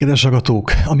Kedves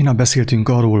hallgatók, aminap beszéltünk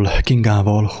arról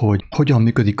Kingával, hogy hogyan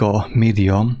működik a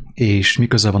média, és mi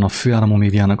köze van a főáramú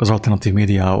médiának az alternatív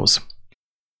médiához.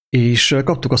 És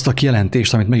kaptuk azt a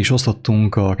kijelentést, amit meg is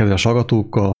osztottunk a kedves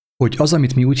hallgatókkal, hogy az,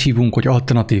 amit mi úgy hívunk, hogy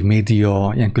alternatív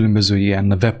média, ilyen különböző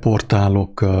ilyen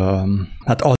webportálok,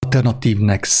 hát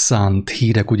alternatívnek szánt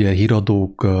hírek, ugye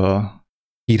híradók,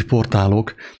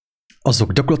 hírportálok,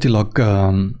 azok gyakorlatilag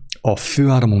a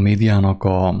főáramú médiának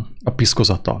a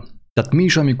piszkozata. Tehát mi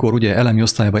is, amikor ugye elemi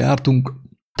osztályba jártunk,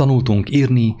 tanultunk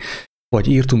írni, vagy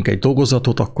írtunk egy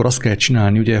dolgozatot, akkor azt kell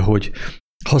csinálni, ugye, hogy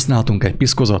használtunk egy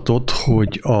piszkozatot,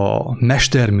 hogy a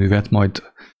mesterművet majd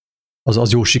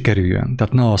az jól sikerüljön.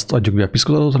 Tehát ne azt adjuk be a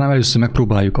piszkozatot, hanem először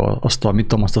megpróbáljuk azt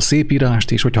a szép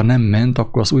írást, és hogyha nem ment,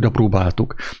 akkor azt újra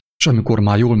próbáltuk. És amikor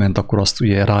már jól ment, akkor azt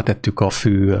ugye rátettük a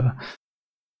fő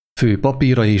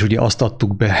papírra, és ugye azt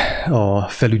adtuk be a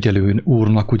felügyelő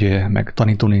úrnak, ugye, meg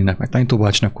tanítónéninek, meg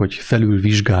tanítóbácsnak, hogy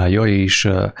felülvizsgálja és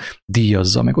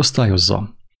díjazza, meg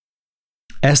osztályozza.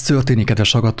 Ez történik,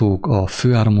 kedves hallgatók, a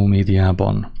főáramú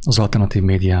médiában, az alternatív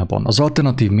médiában. Az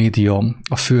alternatív média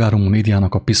a főáramú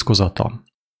médiának a piszkozata.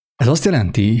 Ez azt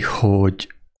jelenti,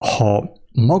 hogy ha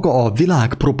maga a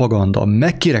világpropaganda,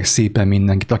 megkérek szépen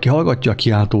mindenkit, aki hallgatja a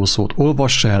kiáltószót,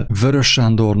 olvass el Vörös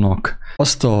Sándornak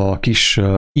azt a kis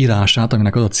írását,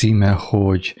 aminek az a címe,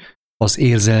 hogy az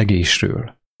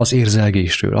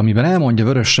érzelgésről, amiben elmondja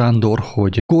Vörös Sándor,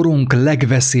 hogy korunk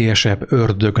legveszélyesebb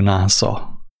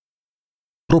ördögnásza.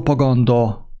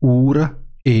 Propaganda úr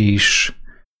és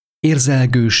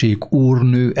érzelgőség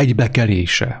úrnő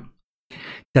egybekelése.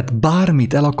 Tehát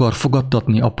bármit el akar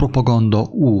fogadtatni a propaganda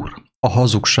úr, a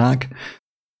hazugság,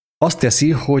 azt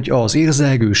teszi, hogy az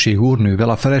érzelgőség úrnővel,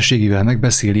 a feleségével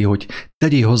megbeszéli, hogy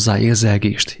tegyél hozzá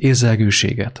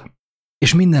érzelgőséget.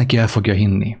 És mindenki el fogja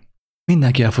hinni.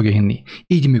 Mindenki el fogja hinni.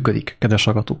 Így működik, kedves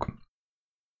hallgatók,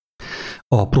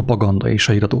 a propaganda és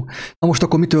a híradó. Na most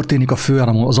akkor mi történik a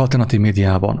főáramú, az alternatív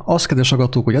médiában? Az, kedves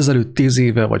hallgatók, hogy ezelőtt 10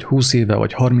 éve, vagy 20 éve,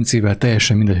 vagy 30 éve,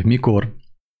 teljesen mindegy, mikor,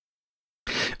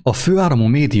 a főáramú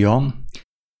média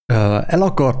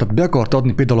be akart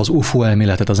adni például az UFO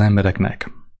elméletet az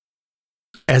embereknek.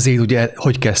 Ezért ugye,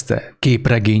 hogy kezdte?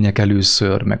 Képregények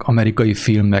először, meg amerikai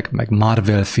filmek, meg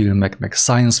Marvel filmek, meg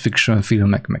science fiction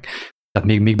filmek, meg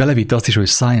tehát még belevitte azt is, hogy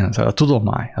science, a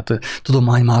tudomány. Hát a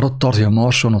tudomány már ott tartja a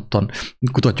Marson, ottan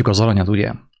kutatjuk az aranyat,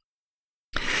 ugye?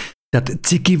 Tehát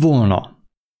ciki volna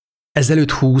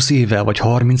ezelőtt 20 évvel, vagy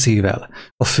 30 évvel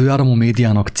a főáramú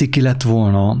médiának ciki lett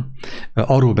volna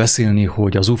arról beszélni,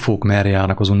 hogy az UFO-k merre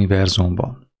járnak az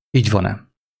univerzumban. Így van-e?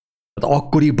 Tehát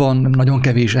akkoriban nagyon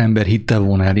kevés ember hitte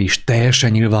volna el, és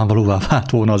teljesen nyilvánvalóvá vált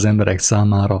volna az emberek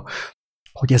számára,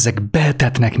 hogy ezek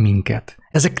betetnek minket.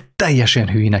 Ezek teljesen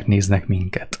hülyének néznek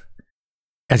minket.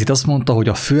 Ez itt azt mondta, hogy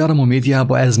a főáramú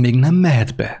médiában ez még nem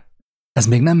mehet be. Ez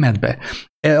még nem mehet be.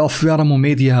 A főáramú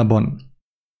médiában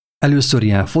először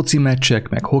ilyen foci meccsek,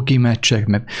 meg hoki meccsek,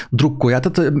 meg drukkolják,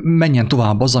 tehát menjen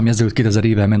tovább az, ami ezelőtt 2000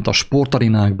 éve ment a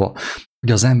sportarénákba,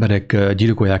 hogy az emberek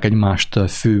gyilkolják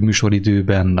egymást fő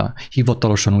műsoridőben,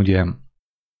 hivatalosan ugye.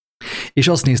 És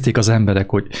azt nézték az emberek,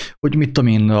 hogy mit tudom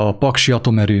én, a paksi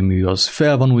atomerőmű az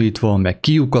fel van újítva, meg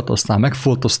kiukat, aztán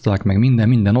megfoltozták, meg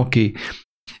minden oké.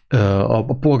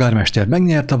 A polgármester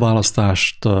megnyerte a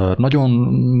választást,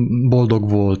 nagyon boldog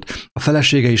volt, a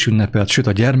felesége is ünnepelt, sőt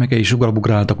a gyermeke is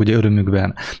ugrabugráltak ugye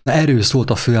örömükben. Na, erről szólt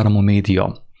a főáramú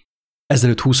média.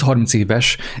 Ezelőtt 20-30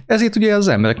 éves, ezért ugye az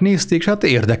emberek nézték, és hát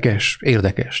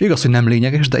érdekes. Igaz, hogy nem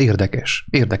lényeges, de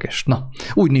érdekes. Na,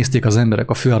 úgy nézték az emberek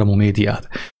a főáramú médiát.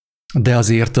 De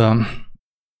azért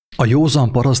a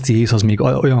józan paraszti ész az még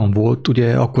olyan volt,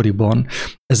 ugye akkoriban,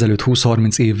 ezelőtt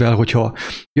 20-30 évvel, hogyha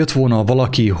jött volna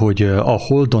valaki, hogy a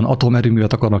Holdon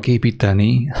atomerőművet akarnak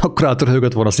építeni, akkor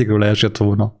átröhögött volna, székről leesett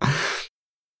volna.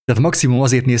 Tehát maximum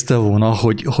azért nézte volna,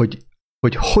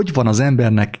 hogy van az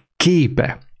embernek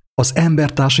képe, az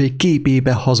embertársai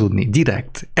képébe hazudni,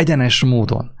 direkt, egyenes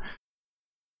módon.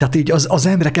 Tehát így az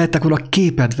emberek eltek volna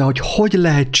képedve, hogy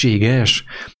lehetséges,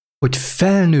 hogy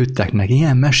felnőtteknek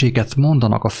ilyen meséket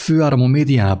mondanak a főáramú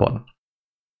médiában.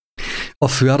 A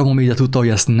főáramú média tudta, hogy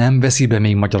ezt nem veszi be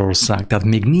még Magyarország, tehát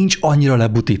még nincs annyira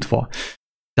lebutítva.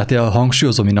 Tehát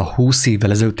hangsúlyozom, én a 20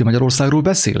 évvel ezelőtti Magyarországról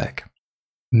beszélek.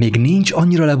 Még nincs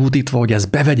annyira lebutítva, hogy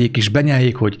ezt bevegyék és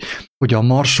benyeljék, hogy a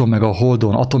Marson meg a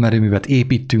Holdon atomerőművet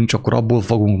építünk, csak akkor abból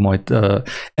fogunk majd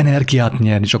energiát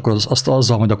nyerni, és akkor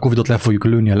azzal majd a Covidot le fogjuk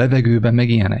lőni a levegőben, meg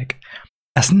ilyenek.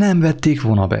 Ezt nem vették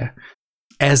volna be.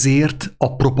 Ezért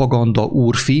a propaganda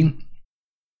úrfi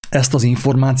ezt az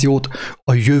információt,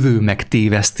 a jövő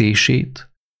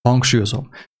megtévesztését, hangsúlyozom,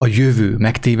 a jövő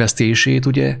megtévesztését,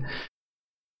 ugye,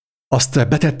 azt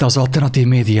betette az alternatív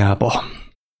médiába.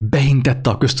 beintette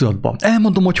a köztudatba.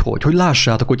 Elmondom, hogy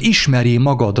lássátok, hogy ismerjél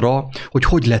magadra,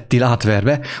 hogy lettél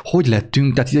átverve, hogy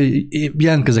lettünk, tehát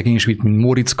jelentkezek én is, mint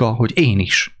Móriczka, hogy én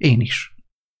is.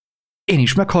 Én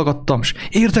is meghallgattam, és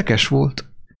érdekes volt.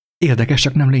 Érdekes,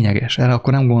 csak nem lényeges. Erre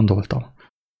akkor nem gondoltam.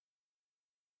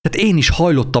 Tehát én is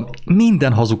hajlottam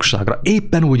minden hazugságra,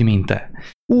 éppen úgy, mint te.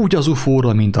 Úgy az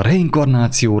UFO-ra, mint a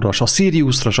reinkarnációra, a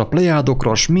Siriusra, a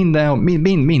Plejádokra,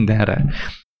 mindenre.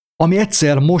 Ami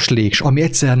egyszer moslék, ami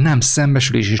egyszer nem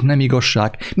szembesülés és nem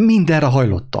igazság, mindenre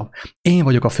hajlottam. Én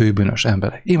vagyok a főbűnös,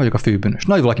 emberek. Én vagyok a főbűnös.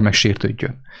 Nagy valaki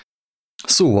megsértődjön.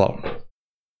 Szóval,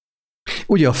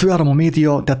 ugye a főáramú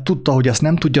média, tehát tudta, hogy ezt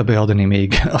nem tudja beadni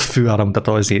még a főáram, tehát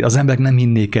az emberek nem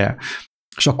hinnék el.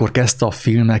 És akkor kezdte a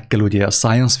filmekkel, ugye a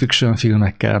science fiction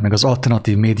filmekkel, meg az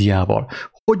alternatív médiával.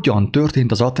 Hogyan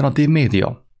történt az alternatív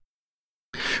média?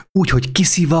 Úgy, hogy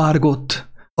kiszivárgott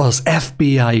az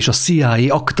FBI és a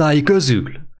CIA aktái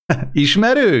közül.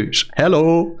 Ismerős?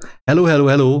 Hello!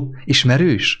 Hello!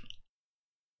 Ismerős?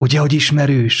 Ugye, hogy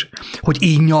ismerős? Hogy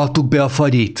így nyaltuk be a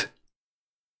fagyit.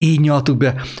 Így nyaltuk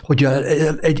be, hogy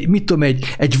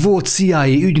egy volt CIA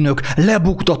ügynök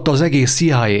lebuktatta az egész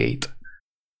CIA-t.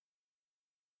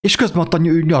 És közben ott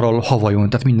nyaral Havajon,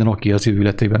 tehát minden oké az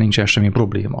övületében, nincsen semmi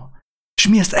probléma. És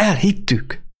mi ezt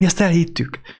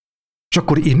elhittük. És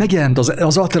akkor így megjelent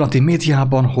az alternatív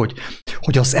médiában,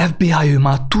 hogy az FBI ő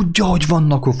már tudja, hogy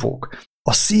vannak UFO-k.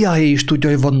 A CIA is tudja,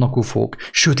 hogy vannak UFO-k.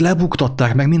 Sőt,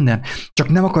 lebuktatták meg minden. Csak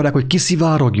nem akarják, hogy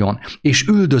kiszivárogjon. És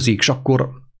üldözik, és akkor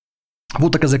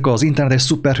voltak ezek az internetes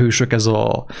szuperhősök, ez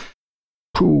a...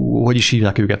 hogy is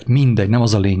hívják őket? Mindegy, nem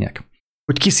az a lényeg.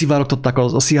 Hogy kiszivárogtatták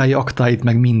a CIA aktáit,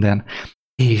 meg minden.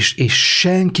 És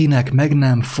senkinek meg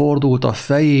nem fordult a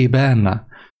fejében,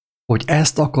 hogy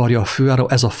ezt akarja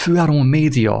ez a főáramú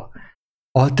média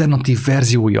alternatív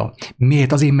verziója.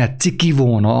 Miért? Azért, mert ciki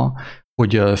volna,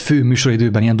 hogy fő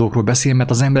műsoridőben ilyen dolgokról beszél, mert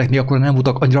az emberek még akkor nem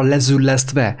voltak annyira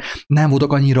lezüllesztve, nem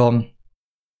voltak annyira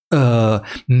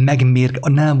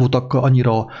nem voltak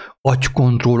annyira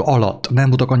agykontroll alatt, nem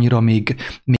voltak annyira még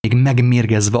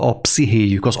megmérgezve a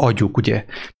pszichéjük, az agyuk, ugye.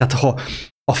 Tehát ha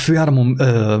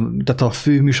tehát a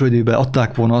fő műsoridőben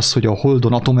adták volna azt, hogy a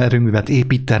Holdon atomerőművet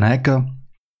építenek,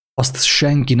 azt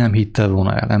senki nem hitte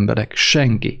volna el, emberek.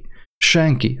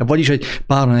 Senki. Vagyis egy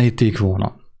páran elhitték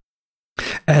volna.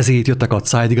 Ezért jöttek a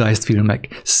Zeitgeist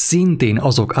filmek, szintén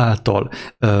azok által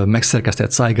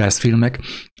megszerkesztett Zeitgeist filmek,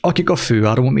 akik a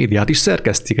főáramú médiát is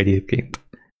szerkesztik egyébként.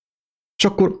 És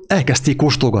akkor elkezdték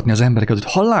kóstolgatni az embereket,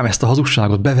 hogy hallám, ezt a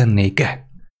hazugságot bevennék-e?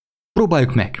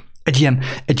 Próbáljuk meg.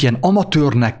 Egy ilyen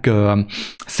amatőrnek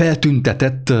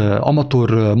feltüntetett,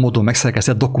 amatőr módon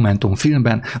megszerkesztett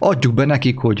dokumentumfilmben adjuk be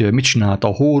nekik, hogy mit csinált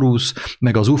a Horus,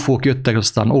 meg az UFO-k jöttek,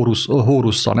 aztán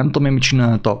Horusszal nem tudom én mit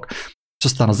csináltak, és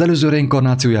aztán az előző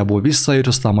reinkarnációjából visszajött,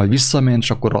 aztán majd visszament,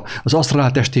 és akkor az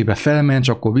asztrál testébe felment, és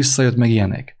akkor visszajött, meg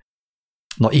ilyenek.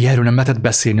 Na, ilyenről nem lehetett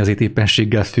beszélni azért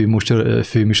éppenséggel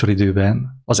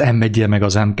főműsoridőben, az M1-jel meg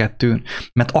az M2-n,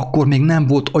 mert akkor még nem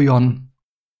volt olyan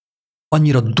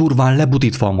annyira durván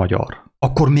lebutítva a magyar.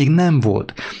 Akkor még nem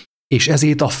volt. És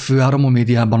ezért a főáramú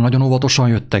médiában nagyon óvatosan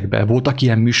jöttek be. Voltak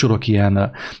ilyen műsorok,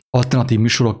 ilyen alternatív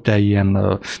műsorok, de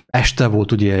ilyen este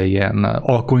volt ugye ilyen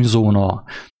alkonyzóna,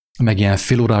 meg ilyen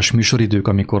félórás műsoridők,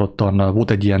 amikor ottan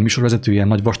volt egy ilyen műsorvezető, ilyen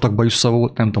nagy vastag bajusza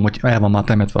volt, nem tudom, hogy el van már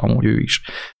temetve amúgy ő is.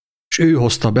 És ő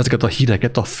hozta be ezeket a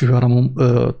híreket a főáramú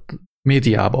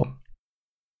médiába.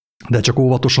 De csak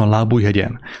óvatosan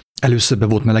lábújhegyen. Először be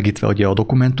volt melegítve ugye a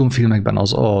dokumentumfilmekben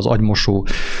az agymosó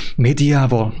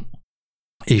médiával,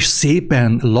 és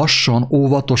szépen lassan,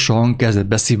 óvatosan kezdett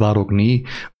beszivárogni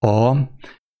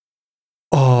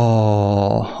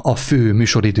a fő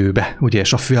műsoridőbe, ugye,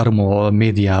 és a főáramú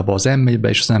médiába, az M1-be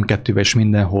és az M2-be és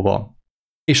mindenhova.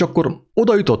 És akkor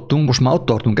oda jutottunk, most már ott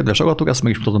tartunk, kedves hallgatók, ezt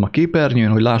meg is mutatom a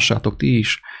képernyőn, hogy lássátok ti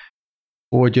is,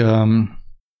 hogy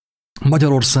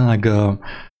Magyarország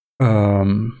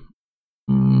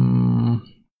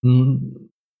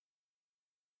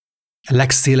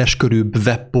legszéleskörűbb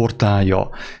webportálja,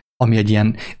 ami egy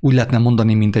ilyen, úgy lehetne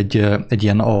mondani, mint egy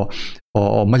ilyen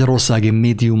a magyarországi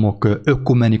médiumok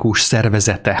ökumenikus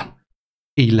szervezete.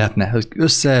 Így lehetne.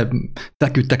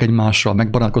 Összefeküdtek egymással,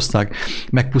 megbarátkozták,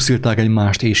 megpuszilták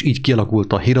egymást, és így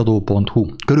kialakult a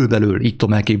híradó.hu. Körülbelül így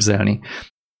tudom elképzelni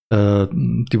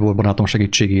Tibor barátom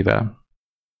segítségével.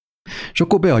 És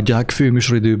akkor beadják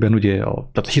főműsoridőben, ugye,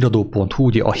 tehát a híradó.hu,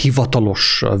 ugye, a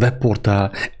hivatalos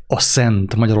webportál, a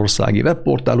szent magyarországi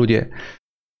webportál, ugye,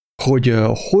 hogy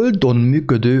Holdon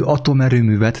működő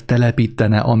atomerőművet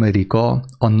telepítene Amerika,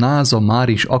 a NASA már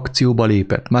is akcióba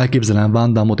lépett. Már képzelem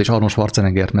Van Damme-ot és Arnold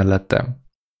Schwarzeneggert mellette,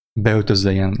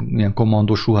 beöltözve ilyen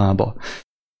kommandós ruhába.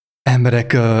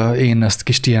 Emberek, én ezt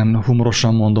kis ilyen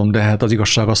humorosan mondom, de hát az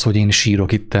igazság az, hogy én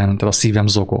sírok itten, tehát a szívem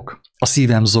zokog. A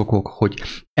szívem zokog, hogy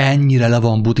ennyire le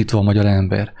van butítva a magyar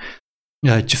ember.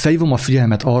 Felhívom a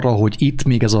figyelmet arra, hogy itt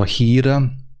még ez a hír,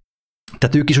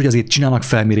 tehát ők is, hogy azért csinálnak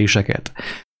felméréseket.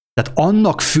 Tehát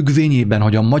annak függvényében,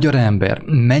 hogy a magyar ember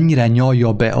mennyire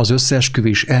nyalja be az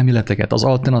összeesküvés elméleteket, az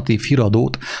alternatív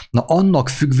híradót, na annak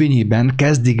függvényében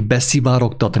kezdik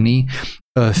beszivárogtatni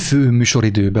fő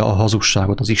műsoridőbe a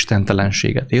hazugságot, az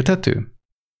istentelenséget. Érthető?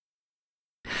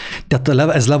 Tehát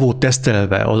ez le volt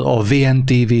tesztelve a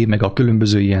VNTV, meg a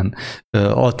különböző ilyen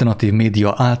alternatív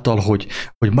média által, hogy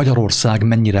Magyarország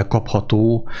mennyire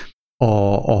kapható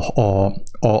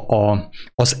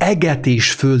az eget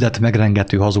és földet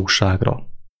megrengető hazugságra.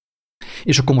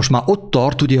 És akkor most már ott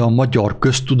tart ugye a magyar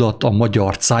köztudat, a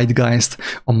magyar zeitgeist,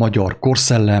 a magyar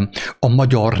korszellem, a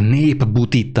magyar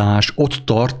népbutítás ott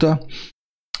tart,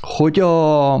 hogy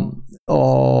a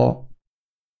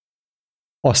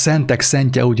szentek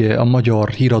szentje, ugye a magyar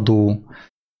híradó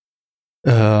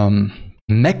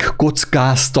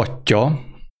megkockáztatja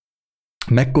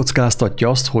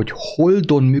azt, hogy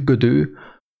Holdon működő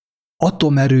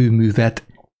atomerőművet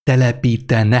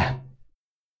telepítene.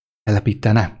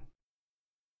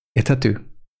 Érthető?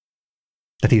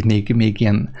 Tehát itt még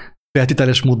ilyen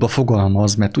feltételes módban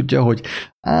fogalmaz, mert tudja, hogy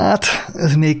hát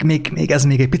ez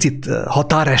még egy picit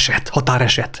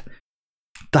határeset.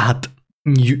 Tehát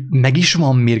meg is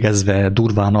van mérgezve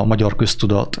durván a magyar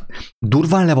köztudat.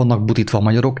 Durván le vannak butítva a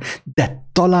magyarok, de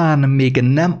talán még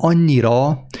nem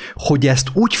annyira, hogy ezt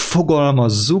úgy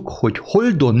fogalmazzuk, hogy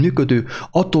Holdon működő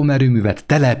atomerőművet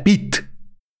telepít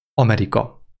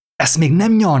Amerika. Ezt még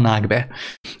nem nyalnák be.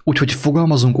 Úgyhogy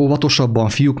fogalmazunk óvatosabban,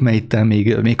 fiúk, mert itt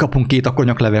még kapunk 2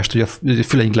 akonyaklevest, hogy a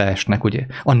füleink leesnek, ugye,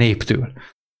 a néptől.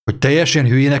 Hogy teljesen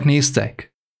hülyének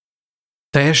néztek?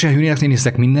 Teljesen hülyének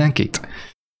néztek mindenkit?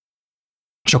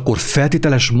 És akkor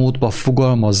feltételes módban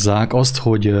fogalmazzák azt,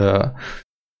 hogy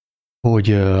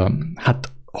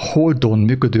hát Holdon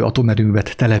működő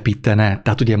atomerőművet telepítene.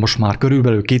 Tehát ugye most már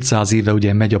körülbelül 200 éve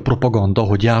ugye megy a propaganda,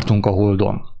 hogy jártunk a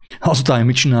Holdon. Azután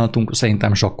mit csináltunk?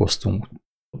 Szerintem sakkoztunk.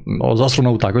 Az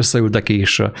asztronauták összeültek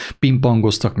és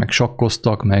pingpongoztak, meg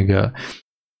sakkoztak,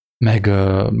 meg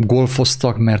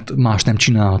golfoztak, mert más nem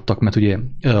csinálhattak, mert ugye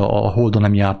a Holdon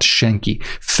nem járt senki.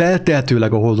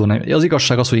 Feltehetőleg a Holdon nem. Az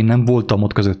igazság az, hogy én nem voltam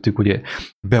ott közöttük, ugye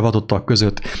beavatottak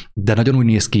között, de nagyon úgy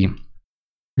néz ki,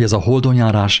 hogy ez a Holdon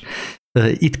járás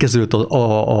itt kezdődött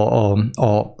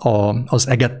az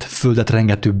eget földet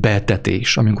rengető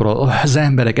betetés, amikor az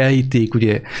emberek elhitték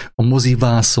ugye a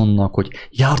mozivászonnak, hogy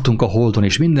jártunk a Holdon,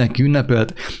 és mindenki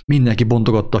ünnepelt, mindenki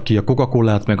bontogatta ki a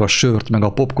Coca-Colát, meg a sört, meg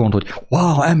a popcornt, hogy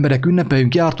wow, emberek,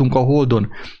 ünnepeljünk, jártunk a Holdon.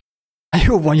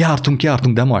 Jó van, jártunk,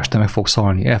 de ma este meg fogsz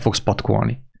halni, el fogsz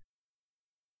patkolni.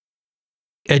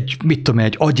 Egy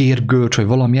agyérgörcs, vagy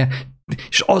valamilyen.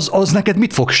 És az neked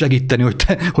mit fog segíteni,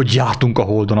 hogy jártunk a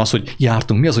Holdon? Az, hogy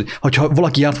jártunk. Mi az, hogyha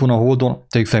valaki járt volna a Holdon,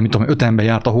 tegyük fel, 5 ember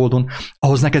járt a Holdon,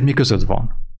 ahhoz neked mi közöd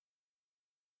van?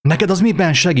 Neked az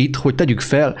miben segít, hogy tegyük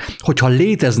fel, hogyha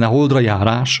létezne Holdra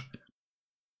járás,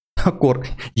 akkor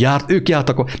ők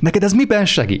jártak, neked ez miben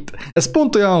segít? Ez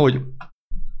pont olyan, hogy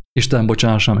Isten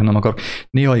bocsássa, meg nem akar.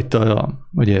 Néha itt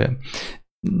ugye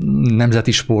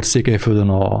nemzeti sport Székelyföldön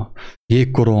a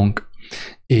jégkorong,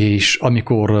 és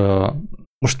amikor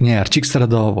most nyer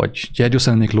Csíkszereda, vagy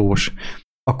Gyergyószent Miklós,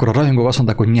 akkor a rajongók azt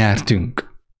mondták, hogy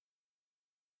nyertünk.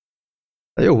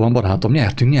 De jó van, barátom,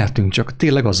 nyertünk, csak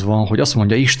tényleg az van, hogy azt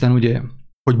mondja Isten, ugye,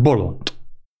 hogy bolond.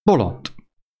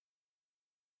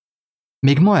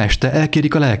 Még ma este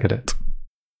elkérik a lelkedet.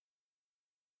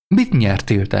 Mit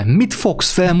nyertél te? Mit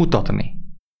fogsz felmutatni?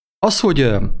 Az, hogy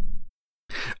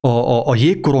a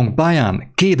jégkorong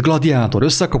pályán 2 gladiátor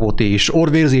összekapott és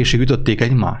orvérzésig ütötték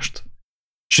egymást.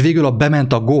 És végül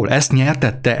bement a gól. Ezt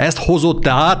nyertette? Ezt hozott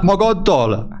te át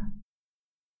magaddal?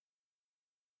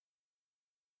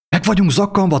 Meg vagyunk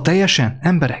zakkanva teljesen,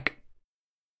 emberek?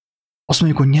 Azt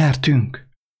mondjuk, hogy nyertünk.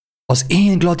 Az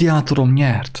én gladiátorom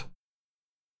nyert.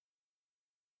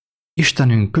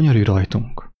 Istenünk, könyörülj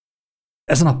rajtunk.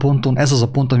 Ezen a ponton, ez az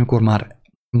a pont, amikor már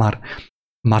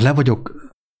le vagyok,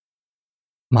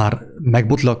 már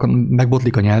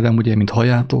megbotlik a nyelvem, ugye, mint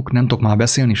halljátok, nem tudok már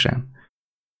beszélni sem.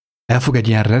 Elfog egy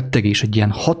ilyen rettegés, egy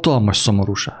ilyen hatalmas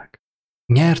szomorúság.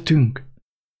 Nyertünk.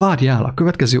 Várjál, a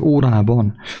következő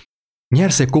órában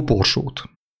nyersz egy koporsót.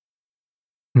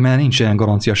 Mert nincs ilyen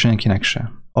garancia senkinek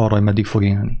sem arra, hogy meddig fog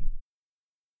élni.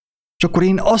 És akkor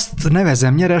én azt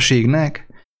nevezem nyereségnek,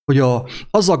 hogy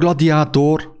az a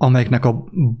gladiátor, amelyiknek a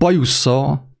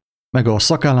bajusza, meg a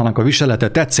szakállának a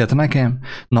viselete tetszett nekem,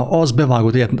 na az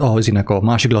bevágott az a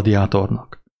másik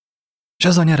gladiátornak. És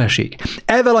ez a nyereség.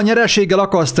 Ezzel a nyereséggel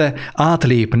akarsz te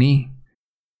átlépni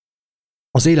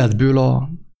az életből a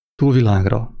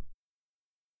túlvilágra.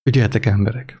 Ügyeljetek,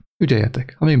 emberek.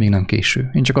 Ügyeljetek, amíg még nem késő.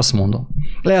 Én csak azt mondom.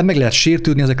 Meg lehet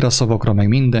sértődni ezekre a szavakra, meg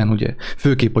minden, ugye.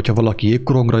 Főképp, hogyha valaki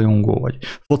jégkorongrajongó, vagy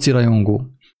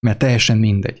focirajongó, mert teljesen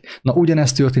mindegy. Na,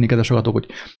 ugyanezt történik, kedves hallgatók,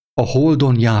 hogy a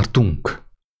Holdon jártunk.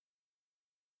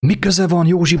 Mi köze van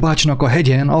Józsi bácsinak a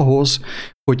hegyen ahhoz,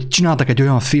 hogy csináltak egy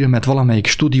olyan filmet valamelyik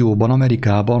stúdióban,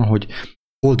 Amerikában, hogy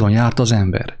Holdon járt az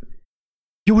ember?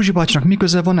 Józsi bácsinak mi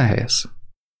köze van ehhez?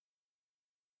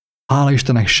 Hála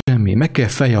Istennek semmi, meg kell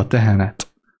feje a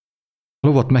tehenet. A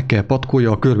lovat meg kell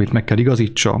patkolja, a körmét meg kell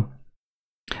igazítsa.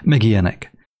 Meg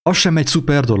ilyenek. Az sem egy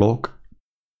szuper dolog,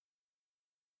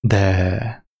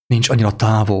 de nincs annyira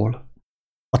távol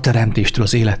a teremtéstől,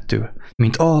 az élettől,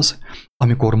 mint az,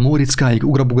 amikor Móriczkáig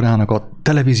ugrabugrának a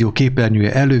televízió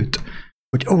képernyője előtt,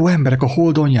 hogy emberek, a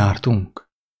Holdon jártunk.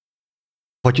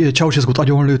 Vagy Ceausescut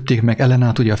agyonlőtték meg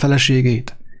Ellenát, ugye a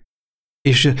feleségét,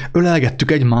 és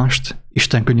ölelgettük egymást,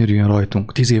 Isten könyörüljön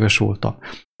rajtunk, 10 éves voltam,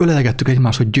 ölelgettük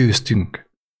egymást, hogy győztünk.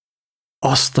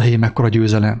 Azt a hé, mekkora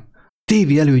győzelem.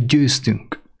 Tévé előtt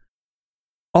győztünk.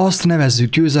 Azt nevezzük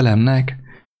győzelemnek,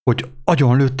 hogy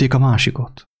agyonlőtték a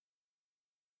másikot.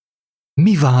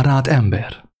 Mi vár rád,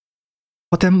 ember?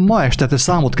 Ha te ma este te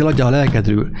számot kell adjál a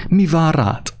lelkedről, mi vár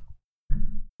rád?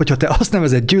 Hogyha te azt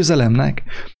nevezed győzelemnek,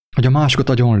 hogy a másikot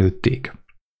agyonlőtték.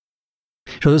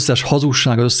 És az összes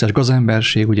hazugság, az összes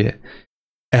gazemberség ugye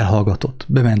elhallgatott,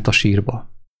 bement a sírba.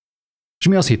 És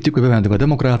mi azt hittük, hogy bementünk a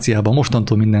demokráciába,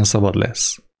 mostantól minden szabad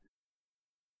lesz.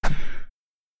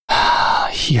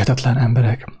 Hihetetlen,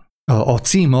 emberek. A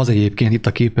címe az egyébként itt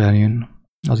a képernyőn,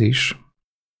 az is,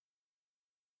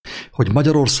 hogy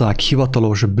Magyarország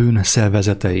hivatalos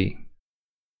bűnszervezetei.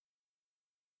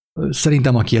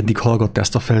 Szerintem, aki eddig hallgatta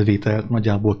ezt a felvételt,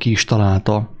 nagyjából ki is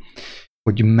találta,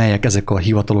 hogy melyek ezek a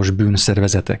hivatalos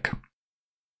bűnszervezetek.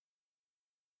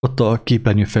 Ott a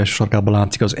képernyő felső sarkában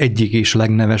látszik az egyik és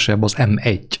legnevesebb, az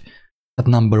M1.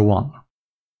 Tehát number one.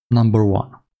 Number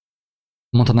one.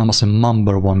 Mondhatnám azt, hogy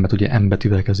number one, mert ugye M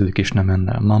betűvel kezdődik és nem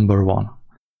ennel. Number one.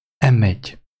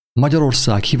 M1.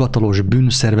 Magyarország hivatalos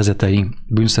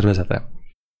bűnszervezete.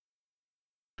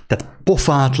 Tehát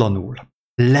pofátlanul,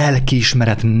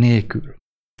 lelkiismeret nélkül.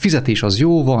 Fizetés az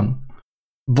jó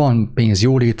van pénz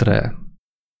jólétre,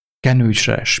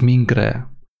 kenőcsre, sminkre,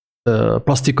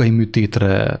 plastikai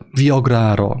műtétre,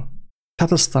 viagrára.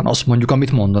 Tehát aztán azt mondjuk,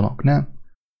 amit mondanak, ne?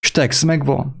 Stex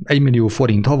megvan, 1 millió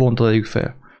forint havonta adjuk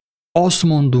fel. Azt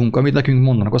mondunk, amit nekünk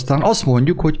mondanak. Aztán azt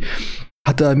mondjuk, hogy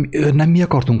hát nem mi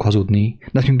akartunk hazudni.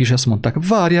 Nekünk is ezt mondták.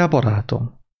 Várjál,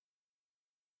 barátom.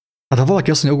 Hát ha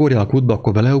valaki azt mondja, hogy ugorjál a kútba,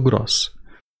 akkor beleugrasz.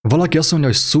 Valaki azt mondja,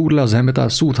 hogy szúr le az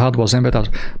embertárs, szúrt hátba az embertárs,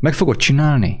 meg fogod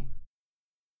csinálni?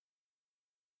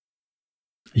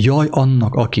 Jaj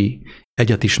annak, aki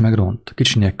egyet is megront,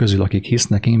 kicsinyek közül, akik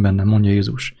hisznek én bennem, mondja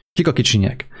Jézus. Kik a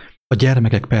kicsinyek? A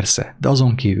gyermekek persze, de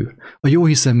azon kívül a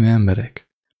jóhiszemű emberek,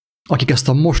 akik ezt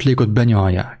a moslékot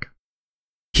benyalják.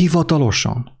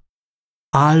 Hivatalosan,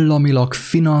 államilag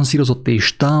finanszírozott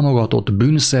és támogatott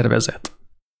bűnszervezet.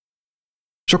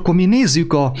 És akkor mi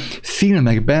nézzük a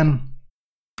filmekben,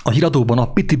 a híradóban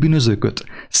a piti bűnözőköt.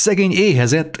 Szegény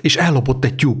éhezett és ellopott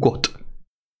egy tyúkot.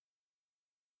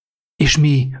 És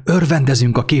mi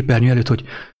örvendezünk a képernyő előtt, hogy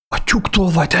a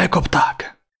tyúktolvajt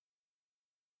elkapták.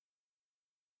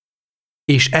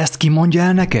 És ezt ki mondja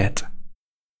el neked?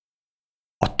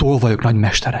 A tolvajok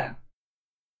nagymestere,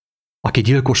 aki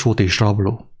gyilkos volt és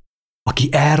rabló, aki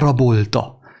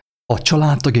elrabolta a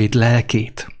családtagjait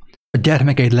lelkét, a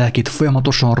gyermekeid lelkét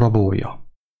folyamatosan rabolja.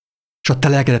 És a te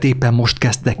lelkedet éppen most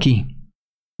kezdte ki,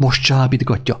 most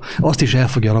csábítgatja, azt is el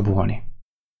fogja rabolni.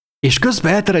 És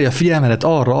közben elterelje a figyelmedet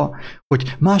arra,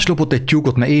 hogy más lopott egy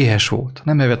tyúkot, mert éhes volt,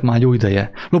 nem evett már jó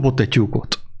ideje, lopott egy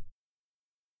tyúkot.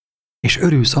 És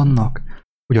örülsz annak,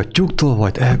 hogy a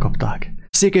tyúktolvajt elkapták.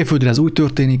 Székelyföldön ez úgy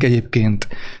történik egyébként,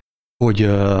 hogy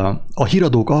a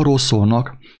híradók arról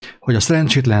szólnak, hogy a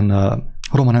szerencsétlen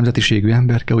roma nemzetiségű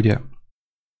emberke ugye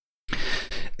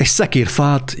egy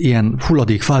szekérfát, ilyen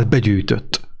hulladékfát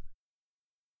begyűjtött.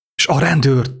 És a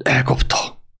rendőr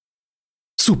elkapta.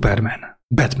 Superman,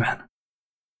 Batman.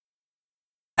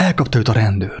 Elkapta őt a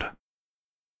rendőr.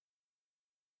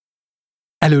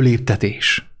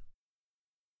 Előléptetés.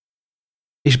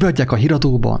 És beadják a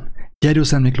híradóban,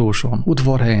 Gyergyószentmiklóson,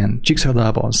 Udvarhelyen,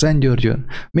 Csíkszerdában, Szentgyörgyön,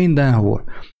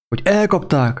 mindenhol, hogy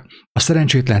elkapták a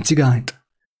szerencsétlen cigányt,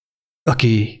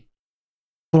 aki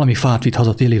valami fát vitt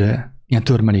haza télire, ilyen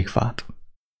törmelékfát.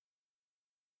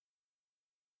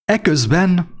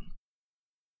 Eközben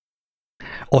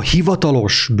a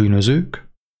hivatalos bűnözők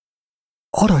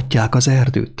aratják az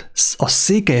erdőt. A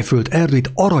Székelyföld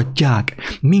erdőt aratják,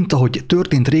 mint ahogy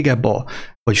történt régebb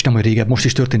vagyis nem, hogy régebb, most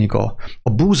is történik a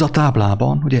búza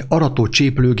táblában, ugye arató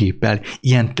cséplőgéppel,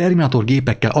 ilyen terminátor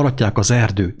gépekkel aratják az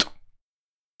erdőt.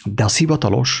 De az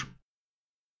hivatalos,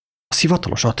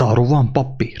 arról van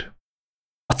papír.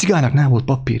 A cigánynak nem volt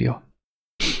papírja.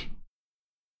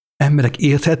 Emberek,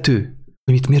 érthető,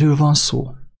 hogy miről van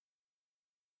szó?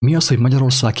 Mi az, hogy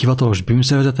Magyarország hivatalos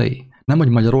bűnszervezetei? Nem, hogy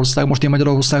Magyarország, most én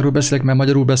Magyarországról beszélek, mert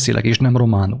magyarul beszélek, és nem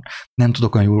románul. Nem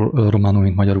tudok olyan jól románul,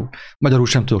 mint magyarul. Magyarul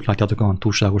sem tudok, látjátok, olyan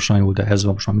túlságosan jól, de ez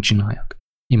van, most már mit csináljak?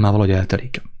 Én már valahogy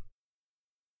eltelik.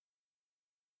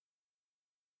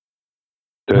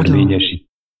 Törvényesít.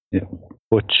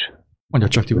 Bocs. Mondja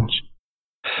csak, Tibor.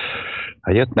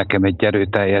 Hát jött nekem egy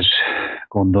erőteljes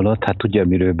gondolat, hát ugye,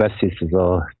 miről beszélsz, ez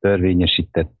a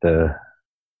törvényesített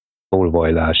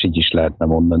tolvajlás, így is lehetne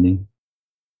mondani.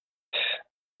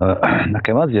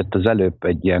 Nekem az jött az előbb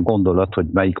egy ilyen gondolat, hogy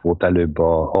melyik volt előbb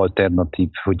az alternatív,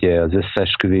 ugye az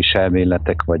összeesküvés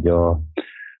elméletek, vagy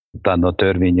utána a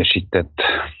törvényesített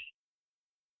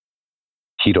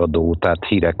híradó, tehát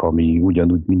hírek, ami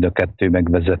ugyanúgy mind a kettő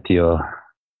megvezeti az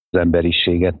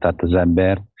emberiséget, tehát az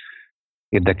ember.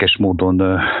 Érdekes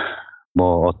módon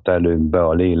ma adta előbb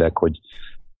a lélek, hogy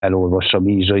elolvassam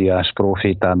Ézsaiás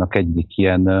prófétának egyik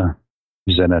ilyen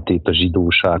üzenetét a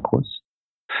zsidósághoz.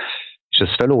 És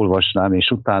ezt felolvasnám,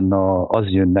 és utána az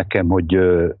jön nekem, hogy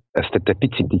ezt egy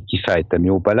picit így kifejtem,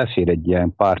 jó? Belefér egy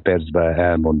ilyen pár percben,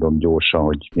 elmondom gyorsan,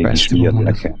 hogy mégis mi jön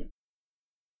nekem.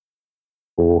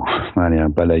 Ó, már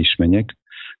ilyen bele is menjek.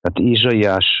 Tehát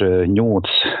Ézsaiás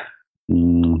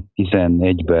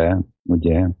 8:11-ben,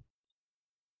 ugye,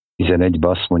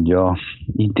 11-ben azt mondja,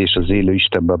 intés az élő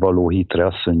Istenbe való hitre,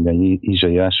 azt mondja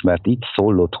Ézsaiás, mert így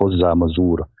szólott hozzám az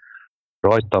Úr,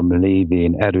 rajtam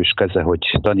lévén erős keze,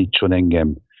 hogy tanítson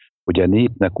engem, hogy a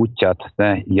népnek útját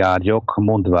ne járjak,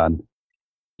 mondván,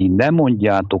 ti nem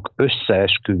mondjátok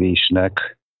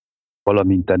összeesküvésnek,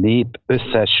 valamint a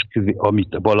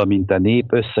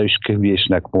nép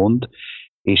összeesküvésnek mond,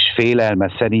 és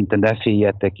félelme szerint ne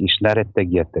féljetek és ne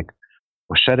rettegjetek.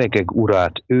 A seregek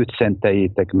urát, őt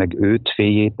szenteljétek, meg őt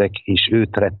féljétek, és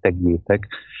őt rettegjétek.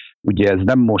 Ugye ez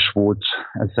nem most volt,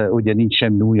 ez ugye nincs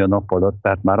semmi új a nap alatt,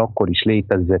 tehát már akkor is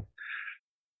létezett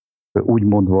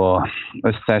úgymondva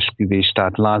összeesküvés,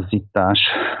 tehát lázítás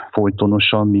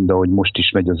folytonosan, mind ahogy most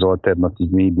is megy az alternatív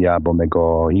médiában, meg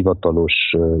a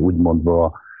hivatalos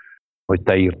úgymondva, hogy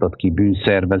te írtad ki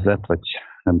bűnszervezet, vagy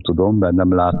nem tudom, mert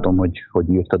nem látom, hogy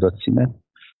írtad a címet.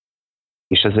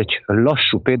 És ez egy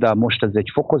lassú, például most ez egy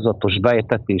fokozatos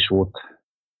bejetetés volt,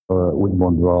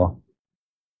 úgymondva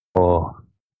a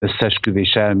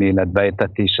összeesküvés elmélet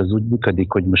bejetetés, az úgy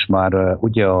működik, hogy most már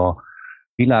ugye a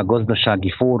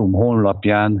Világgazdasági Fórum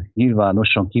honlapján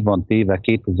nyilvánosan ki van téve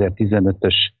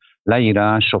 2015-ös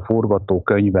leírás, a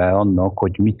forgatókönyve annak,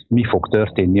 hogy mi fog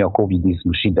történni a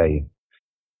covidizmus idején.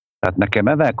 Tehát nekem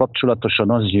ezzel kapcsolatosan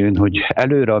az jön, hogy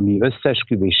előre, ami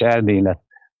összeesküvés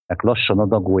elméletnek lassan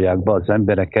adagolják be az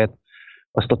embereket,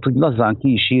 azt ott úgy lazán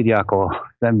ki is írják az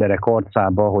emberek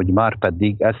arcába, hogy már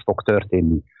pedig ez fog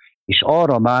történni. És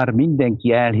arra már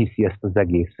mindenki elhiszi ezt az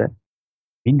egészet.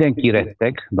 Mindenki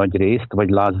retteg nagy részt, vagy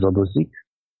lázadozik,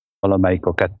 valamelyik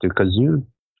a kettő közül,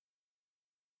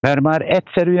 mert már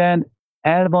egyszerűen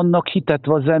el vannak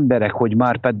hitetve az emberek, hogy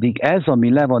már pedig ez,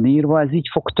 ami le van írva, ez így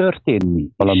fog történni.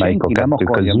 Valamelyik senki a kettő nem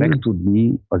akarja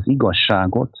megtudni az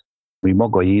igazságot, hogy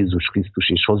maga Jézus Krisztus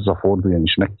is hozzaforduljon,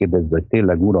 és megkérdezze, hogy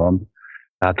tényleg Uram,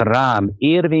 tehát rám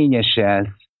érvényes ez,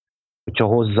 hogyha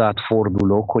hozzád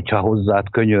fordulok, hogyha hozzád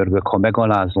könyörgök, ha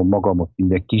megalázom magamat,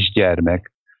 mint egy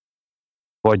kisgyermek,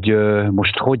 vagy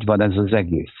most hogy van ez az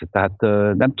egész. Tehát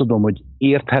nem tudom, hogy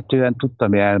érthetően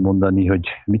tudtam elmondani, hogy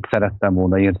mit szerettem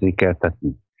volna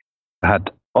érzékeltetni.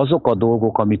 Tehát azok a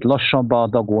dolgok, amit lassan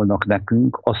beadagolnak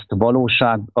nekünk, azt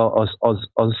valóság,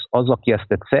 az, aki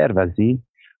ezt szervezi,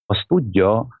 az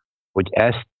tudja, hogy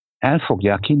ezt el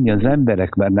fogják hinni az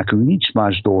emberek, mert nekünk nincs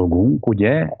más dolgunk,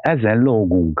 ugye, ezen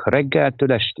lógunk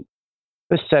reggeltől estig.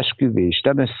 Összeesküvés,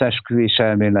 nem összeesküvés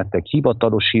elméletek,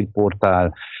 hivatalos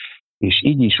hírportál, és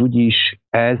így is, úgy is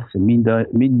ez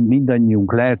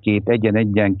mindannyiunk lelkét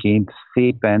egyenként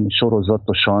szépen,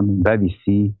 sorozatosan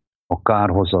beviszi a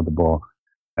kárhozatba,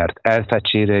 mert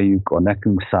elfecséreljük a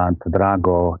nekünk szánt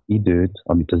drága időt,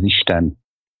 amit az Isten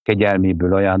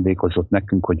kegyelméből ajándékozott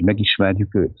nekünk, hogy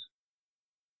megismerjük őt.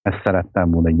 Ezt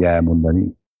szerettem volna így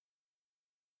elmondani.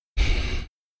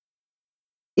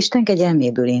 Isten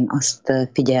kegyelméből én azt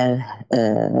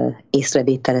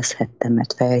észrevételezhettem,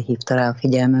 mert felhívta rá a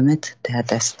figyelmemet,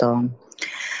 tehát ezt a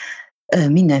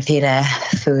mindenféle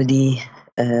földi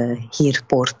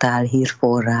hírportál,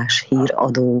 hírforrás,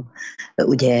 híradó,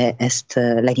 ugye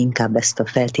leginkább ezt a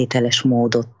feltételes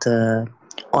módot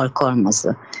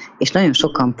alkalmazza. És nagyon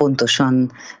sokan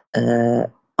pontosan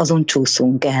azon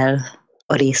csúszunk el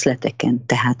a részleteken,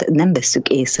 tehát nem vesszük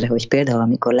észre, hogy például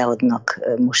amikor leadnak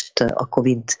most a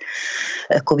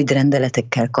COVID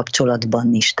rendeletekkel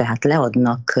kapcsolatban is, tehát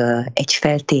leadnak egy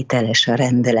feltételes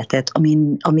rendeletet,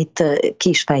 amit ki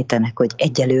is fejtenek, hogy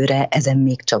egyelőre ezen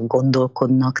még csak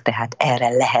gondolkodnak, tehát erre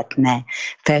lehetne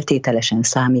feltételesen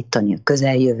számítani a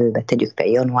közeljövőbe, tegyük fel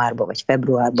januárba, vagy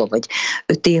februárba, vagy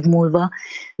 5 év múlva,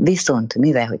 viszont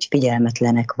mivel, hogy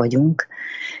figyelmetlenek vagyunk,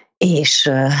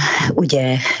 és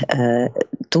ugye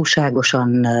túlságosan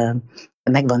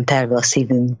meg van telve a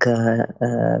szívünk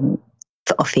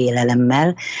a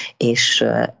félelemmel, és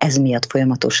ez miatt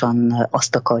folyamatosan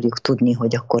azt akarjuk tudni,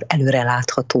 hogy akkor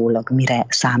előreláthatólag mire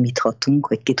számíthatunk,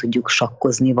 hogy ki tudjuk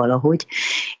sakkozni valahogy,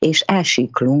 és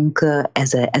elsiklunk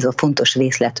ez a fontos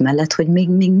részlet mellett, hogy még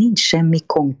nincs semmi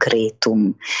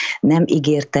konkrétum. Nem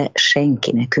ígérte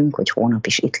senki nekünk, hogy holnap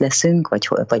is itt leszünk,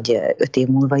 vagy 5 év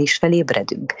múlva is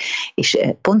felébredünk. És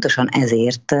pontosan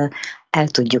ezért el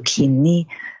tudjuk hinni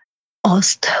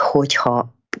azt,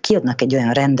 hogyha kiadnak egy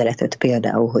olyan rendeletet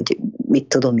például, hogy mit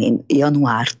tudom én,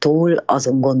 januártól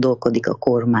azon gondolkodik a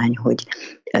kormány, hogy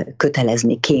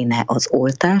kötelezni kéne az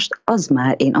oltást, az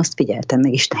már, én azt figyeltem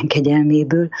meg Isten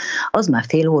kegyelméből, az már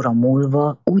fél óra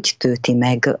múlva úgy tölti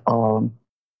meg a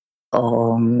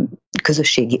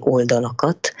közösségi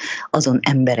oldalakat azon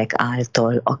emberek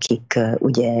által, akik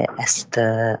ugye ezt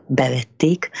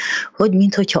bevették, hogy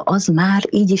minthogyha az már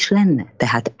így is lenne.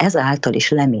 Tehát ezáltal is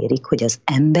lemérik, hogy az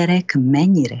emberek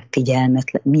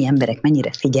mi emberek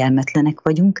mennyire figyelmetlenek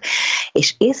vagyunk,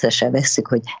 és észre se vesszük,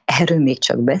 hogy erről még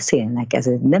csak beszélnek, ez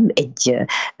nem egy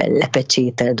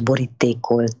lepecsételt,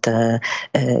 borítékolt,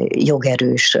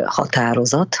 jogerős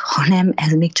határozat, hanem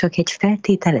ez még csak egy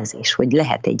feltételezés, hogy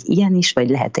lehet egy ilyen is, vagy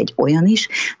lehet egy olyan is,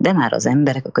 de már az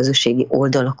emberek a közösségi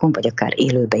oldalakon, vagy akár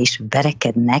élőben is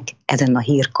verekednek ezen a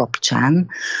hír kapcsán,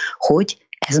 hogy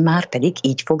ez már pedig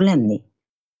így fog lenni.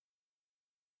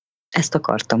 Ezt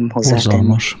akartam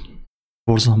hozzátenni.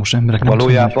 Borzalmas emberek.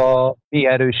 Valójában mi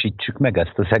erősítsük meg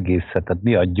ezt az egészet, tehát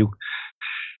mi adjuk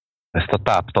ezt a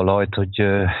táptalajt, hogy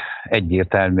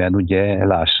egyértelműen ugye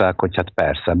lássák, hogy hát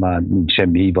persze már nincs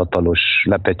semmi hivatalos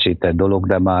lepecsételt dolog,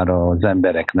 de már az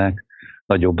embereknek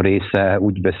nagyobb része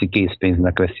úgy veszi,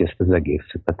 készpénznek veszi ezt az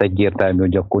egészet. Tehát egyértelmű,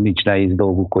 hogy akkor nincs nehéz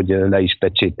dolguk, hogy le is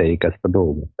pecsételjék ezt a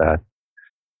dolgot. Tehát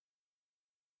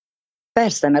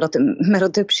persze, mert a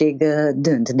többség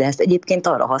dönt, de ezt egyébként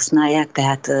arra használják,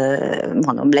 tehát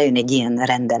mondom, lejön egy ilyen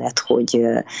rendelet, hogy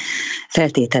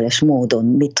feltételes módon,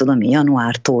 mit tudom,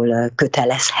 januártól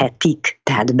kötelezhetik,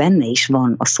 tehát benne is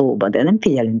van a szóba, de nem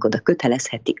figyelünk oda,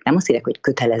 kötelezhetik, nem azt írják, hogy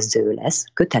kötelező lesz,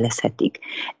 kötelezhetik.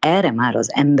 Erre már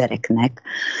az embereknek,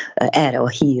 erre a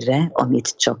hírre,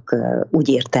 amit csak úgy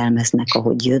értelmeznek,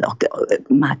 ahogy jön,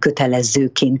 már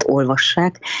kötelezőként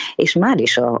olvassák, és már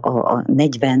is a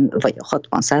 40 vagy a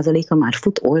 60%-a már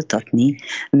fut oltatni,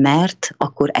 mert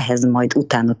akkor ehhez majd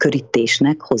utána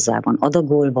körítésnek hozzá van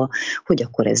adagolva, hogy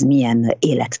akkor ez milyen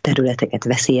életterületeket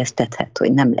veszélyeztethet,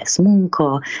 hogy nem lesz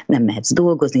munka, nem mehetsz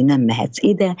dolgozni, nem mehetsz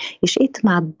ide, és itt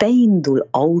már beindul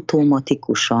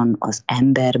automatikusan az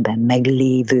emberben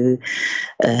meglévő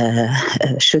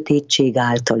sötétség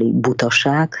általi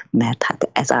butaság, mert hát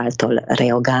ezáltal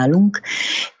reagálunk,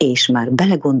 és már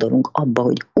belegondolunk abba,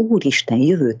 hogy úristen,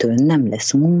 jövőtől nem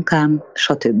lesz munkám,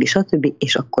 stb.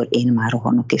 És akkor én már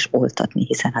rohanok és oltatni,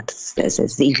 hiszen hát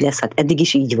ez így lesz, hát eddig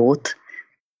is így volt.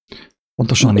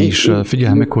 Pontosan, és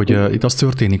figyelj meg, hogy itt az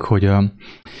történik,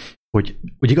 hogy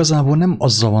igazából nem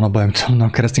azzal van a baj, amit a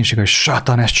kereszténység, hogy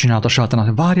sátán ezt csinálta,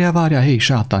 sátán, várjál, hé,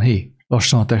 sátán, hé,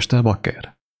 lassan a testtel,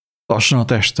 bakker. Lassan a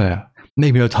testtel,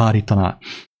 még mielőtt hárítanál.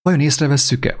 Vajon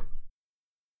észrevesszük-e,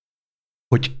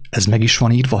 hogy ez meg is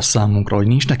van írva számunkra, hogy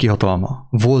nincs neki hatalma?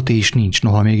 Volt és nincs,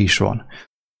 noha mégis van.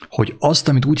 Hogy azt,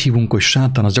 amit úgy hívunk, hogy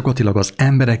sátán, az gyakorlatilag az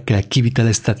emberekkel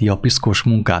kivitelezteti a piszkos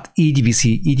munkát, így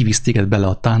visz téged bele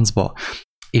a táncba,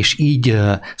 és így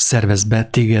szervez be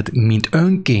téged, mint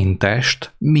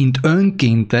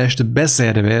önkéntest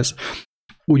beszervez,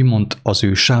 úgymond az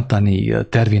ő sátáni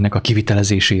tervének a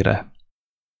kivitelezésére.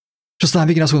 És aztán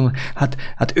végén azt mondom,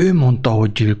 hát ő mondta,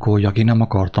 hogy gyilkoljak, én nem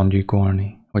akartam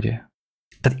gyilkolni, ugye?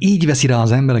 Tehát így veszi rá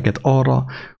az embereket arra,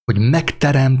 hogy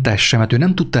megteremtesse, mert ő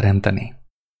nem tud teremteni.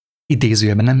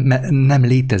 Idézőjelben nem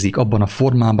létezik abban a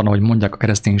formában, ahogy mondják a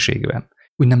kereszténységben.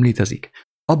 Úgy nem létezik.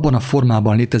 Abban a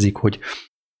formában létezik, hogy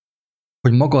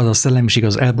hogy maga az a szellemiség,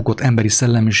 az elbukott emberi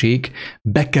szellemiség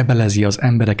bekebelezi az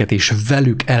embereket, és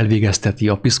velük elvégezteti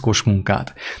a piszkos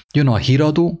munkát. Jön a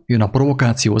híradó, jön a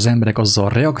provokáció, az emberek azzal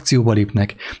reakcióba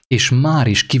lépnek, és már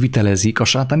is kivitelezik a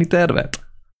sátáni tervet.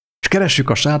 És keressük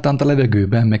a sátánt a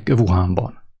levegőben, meg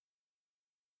Wuhanban.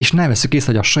 És ne veszük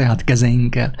észre, hogy a saját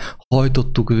kezeinkkel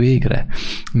hajtottuk végre,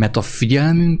 mert a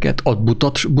figyelmünket a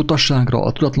butasságra,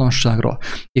 a tudatlanságra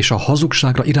és a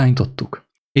hazugságra irányítottuk.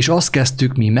 És azt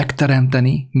kezdtük mi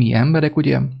megteremteni, mi emberek,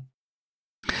 ugye,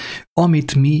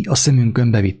 amit mi a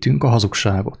szemünkön bevittünk, a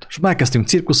hazugságot. És elkezdtünk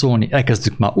cirkuszolni,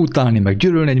 elkezdtük már utálni, meg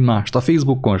gyűlölni egymást a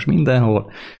Facebookon és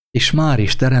mindenhol, és már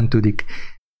is teremtődik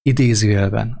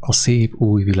idézőjelben a szép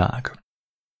új világ.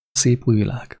 A szép új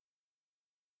világ.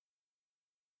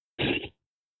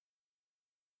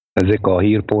 Ezek a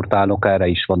hírportálok erre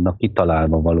is vannak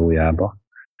kitalálva valójában,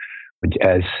 hogy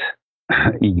ez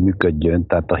így működjön.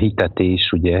 Tehát a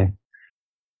hitetés, ugye,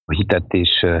 a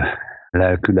hitetés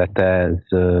lelkülete, ez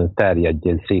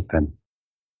terjedjen szépen.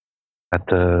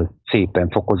 Tehát szépen,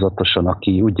 fokozatosan,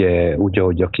 aki ugye,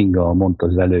 ahogy a Kinga mondta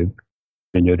az előbb,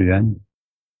 gyönyörűen,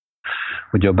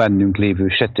 hogy a bennünk lévő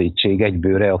sötétség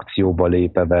egyből reakcióba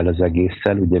lép ebben az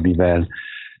egésszel, ugye mivel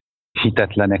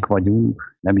hitetlenek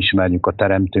vagyunk, nem ismerjük a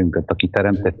teremtőnket, aki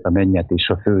teremtette a mennyet és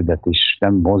a földet, és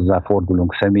nem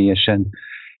hozzáfordulunk személyesen,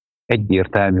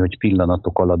 egyértelmű, hogy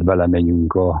pillanatok alatt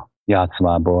belemegyünk a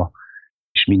játszmába,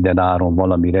 és minden áron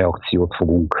valami reakciót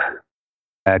fogunk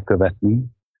elkövetni,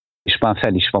 és már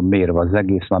fel is van mérve az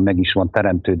egész, már meg is van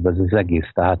teremtődve az egész.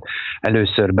 Tehát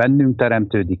először bennünk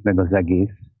teremtődik meg az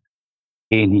egész,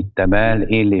 én hittem el,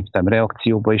 én léptem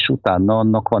reakcióba, és utána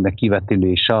annak van egy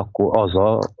kivetülése, akkor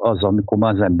az, amikor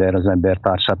már az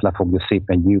embertársát le fogja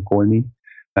szépen gyilkolni,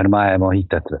 mert már el van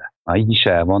hitetve. Már így is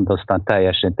el van, de aztán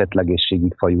teljesen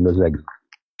tettlegészségig fajul az egész.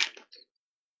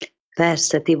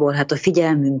 Persze, Tibor, hát a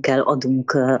figyelmünkkel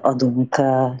adunk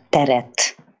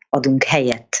teret, adunk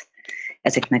helyet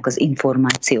ezeknek az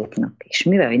információknak. És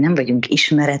mivel hogy nem vagyunk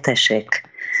ismeretesek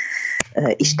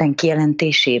Isten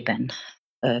kijelentésében,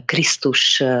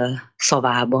 Krisztus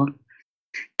szavában,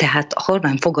 tehát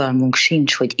halvány fogalmunk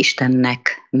sincs, hogy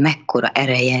Istennek mekkora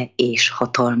ereje és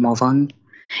hatalma van,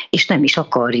 és nem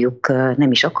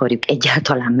is akarjuk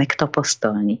egyáltalán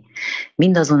megtapasztalni.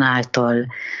 Mindazonáltal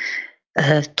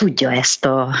tudja ezt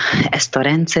a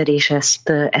rendszer, és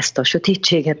ezt a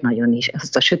sötétséget nagyon is,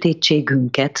 ezt a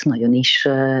sötétségünket nagyon is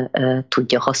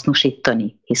tudja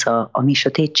hasznosítani, hisz a mi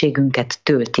sötétségünket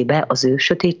tölti be az ő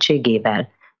sötétségével,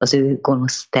 az ő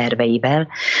gonosz terveivel,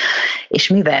 és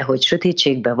mivel, hogy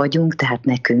sötétségben vagyunk, tehát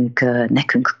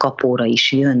nekünk kapóra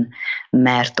is jön,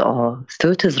 mert a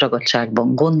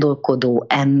földhözragadtságban gondolkodó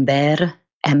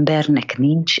embernek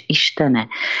nincs Istene.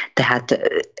 Tehát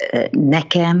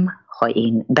nekem, ha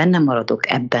én benne maradok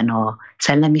ebben a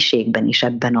szellemiségben és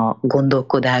ebben a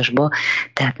gondolkodásban,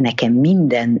 tehát nekem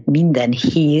minden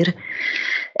hír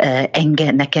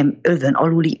nekem övön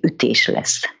aluli ütés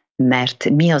lesz. Mert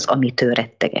mi az, amitől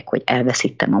rettegek, hogy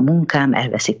elveszítem a munkám,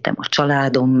 elveszítem a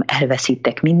családom,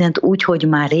 elveszítek mindent, úgyhogy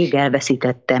már rég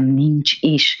elveszítettem, nincs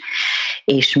is,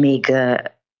 és még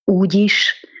úgy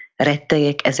is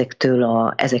rettegek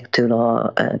ezektől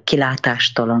a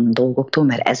kilátástalan dolgoktól,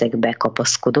 mert ezekbe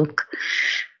kapaszkodok,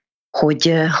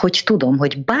 hogy tudom,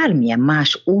 hogy bármilyen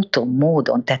más úton,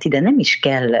 módon, tehát ide nem is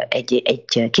kell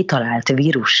egy kitalált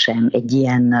vírus sem, egy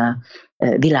ilyen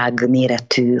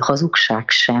világméretű hazugság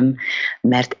sem,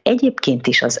 mert egyébként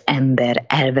is az ember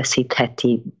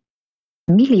elveszítheti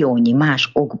milliónyi más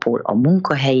okból a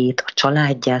munkahelyét, a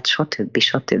családját,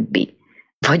 stb.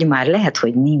 Vagy már lehet,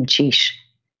 hogy nincs is.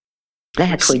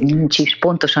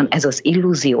 Pontosan ez az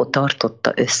illúzió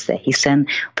tartotta össze, hiszen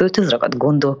a földhözragadt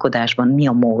gondolkodásban mi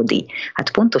a módi?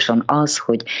 Hát pontosan az,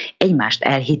 hogy egymást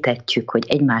elhitetjük, hogy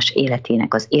egymás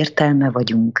életének az értelme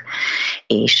vagyunk,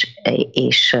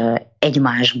 és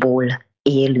egymásból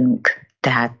élünk.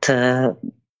 Tehát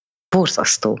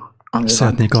borzasztó.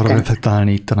 Szeretnék arra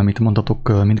reflektálni itt, amit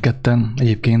mondtatok mindketten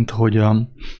egyébként, hogy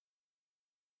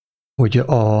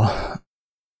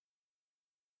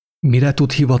mire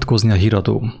tud hivatkozni a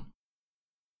híradó?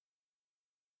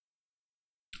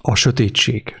 A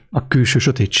sötétség, a külső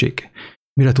sötétség.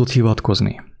 Mire tud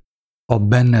hivatkozni? A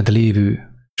benned lévő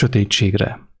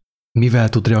sötétségre. Mivel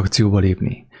tud reakcióba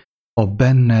lépni?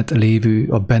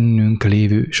 A bennünk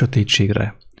lévő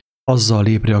sötétségre. Azzal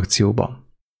lép reakcióba.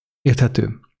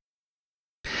 Érthető?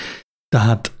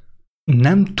 Tehát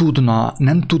nem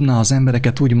tudná az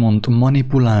embereket úgymond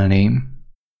manipulálni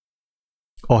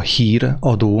a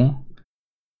híradó,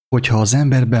 hogyha az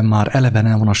emberben már eleve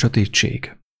nem van a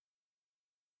sötétség.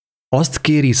 Azt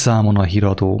kéri számon a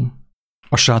híradó,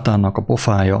 a sátánnak a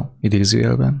pofája,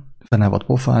 idézőjelben, fenevad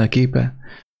pofája képe,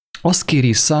 azt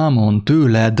kéri számon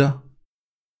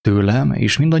tőlem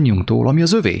és mindannyiunktól, ami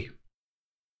az övé.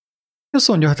 Azt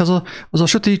mondja, hát az a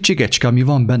sötét csigecske, ami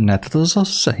van benned, hát az a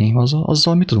szehém,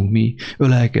 azzal mit tudunk mi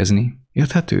ölelkezni.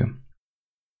 Érthető?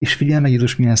 És figyelj meg,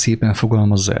 Jézus milyen szépen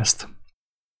fogalmazza ezt.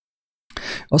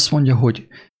 Azt mondja, hogy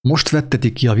most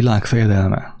vettetik ki a világ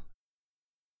fejedelme.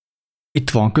 Itt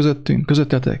van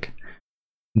közöttetek,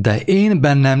 de én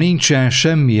bennem nincsen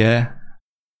semmije.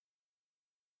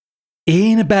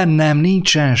 Én bennem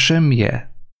nincsen semmije.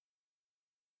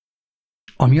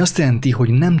 Ami azt jelenti, hogy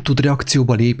nem tud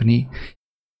reakcióba lépni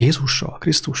Jézussal,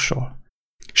 Krisztussal,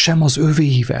 sem az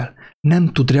övéivel.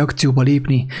 Nem tud reakcióba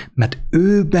lépni, mert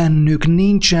ő bennük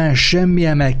nincsen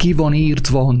semmije, mert ki van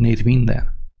írtva onnét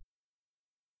minden.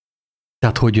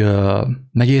 Tehát, hogy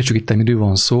megértsük itt, miről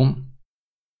van szó,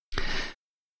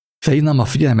 felhívnám a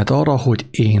figyelmet arra, hogy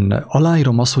én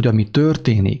aláírom azt, hogy ami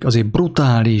történik, az egy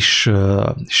brutális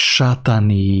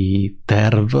sátáni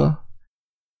terv,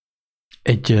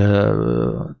 egy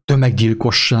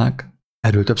tömeggyilkosság,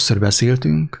 erről többször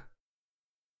beszéltünk,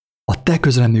 a te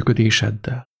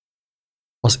közreműködéseddel,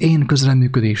 az én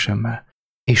közreműködésemmel,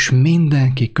 és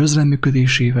mindenki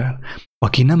közreműködésével,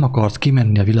 aki nem akart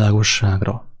kimenni a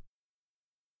világosságra,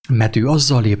 mert ő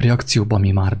azzal lép reakcióba,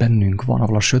 ami már bennünk van,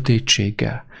 ahol a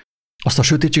sötétséggel. Azt a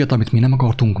sötétséget, amit mi nem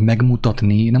akartunk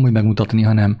megmutatni, nem úgy megmutatni,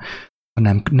 hanem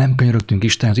nem könyörögtünk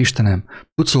Istenhez, Istenem,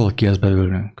 pucol ki ezt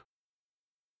belőlünk.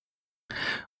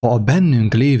 Ha a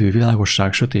bennünk lévő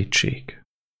világosság sötétség,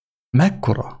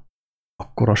 mekkora?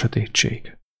 Akkora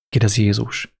sötétség, kérdezi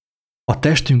Jézus. A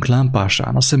testünk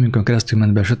lámpásán, a szemünkön keresztül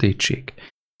ment be a sötétség,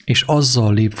 és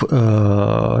azzal lép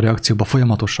reakcióba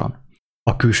folyamatosan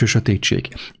a külső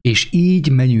sötétség. És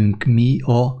így megyünk mi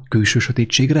a külső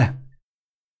sötétségre.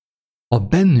 A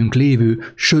bennünk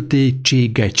lévő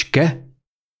sötétségecske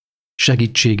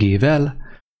segítségével,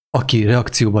 aki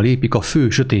reakcióba lépik a fő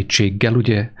sötétséggel,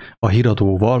 ugye a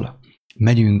híradóval,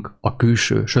 megyünk a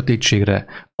külső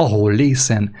sötétségre, ahol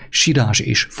lészen sírás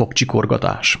és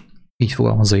fogcsikorgatás. Így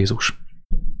fogalmazza Jézus.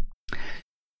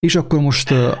 És akkor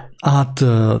most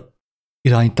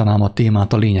irányítanám a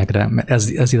témát a lényegre, mert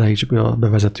ez idáig csak a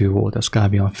bevezető volt, ez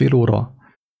kb. Fél óra,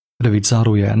 rövid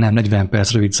zárójel, nem 40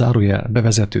 perc, rövid zárójel,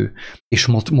 bevezető, és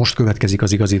most következik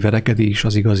az igazi verekedés,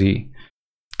 az igazi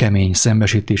kemény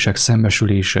szembesítések,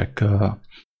 szembesülések,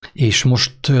 és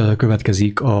most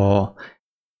következik a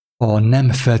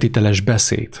nem feltételes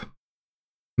beszéd.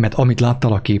 Mert amit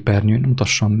láttál a képernyőn,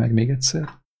 mutassam meg még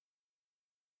egyszer.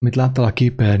 Amit láttál a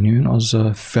képernyőn, az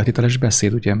feltételes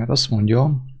beszéd, ugye, mert azt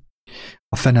mondja,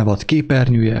 a fenevad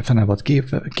képernyője, fenevad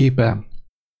képe,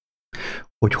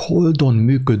 hogy holdon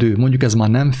működő, mondjuk ez már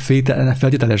nem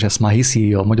feltételes, ezt már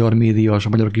hiszi a magyar média, és a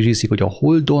magyarok is hiszik, hogy a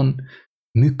holdon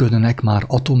működnek már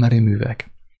atomerőművek.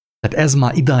 Tehát ez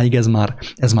már idáig, ez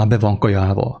már be van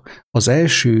kajálva. Az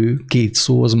első két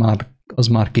szó az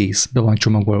már kész, be van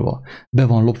csomagolva, be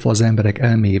van lopva az emberek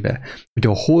elmébe, hogy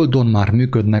a holdon már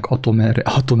működnek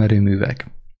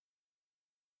atomerőművek.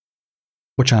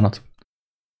 Bocsánat,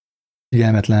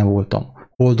 figyelmetlen voltam.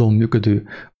 Holdon működő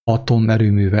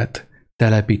atomerőművet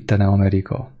telepítene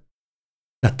Amerika.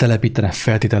 Tehát telepítene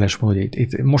feltételes módon.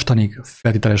 Itt mostanig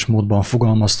feltételes módban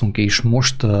fogalmaztunk, és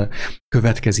most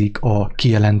következik a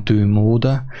kijelentő mód,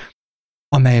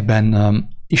 amelyben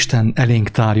Isten elénk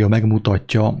tárja,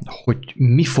 megmutatja, hogy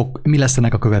mi lesz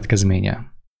ennek a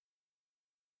következménye.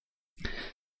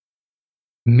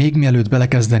 Még mielőtt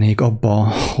belekezdenék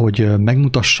abba, hogy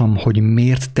megmutassam, hogy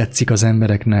miért tetszik az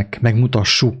embereknek,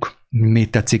 megmutassuk,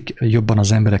 miért tetszik jobban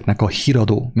az embereknek a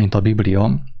híradó, mint a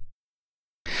Biblia,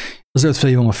 azért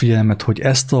felhívom a figyelmet, hogy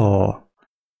ezt a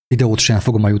videót sem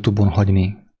fogom a YouTube-on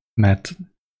hagyni, mert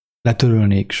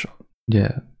letörölnék, és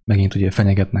ugye megint ugye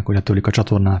fenyegetnek, hogy letörlik a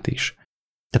csatornát is.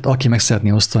 Tehát aki meg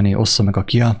szeretné osztani, ossza meg a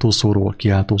kiáltószóról,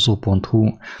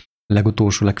 kiáltószó.hu,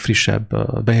 legutolsó, legfrissebb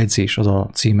bejegyzés, az a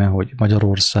címe, hogy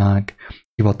Magyarország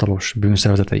hivatalos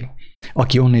bűnszervezetei.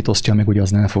 Aki onnét osztja meg, ugye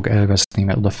az nem fog elveszni,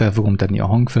 mert oda fel fogom tenni a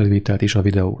hangfelvételt és a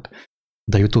videót.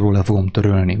 De YouTube-ról le fogom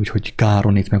törölni, úgyhogy kár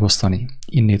onnét megosztani.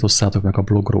 Innét osszátok meg a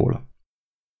blogról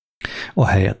a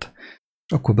helyet.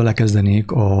 És akkor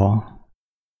belekezdenék a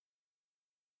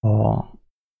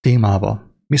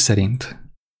témába. Mi szerint?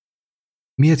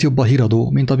 Miért jobb a híradó,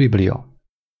 mint a Biblia?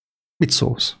 Mit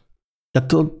szólsz?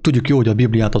 Tehát tudjuk jó, hogy a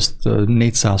Bibliát azt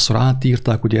 400-szor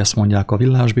átírták, ugye ezt mondják a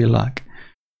villásbélák,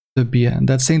 több ilyen,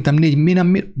 de szerintem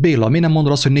Béla, mi nem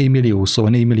mondod azt, hogy 4 milliószor,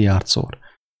 4 milliárdszor?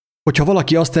 Hogyha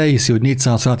valaki azt elhiszi, hogy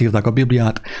 400-szor átírták a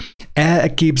Bibliát,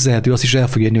 elképzelhető, azt is el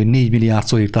fog érni, hogy 4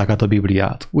 milliárdszor írták át a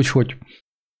Bibliát. Úgyhogy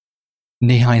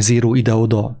néhány zéró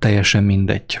ide-oda, teljesen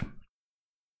mindegy.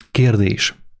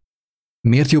 Kérdés.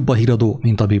 Miért jobb a híradó,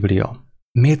 mint a Biblia?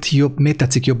 Miért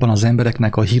tetszik jobban az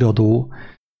embereknek a híradó,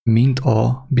 mint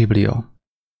a Biblia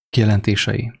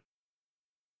kijelentései?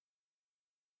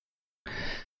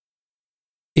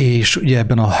 És ugye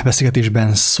ebben a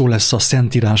beszélgetésben szó lesz a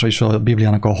Szentírás és a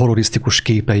Bibliának a horrorisztikus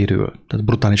képeiről. Tehát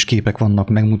brutális képek vannak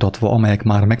megmutatva, amelyek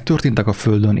már megtörténtek a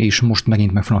Földön, és most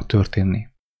megint meg fognak történni.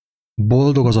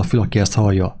 Boldog az a fül, aki ezt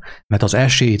hallja, mert az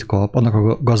esélyt kap, annak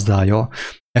a gazdája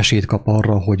esélyt kap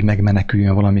arra, hogy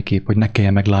megmeneküljön valamiképp, hogy ne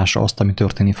kelljen meglássa azt, ami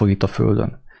történni fog itt a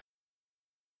Földön.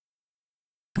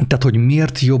 Tehát, hogy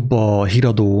miért jobb a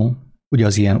híradó, ugye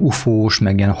az ilyen ufós,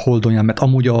 meg ilyen holdonyán, mert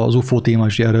amúgy az UFO téma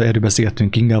is, erről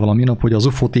beszélgettünk Ingával a minap, hogy az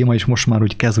UFO téma is most már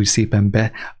úgy kezd úgy szépen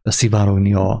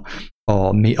beszivárogni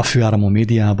a főáramú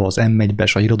médiába, az M1-be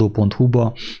és a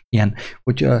híradó.hu-ba, ilyen,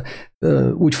 hogy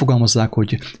úgy fogalmazzák,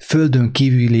 hogy földön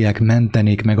kívüliek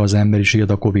mentenék meg az emberiséget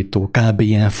a Covid-tól, kb.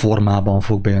 Ilyen formában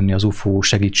fog bejönni az UFO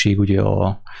segítség, ugye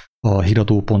a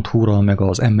híradó.hu-ra, meg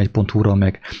az M1.hu-ra,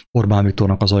 meg Orbán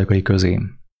Viktornak az ajkai közé.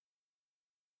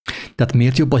 Tehát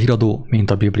miért jobb a híradó, mint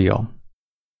a Biblia?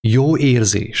 Jó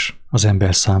érzés az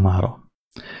ember számára.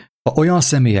 Ha olyan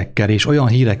személyekkel és olyan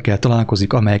hírekkel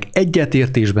találkozik, amelyek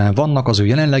egyetértésben vannak az ő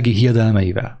jelenlegi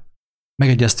hiedelmeivel.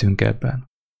 Megegyeztünk ebben.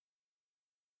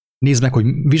 Nézd meg, hogy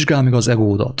vizsgálj meg az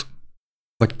egódat.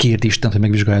 Vagy kérd Istent, hogy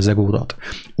megvizsgálj az egódat.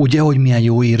 Ugye, hogy milyen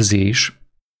jó érzés,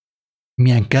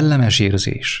 milyen kellemes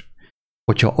érzés,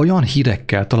 hogyha olyan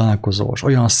hírekkel találkozol,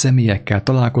 olyan személyekkel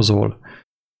találkozol,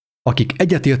 akik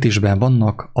egyetértésben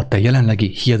vannak a te jelenlegi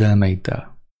hiedelmeiddel.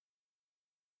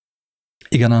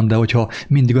 Igen ám, de hogyha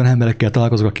mindig olyan emberekkel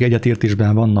találkozok, akik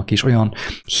egyetértésben vannak, és olyan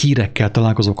hírekkel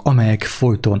találkozok, amelyek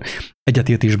folyton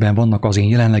egyetértésben vannak az én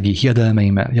jelenlegi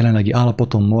hiedelmeimmel, jelenlegi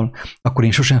állapotommal, akkor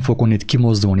én sosem fogok onnét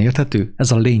kimozdulni, érthető?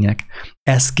 Ez a lényeg.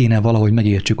 Ezt kéne valahogy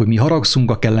megértsük, hogy mi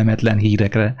haragszunk a kellemetlen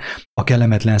hírekre, a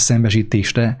kellemetlen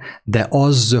szembesítésre, de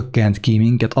az zökkent ki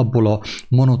minket abból a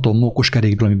monoton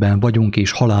mókuskerékből, amiben vagyunk,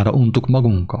 és halálra untuk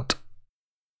magunkat.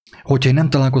 Hogyha én nem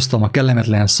találkoztam a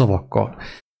kellemetlen szavakkal,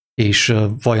 és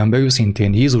vajon be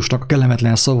őszintén Jézusnak a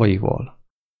kellemetlen szavaival,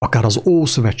 akár az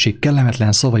Ószövetség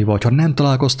kellemetlen szavaival, ha nem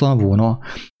találkoztam volna,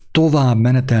 tovább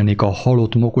menetelnék a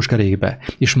halott mókuskerékbe,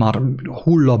 és már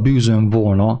hulla bűzöm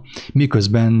volna,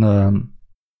 miközben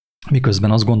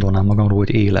azt gondolnám magamról, hogy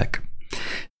élek.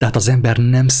 Tehát az ember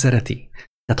nem szereti.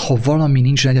 Tehát ha valami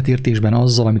nincs egyetértésben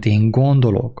azzal, amit én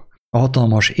gondolok, a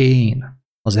hatalmas én,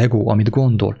 az ego, amit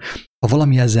gondol, ha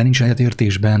valami ezzel nincs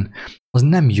egyetértésben, az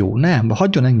nem jó, nem,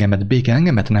 hagyjon engemet békén,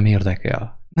 engemet nem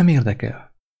érdekel. Nem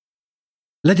érdekel.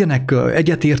 Legyenek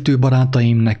egyetértő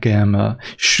barátaim nekem,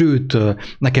 sőt,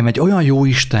 nekem egy olyan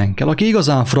jóisten kell, aki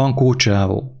igazán frankó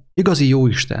csávó, igazi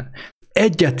jóisten.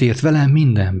 Egyetért velem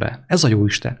mindenben. Ez a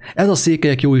jóisten. Ez a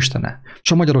székelyek jóistene,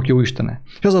 és a magyarok jóistene,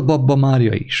 és az a Babba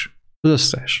Mária is. Az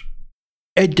összes.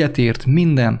 Egyetért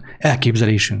minden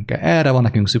elképzelésünkkel. Erre van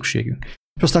nekünk szükségünk.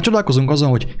 És aztán csodálkozunk azon,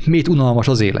 hogy miért unalmas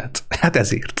az élet. Hát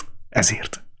ezért.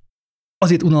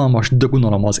 Azért unalmas,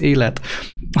 dögunalom az élet,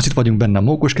 azért vagyunk benne a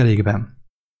mókuskerékben,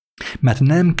 mert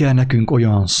nem kell nekünk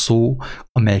olyan szó,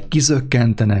 amely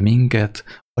kizökkentene minket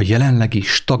a jelenlegi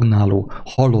stagnáló,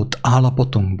 halott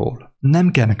állapotunkból.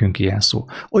 Nem kell nekünk ilyen szó.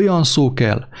 Olyan szó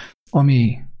kell,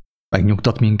 ami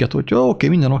megnyugtat minket, hogy oké,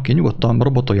 minden oké, nyugodtan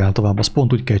robotoljál tovább, azt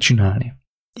pont úgy kell csinálni.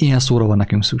 Ilyen szóra van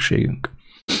nekünk szükségünk.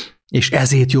 És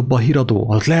ezért jobb a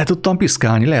híradó. Lehet ottan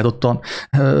piszkálni, lehet ottan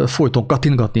folyton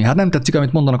kattintgatni. Hát nem tetszik,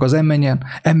 amit mondanak az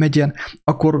M1-en,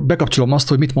 akkor bekapcsolom azt,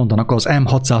 hogy mit mondanak az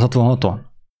M666-on.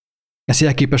 Ezt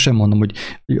jelképesen mondom, hogy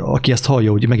aki ezt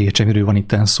hallja, hogy megértse, miről van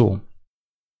itten szó.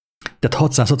 Tehát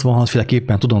 666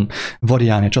 féleképpen tudom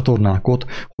variálni a csatornákat,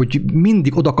 hogy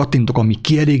mindig oda kattintok, ami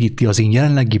kielégíti az én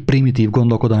jelenlegi primitív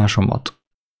gondolkodásomat.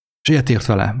 És egyetért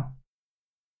velem.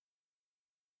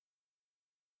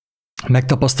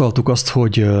 Megtapasztaltuk azt,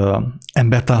 hogy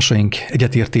embertársaink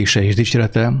egyetértése és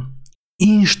dicsérete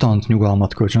instant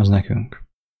nyugalmat kölcsönöz nekünk.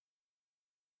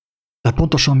 Tehát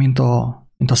pontosan, mint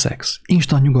a szex.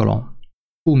 Instant nyugalom.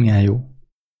 Milyen jó.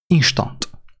 Instant.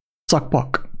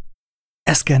 Cakpak.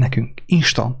 Ez kell nekünk.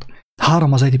 Instant.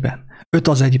 3 az 1-ben. 5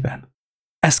 az 1-ben.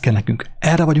 Ez kell nekünk.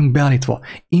 Erre vagyunk beállítva.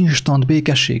 Instant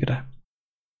békességre.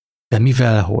 De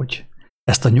mivel, hogy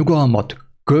ezt a nyugalmat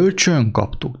kölcsön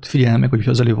kaptuk, figyelj meg, hogy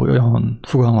az előbb olyan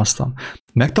fogalmaztam,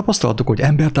 megtapasztaltuk, hogy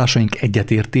embertársaink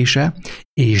egyetértése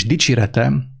és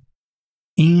dicsérete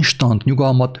instant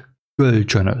nyugalmat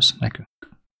kölcsönöz nekünk.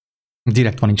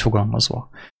 Direkt van így fogalmazva.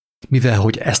 Mivel,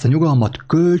 hogy ezt a nyugalmat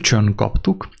kölcsön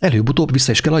kaptuk, előbb-utóbb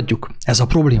vissza is kell adjuk. Ez a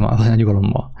probléma a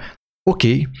nyugalommal.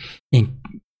 Oké,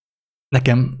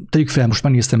 nekem tegyük fel, most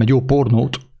megnéztem egy jó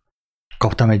pornót,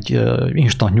 kaptam egy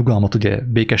instant nyugalmat, ugye,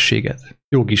 békességet.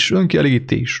 Jó kis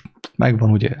önkielégítés,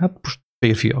 megvan, ugye, hát most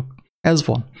férfiak. Ez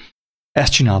van.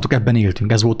 Ezt csináltuk, ebben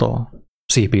éltünk, ez volt a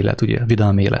szép élet, ugye,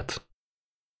 vidám élet.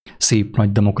 Szép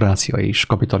nagy demokrácia és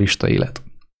kapitalista élet.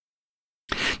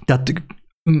 Tehát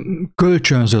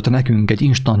kölcsönzött nekünk egy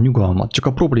instant nyugalmat, csak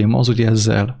a probléma az ugye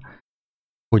ezzel,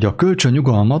 hogy a kölcsön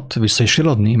nyugalmat vissza is kell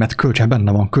adni, mert kölcsön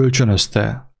benne van,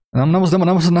 kölcsönözte. Nem azt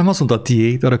mondta a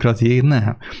tiéd, örökre a tiéd,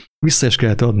 nem. Vissza is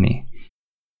kellett adni.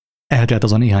 Eltelt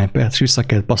az a néhány perc, és vissza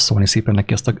kellett passzolni szépen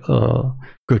neki ezt a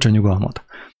kölcsön nyugalmat.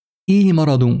 Így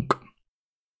maradunk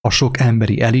a sok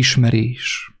emberi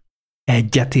elismerés,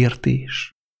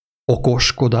 egyetértés,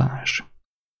 okoskodás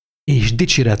és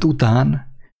dicséret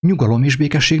után nyugalom és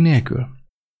békesség nélkül.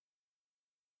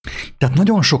 Tehát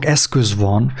nagyon sok eszköz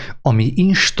van, ami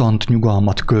instant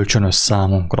nyugalmat kölcsönöz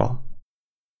számunkra.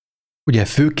 Ugye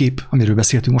főképp, amiről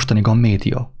beszéltünk mostanig, a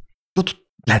média. Ott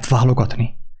lehet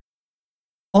válogatni.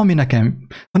 Ami nekem,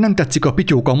 ha nem tetszik a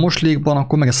pityók a moslékban,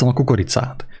 akkor megeszem a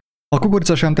kukoricát. Ha a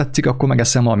kukorica sem tetszik, akkor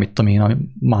megeszem a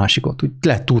másikot. Úgy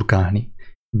lehet turkálni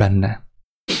benne,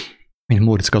 mint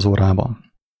Móriczka az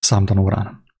órában,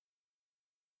 számtanórán.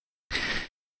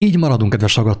 Így maradunk,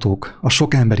 kedves hallgatók, a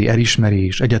sok emberi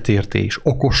elismerés, egyetértés,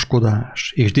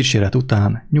 okoskodás és dicséret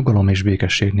után nyugalom és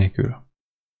békesség nélkül.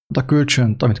 A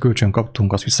kölcsönt, amit kölcsön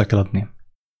kaptunk, azt vissza kell adni.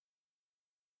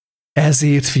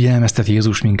 Ezért figyelmeztet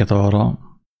Jézus minket arra,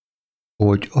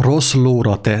 hogy rossz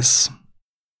lóra tesz,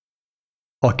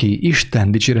 aki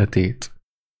Isten dicséretét,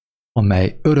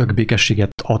 amely örök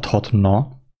békességet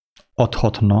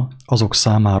adhatna azok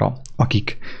számára,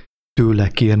 akik tőle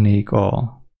kérnék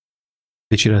a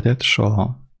dicséretet és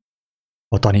a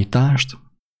tanítást,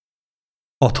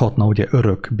 adhatna ugye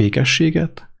örök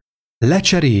békességet,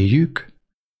 lecseréljük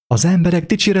az emberek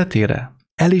dicséretére,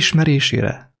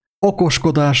 elismerésére,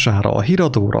 okoskodására, a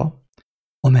híradóra,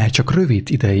 amely csak rövid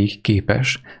ideig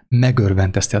képes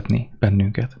megörvendeztetni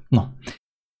bennünket. Na,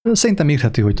 szerintem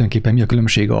érthető, hogy tulajdonképpen mi a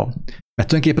különbség mert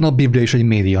tulajdonképpen a Biblia is egy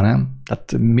média, nem?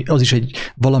 Tehát az is egy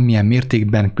valamilyen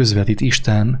mértékben közvetít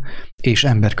Isten és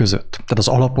ember között. Tehát az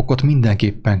alapokat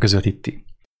mindenképpen közvetíti.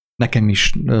 Nekem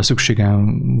is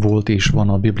szükségem volt és van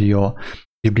a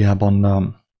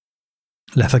Bibliában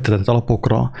lefektetett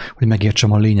alapokra, hogy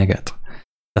megértsem a lényeget.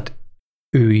 Tehát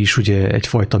ő is ugye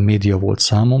egyfajta média volt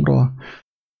számomra,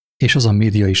 és az a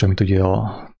média is, amit ugye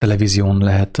a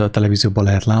televízióban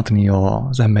lehet látni,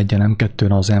 az M1-en,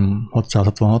 M2-n, az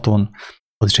M666-on,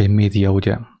 az is egy média,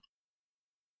 ugye.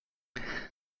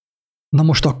 Na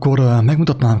most akkor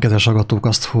megmutatnám, kedves hallgatók,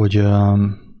 azt, hogy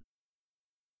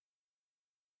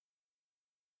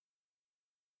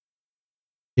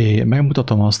én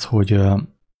megmutatom azt,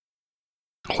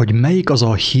 hogy melyik az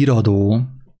a híradó,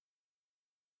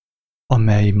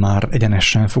 amely már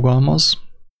egyenesen fogalmaz,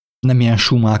 nem ilyen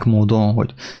sumák módon,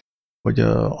 hogy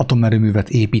atomerőművet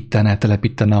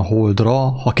telepítene a Holdra,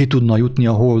 ha ki tudna jutni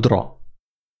a Holdra.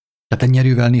 Tehát ennyi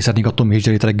erővel nézhetnénk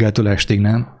atomhézgyerét reggeltől estig,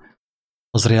 nem?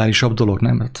 Az reálisabb dolog,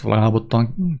 nem? Hát legalább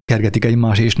ottan kergetik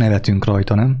egymást, és nevetünk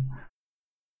rajta, nem?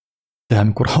 De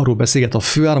amikor arról beszélget a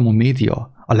főáramú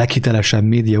média, a leghitelesebb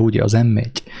média, ugye az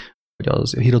M1, vagy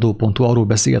az híradó.hu arról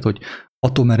beszélget, hogy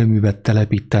atomerőművet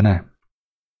telepítene.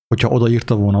 Hogyha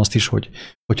odaírta volna azt is,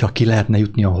 hogyha ki lehetne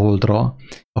jutni a Holdra,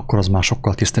 akkor az már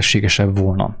sokkal tisztességesebb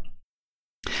volna.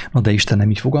 Na de Isten nem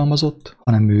így fogalmazott,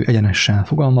 hanem ő egyenesen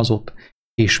fogalmazott,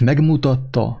 és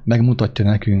megmutatja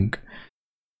nekünk,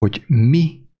 hogy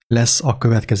mi lesz a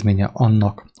következménye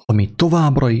annak, ami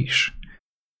továbbra is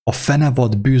a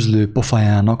fenevad bűzlő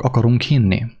pofájának akarunk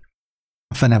hinni.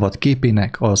 A fenevad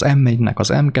képének, az M1-nek, az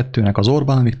M2-nek, az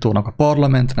Orbán Viktornak, a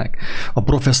parlamentnek, a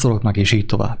professzoroknak, és így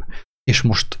tovább. És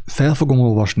most fel fogom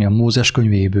olvasni a Mózes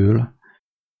könyvéből,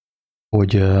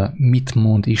 hogy mit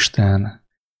mond Isten,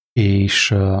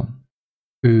 és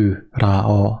ő rá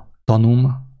a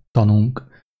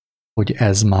tanunk, hogy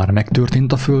ez már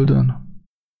megtörtént a Földön,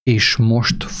 és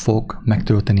most fog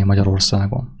megtörténni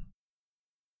Magyarországon.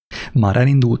 Már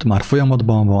elindult, már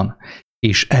folyamatban van,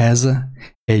 és ez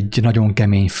egy nagyon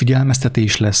kemény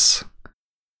figyelmeztetés lesz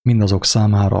mindazok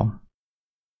számára,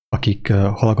 akik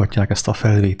hallgatják ezt a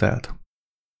felvételt.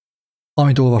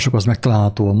 Amit olvasok, az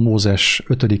megtalálható a Mózes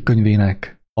 5.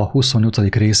 könyvének a 28.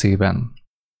 részében.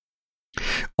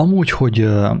 Amúgy, hogy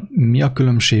mi a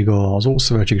különbség az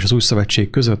Ószövetség és az Új Szövetség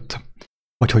között,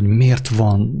 vagy hogy miért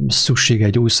van szüksége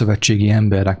egy újszövetségi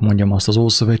embernek, mondjam azt, az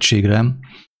Ószövetségre,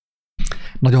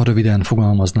 nagyon röviden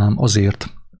fogalmaznám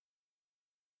azért,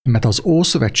 mert az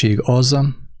Ószövetség az,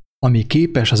 ami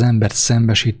képes az embert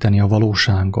szembesíteni a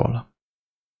valósággal.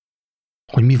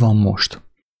 Hogy mi van most.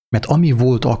 Mert ami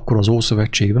volt akkor az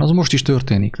Ószövetségben, az most is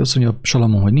történik. Azt mondja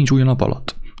Salamon, hogy nincs új a nap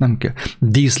alatt. Nem kell.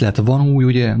 Díszlet van új,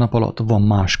 ugye, nap alatt, van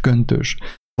más köntös,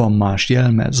 van más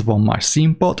jelmez, van más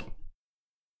színpad,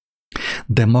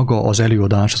 de maga az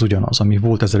előadás az ugyanaz, ami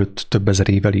volt ezelőtt több ezer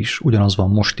évvel is, ugyanaz van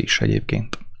most is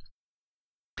egyébként.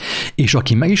 És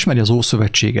aki megismeri az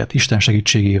Ószövetséget Isten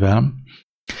segítségével,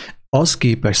 az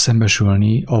képes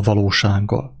szembesülni a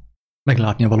valósággal,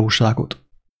 meglátni a valóságot.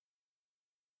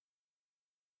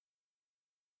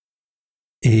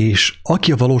 És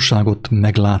aki a valóságot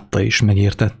meglátta és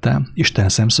megértette Isten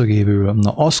szemszögéből,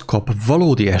 na az kap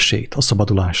valódi esélyt a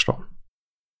szabadulásra.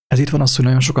 Ez itt van az, hogy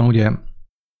nagyon sokan ugye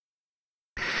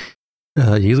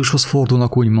Jézushoz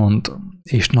fordulnak, úgymond,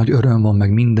 és nagy öröm van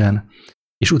meg minden,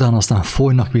 és utána aztán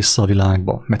folynak vissza a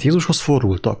világba. Mert Jézushoz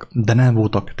fordultak, de nem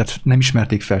voltak, tehát nem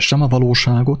ismerték fel sem a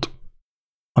valóságot,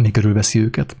 ami körülveszi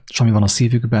őket, és ami van a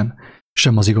szívükben,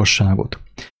 sem az igazságot.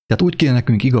 Tehát úgy kéne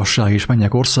nekünk igazság és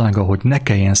mennyek országa, hogy ne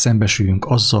kelljen szembesüljünk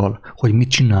azzal, hogy mit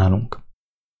csinálunk.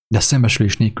 De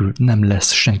szembesülés nélkül nem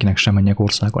lesz senkinek sem mennyek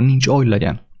országa. Nincs, ahogy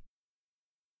legyen.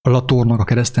 A Latornak a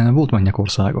keresztelen volt mennyek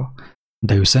országa,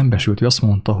 de ő szembesült, ő azt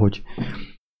mondta, hogy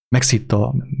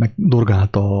megszitta,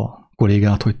 megdorgálta a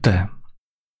kollégát, hogy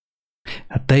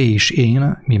hát te és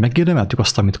én, mi megérdemeltük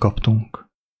azt, amit kaptunk.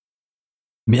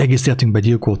 Mi egész életünkben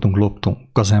gyilkoltunk,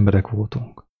 loptunk, az emberek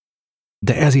voltunk.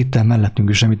 De ez itt mellettünk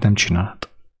is semmit nem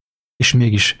csinált. És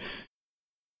mégis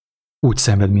úgy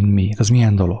szenved, mint mi. Ez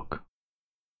milyen dolog?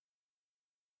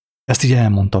 Ezt így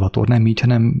elmondta Lator, nem így,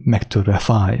 hanem megtörve,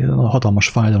 fáj, a hatalmas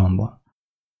fájdalomban.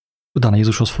 Utána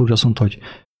Jézushoz fordul, azt mondta, hogy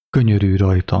könyörülj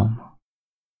rajtam.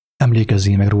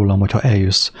 Emlékezzél meg rólam, hogyha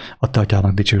eljössz a te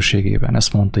atyádnak dicsőségében.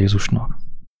 Ezt mondta Jézusnak.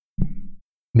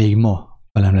 Még ma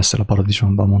velem leszel a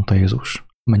paradicsomban, mondta Jézus.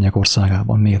 Mennyek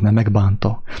országában. Miért nem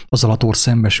megbánta? Az a Lator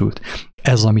szembesült.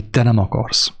 Ez, amit te nem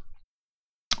akarsz.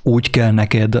 Úgy kell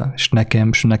neked, és nekem,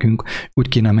 és nekünk, úgy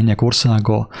kéne mennyek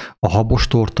országa, a habos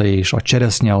torta és a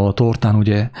cseresznye a tortán,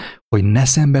 ugye, hogy ne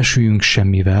szembesüljünk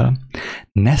semmivel,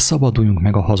 ne szabaduljunk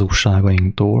meg a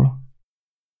hazugságainktól,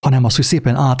 hanem azt, hogy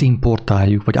szépen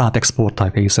átimportáljuk, vagy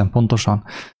átexportáljuk egészen pontosan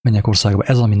mennyek országba.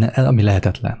 Ez, ami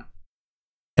lehetetlen.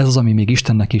 Ez az, ami még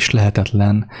Istennek is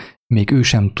lehetetlen, még ő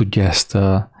sem tudja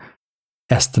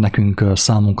ezt nekünk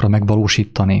számunkra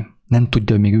megvalósítani. Nem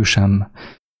tudja még ő sem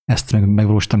ezt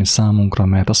megvalósítani számunkra,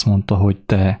 mert azt mondta, hogy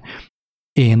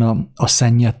én a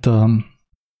szennyet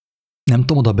nem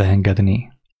tudom oda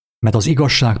beengedni, mert az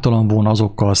igazságtalan volna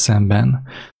azokkal szemben,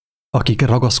 akik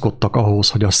ragaszkodtak ahhoz,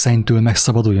 hogy a szennytől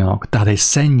megszabaduljanak. Tehát egy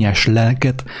szennyes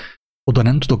lelket oda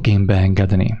nem tudok én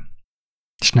beengedni,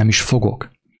 és nem is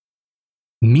fogok.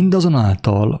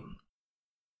 Mindazonáltal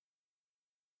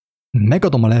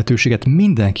megadom a lehetőséget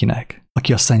mindenkinek,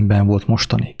 aki a szennyben volt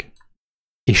mostanig,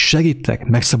 és segítek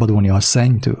megszabadulni a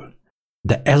szennytől,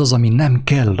 de ez az, ami nem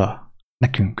kell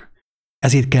nekünk.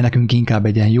 Ezért kell nekünk inkább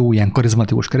egy ilyen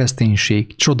karizmatikus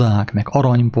kereszténység, csodák, meg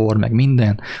aranypor, meg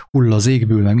minden, hull az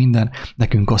égből, meg minden,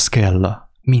 nekünk az kell.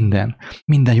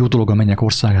 Minden jó dolog a mennyek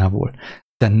országából.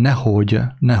 De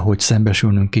nehogy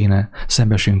szembesülnünk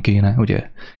kéne,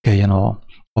 ugye, kelljen a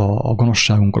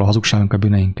gonoszságunkkal, a hazugságunkkal, a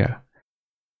bűneinkkel.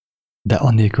 De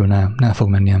annélkül nem fog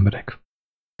menni emberek.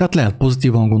 Tehát lehet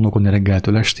pozitívan gondolkodni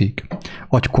reggeltől estig,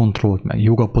 agykontrollt, meg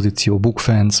jogapozíció,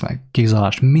 bookfence, meg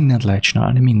kézállás, mindent lehet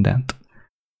csinálni, mindent.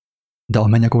 De a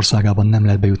mennyek országában nem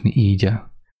lehet bejutni így,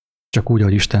 csak úgy,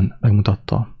 ahogy Isten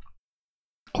megmutatta,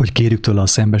 hogy kérjük tőle a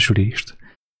szembesülést,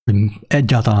 hogy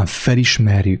egyáltalán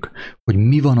felismerjük, hogy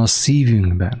mi van a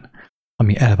szívünkben,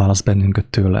 ami elválaszt bennünket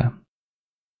tőle.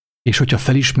 És hogyha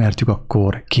felismertük,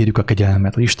 akkor kérjük a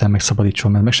kegyelmet, hogy Isten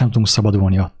megszabadítson, mert meg sem tudunk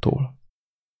szabadulni attól.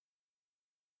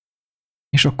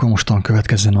 És akkor mostan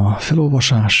következzen a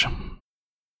felolvasás.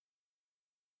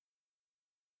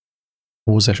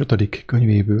 Mózes 5.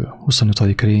 könyvéből,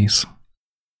 25. rész.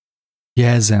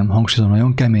 Jelzem, hangsúlyozom,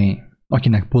 nagyon kemény.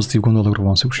 Akinek pozitív gondolatokra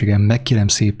van szüksége, megkérem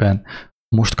szépen,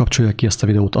 most kapcsolja ki ezt a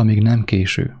videót, amíg nem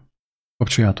késő.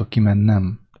 Kapcsoljátok ki, mert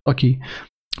nem. Aki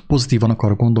pozitívan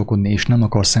akar gondolkodni, és nem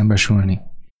akar szembesülni,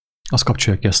 az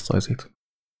kapcsolja ki ezt az itt.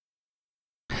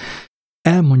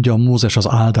 Elmondja Mózes az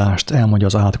áldást, elmondja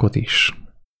az átkot is.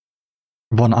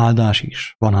 Van áldás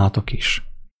is, van átok is.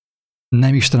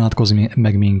 Nem Isten átkoz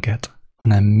meg minket,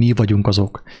 hanem mi vagyunk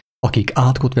azok, akik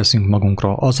átkot veszünk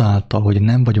magunkra azáltal, hogy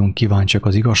nem vagyunk kíváncsiak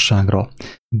az igazságra,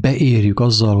 beérjük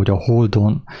azzal, hogy a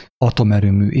Holdon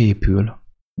atomerőmű épül,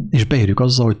 és beérjük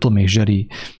azzal, hogy Tom és Jerry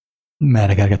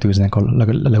merre kergetőznek a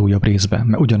legújabb részben,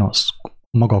 mert ugyanaz,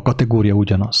 maga a kategória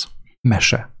ugyanaz.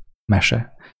 Mese.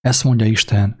 Ezt mondja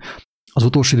Isten, az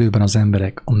utolsó időben az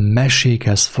emberek a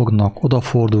mesékhez fognak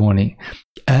odafordulni,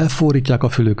 elfordítják a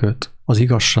fülüket, az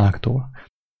igazságtól,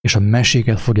 és a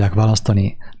meséket fogják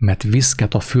választani, mert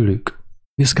viszket a fülük.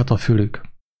 Viszket a fülük.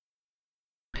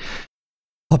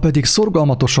 Ha pedig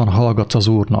szorgalmatosan hallgatsz az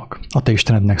Úrnak, a te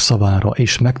Istenednek szavára,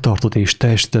 és megtartod és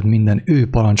teljesíted minden ő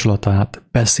parancsolatát,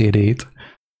 beszédét,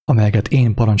 amelyeket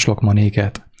én parancsolok ma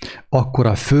néked, akkor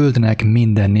a földnek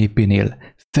minden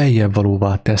népénél feljebb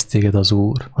valóvá tesz téged az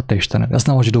Úr, a te Istened. Ezt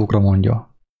nem a zsidókra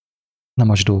mondja. Nem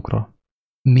a zsidókra.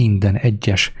 Minden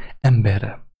egyes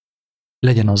emberre.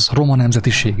 Legyen az roma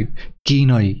nemzetiségű,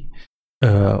 kínai,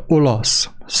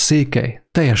 olasz, székely,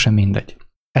 teljesen mindegy.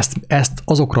 Ezt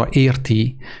azokra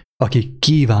érti, akik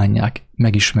kívánják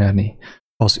megismerni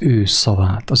az ő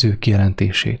szavát, az ő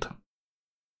kijelentését.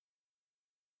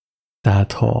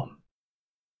 Tehát ha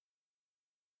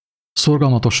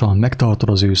szorgalmatosan megtartod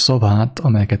az ő szavát,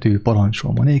 amelyeket ő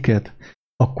parancsol ma néked,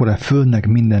 akkor a földnek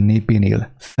minden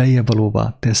népénél feljebb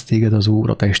valóvá tesz téged az Úr,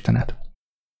 a te Istened.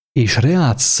 És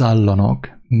reád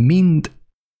szállanak mind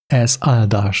ez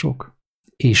áldások,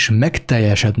 és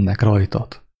megteljesednek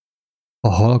rajtad,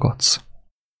 ha hallgatsz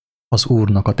az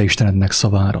Úrnak, a te Istenednek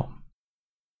szavára.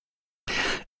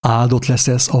 Áldott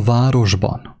leszesz a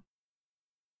városban,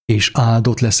 és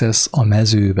áldott leszesz a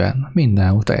mezőben,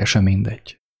 mindenhol, teljesen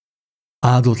mindegy.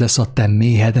 Áldott lesz a te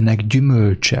méhednek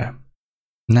gyümölcse.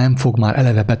 Nem fog már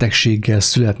eleve betegséggel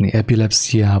születni,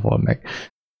 epilepsziával, meg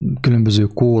különböző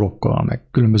kórokkal, meg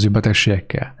különböző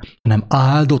betegségekkel, hanem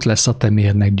áldott lesz a te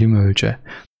méhednek gyümölcse,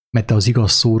 mert te az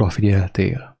igaz szóra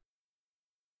figyeltél.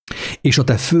 És a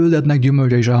te földednek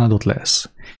gyümölcse is áldott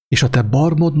lesz, és a te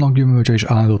barmodnak gyümölcse is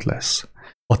áldott lesz.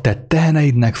 A te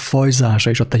teheneidnek fajzása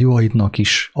és a te juhaidnak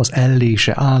is az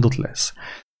ellése áldott lesz.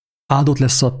 Áldott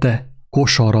lesz a te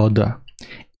kosarad,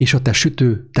 és a te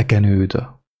sütő tekenőd.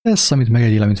 Ez, amit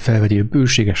megegyél, amit felvegyél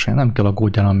bőségesen, nem kell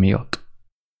aggódjál amiatt.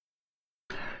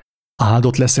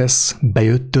 Áldott leszesz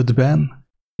bejöttödben,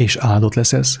 és áldott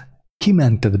leszesz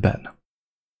kimentedben.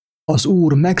 Az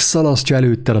Úr megszalasztja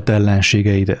előtted a te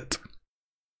ellenségeidet,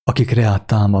 akik reád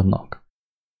támadnak.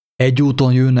 Egy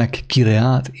úton jönnek ki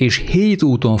reád, és 7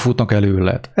 úton futnak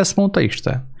előled. Ezt mondta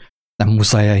Isten. Nem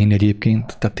muszáj elhinni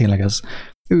egyébként, tehát tényleg ez.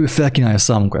 Ő felkínálja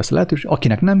számunkra ezt a lehetőséget,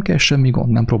 akinek nem kell semmi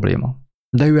gond, nem probléma.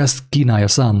 De ő ezt kínálja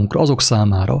számunkra, azok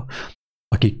számára,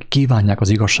 akik kívánják az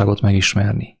igazságot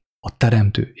megismerni, a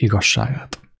teremtő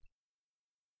igazságát.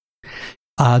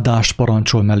 Áldást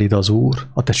parancsol melléd az Úr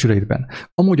a te süreidben.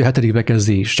 Amúgy a 7.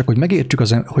 bekezdés, csak hogy megértsük,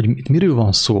 hogy itt miről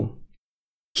van szó.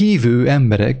 Hívő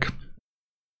emberek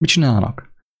mit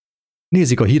csinálnak?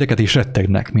 Nézik a híreket és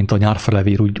rettegnek, mint a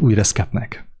nyárfelevér úgy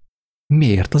reszketnek.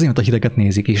 Miért? Azért, mert a híreket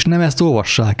nézik, és nem ezt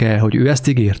olvassák el, hogy ő ezt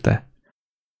ígérte.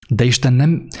 De Isten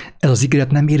nem, ez az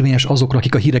ígéret nem érvényes azokra,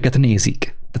 akik a híreket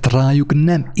nézik. Tehát rájuk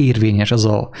nem érvényes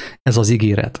ez az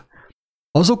ígéret.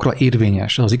 Azokra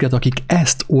érvényes az ígéret, akik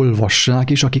ezt olvassák,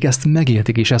 és akik ezt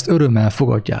megértik, és ezt örömmel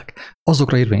fogadják.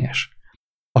 Azokra érvényes.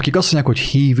 Akik azt mondják, hogy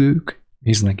hívők,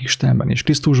 hisznek Istenben és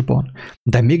Krisztusban,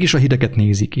 de mégis a híreket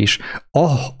nézik, és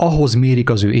ahhoz mérik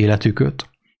az ő életüket,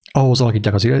 ahhoz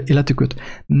alakítják az életüket,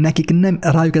 nekik nem,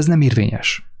 rájuk ez nem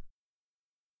érvényes.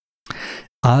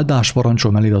 Áldás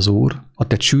parancsol melléd az Úr a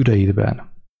te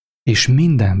csűreidben, és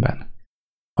mindenben,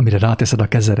 amire ráteszed a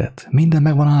kezedet, minden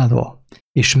meg van áldva,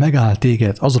 és megáll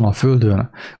téged azon a földön,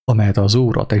 amelyet az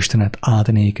Úr, a te Istened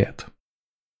áld néked.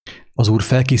 Az Úr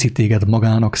felkészít téged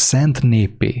magának szent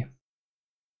néppé,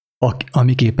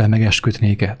 amiképpen megesküdt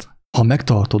néked, ha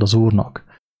megtartod az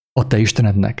Úrnak, a te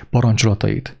Istenednek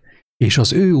parancsolatait, és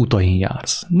az ő utain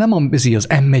jársz. Nem az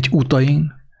M1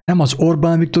 utain, nem az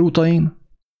Orbán Viktor utain,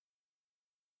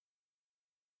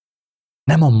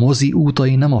 nem a mozi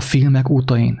útain, nem a filmek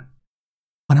útain,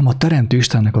 hanem a Teremtő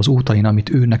Istennek az útain, amit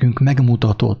ő nekünk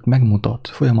megmutat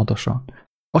folyamatosan.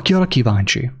 Aki arra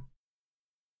kíváncsi.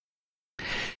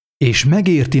 És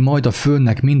megérti majd a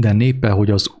földnek minden népe, hogy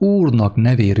az Úrnak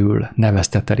nevéről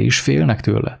nevezteted, és félnek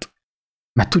tőled.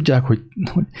 Mert tudják, hogy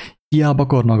hiába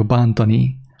akarnak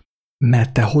bántani,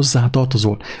 mert te hozzá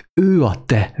tartozol. Ő a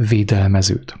te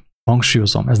védelmeződ.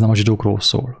 Hangsúlyozom, ez nem a zsidókról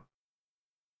szól.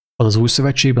 Az az új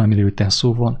szövetségben, amiről itt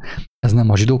szó van, ez nem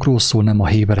a zsidókról szól, nem a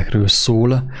héberekről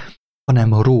szól,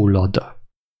 hanem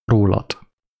rólad.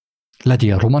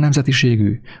 Legyél roma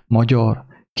nemzetiségű, magyar,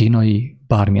 kínai,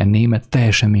 bármilyen német,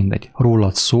 teljesen mindegy.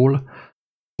 Rólad szól,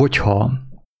 hogyha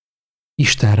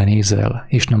Istenre nézel,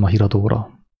 és nem a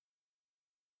híradóra.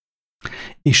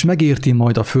 És megérti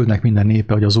majd a földnek minden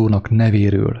népe, hogy az Úrnak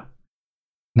nevéről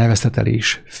neveztetel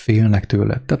is félnek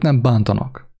tőled, tehát nem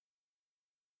bántanak.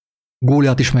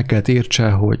 Góliát is meg kell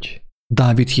értse, hogy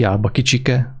Dávid hiába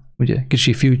kicsike, ugye,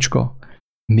 kicsi fiúcska,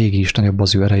 mégis nagyobb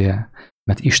az ő ereje,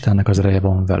 mert Istennek az ereje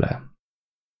van vele.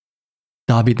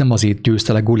 Dávid nem azért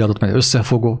győzte le Góliátot, mert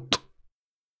összefogott,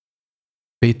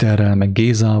 Péterrel, meg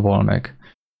Gézával, meg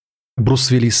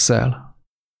Bruce Willissel.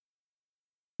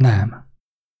 Nem.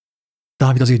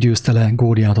 Dávid azért győzte le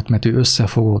Góliátot, mert ő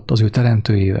összefogott az ő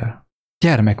teremtőjével.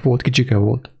 Gyermek volt, kicsike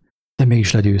volt, de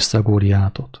mégis legyőzte a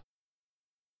Góliátot.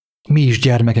 Mi is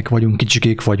gyermekek vagyunk,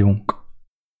 kicsikék vagyunk.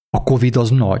 A Covid az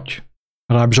nagy.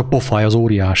 Legalábbis a pofája az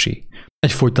óriási.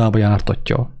 Egyfolytában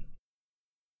jártatja.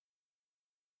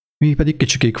 Mi pedig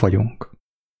kicsikék vagyunk.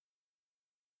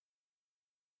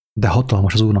 De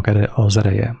hatalmas az Úrnak az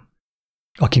ereje,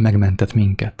 aki megmentett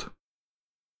minket.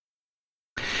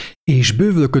 És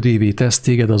bővölködévé tesz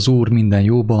téged az Úr minden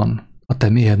jóban, a te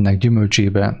méhednek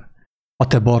gyümölcsében, a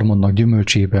te barmodnak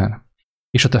gyümölcsében,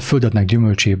 és a te földednek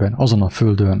gyümölcsében, azon a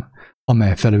földön,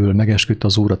 amely felől megesküdt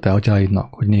az Úr a te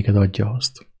atyáidnak, hogy néked adja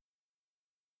azt.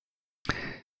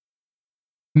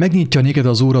 Megnyitja néked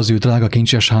az Úr az ő drága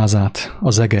kincses házát,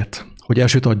 az eget, hogy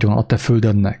elsőt adjon a te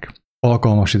földednek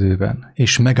alkalmas időben,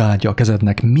 és megáldja a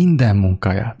kezednek minden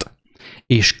munkáját,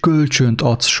 és kölcsönt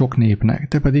adsz sok népnek,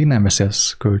 te pedig nem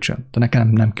veszesz kölcsönt. De nekem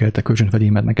nem kell te kölcsönt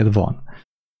vegyél, mert neked van.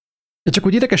 De csak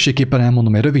úgy érdekességképpen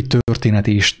elmondom egy rövid történet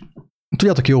is.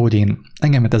 Tudjátok jó, hogy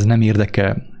engemet ez nem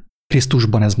érdekel.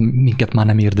 Krisztusban ez minket már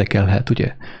nem érdekelhet,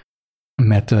 ugye?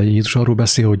 Mert Jézus arról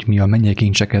beszél, hogy mi a mennyei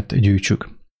kincseket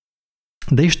gyűjtsük.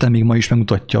 De Isten még ma is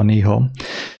megmutatja néha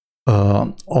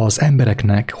az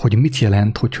embereknek, hogy mit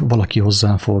jelent, hogy valaki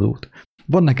hozzám fordult.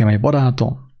 Van nekem egy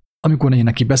barátom, amikor én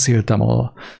neki beszéltem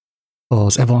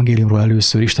az evangéliumról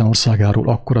először, Isten országáról,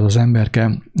 akkor az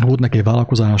emberke, volt neki egy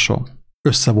vállalkozása,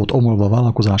 össze volt omolva a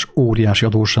vállalkozás, óriási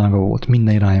adóssága volt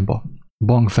minden irányba,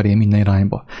 bank felé, minden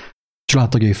irányba,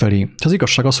 családtagjai felé. És az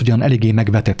igazság az, hogy olyan eléggé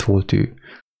megvetett volt ő.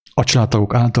 A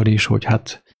családtagok által is, hogy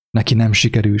hát neki nem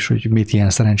sikerül, hogy mit ilyen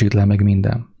szerencsétlen meg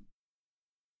minden.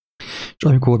 És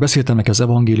amikor beszéltem neki az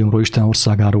evangéliumról, Isten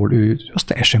országáról, ő azt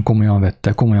teljesen komolyan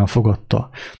vette, komolyan fogadta.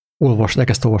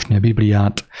 Elkezdte olvasni a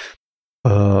Bibliát,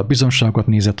 bizonyságokat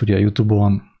nézett ugye a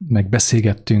YouTube-on, meg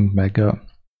beszélgettünk,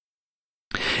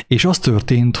 és az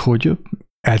történt, hogy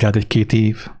eltelt 1-2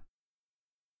 év,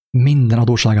 minden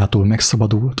adósságától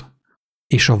megszabadult,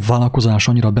 és a vállalkozás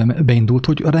annyira beindult,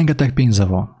 hogy rengeteg pénze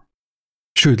van.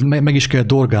 Sőt, meg is kell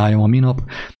dorgáljon a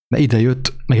minap, mert ide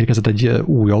jött, megérkezett egy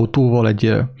új autóval,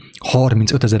 egy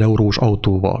 35 000 eurós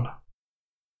autóval.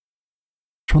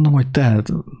 És mondom, hogy te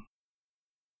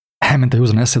elment egy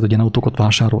józan eszed, hogy ilyen autókat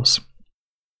vásárolsz.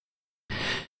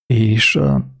 És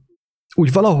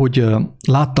úgy valahogy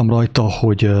láttam rajta,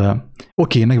 hogy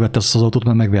oké, megvette azt az autót,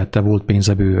 mert megvette, volt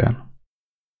pénze bőven.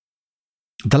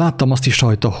 De láttam azt is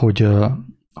rajta, hogy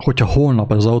hogyha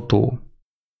holnap az autó,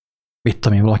 mit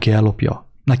tudom én, valaki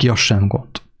ellopja, neki az sem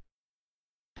gond.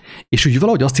 És úgy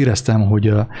valahogy azt éreztem,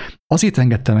 hogy azért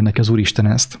engedtem meg neki az Úristen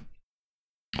ezt,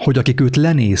 hogy akik őt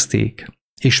lenézték,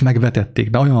 és megvetették,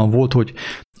 de olyan volt, hogy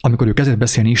amikor ő kezdett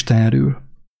beszélni Istenről,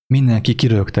 mindenki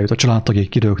kirögte őt, a családtagjai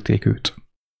kirögték őt.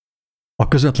 A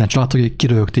közvetlen családtagjai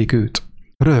kirögték őt.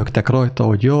 Röhögtek rajta,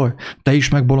 hogy jaj, te is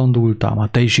megbolondultál, már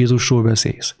te is Jézusról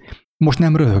beszélsz. Most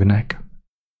nem röhögnek.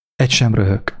 Egy sem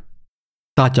röhög.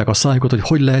 Tátják a szájukat,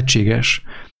 hogy lehetséges,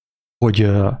 hogy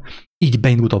így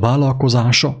beindult a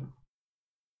vállalkozása,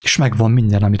 és megvan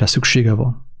minden, amire szüksége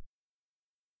van.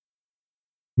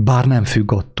 Bár nem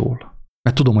függ attól,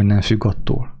 mert tudom, hogy nem függ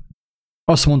attól.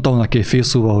 Azt mondta volna neki fél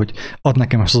szóval, hogy add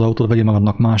nekem ezt az autót, vegyél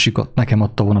magadnak másikat, nekem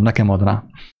adta volna, nekem adná.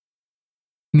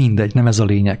 Mindegy, nem ez a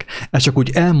lényeg. Ezt csak úgy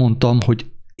elmondtam,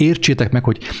 hogy értsétek meg,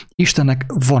 hogy Istennek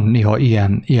van néha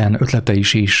ilyen ötlete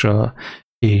is,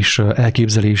 és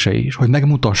elképzelése is, hogy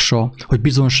megmutassa, hogy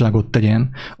bizonyságot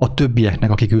tegyen a többieknek,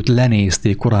 akik őt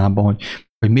lenézték korábban,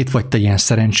 hogy mit vagy te ilyen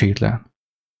szerencsétlen,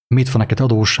 mit van neked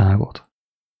adósságot.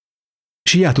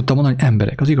 És így el tudtam mondani, hogy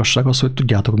emberek, az igazság az, hogy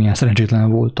tudjátok, milyen szerencsétlen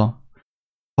voltam.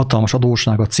 Hatalmas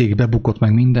adósság, a cég bebukott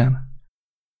meg minden,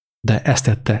 de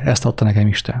ezt adta nekem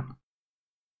Isten.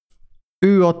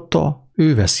 Ő adta,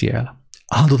 ő veszi el.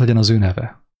 Áldott legyen az ő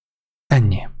neve.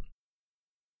 Ennyi.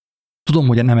 Tudom,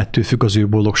 hogy nem ettől függ az ő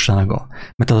boldogsága,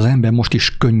 mert az ember most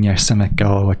is könnyes szemekkel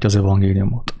hallgatja az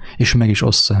evangéliumot, és meg is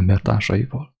ossza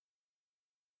embertársaival.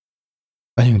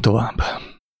 Menjünk tovább.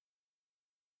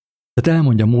 Tehát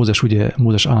elmondja Mózes, ugye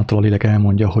Mózes által a lélek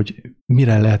elmondja, hogy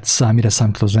mire számít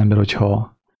az ember,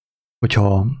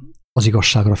 hogyha az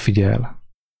igazságra figyel,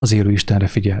 az élő Istenre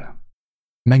figyel.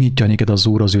 Megnyitja néked az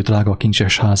Úr az ő drága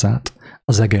kincses házát,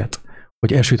 az eget,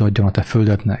 hogy elsőt adjon a te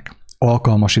földednek,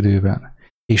 alkalmas időben,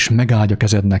 és megáldja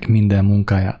kezednek minden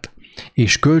munkáját,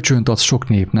 és kölcsönt adsz sok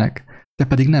népnek, te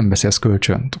pedig nem beszélsz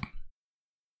kölcsönt.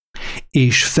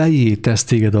 És fejé tesz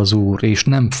téged az Úr, és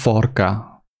nem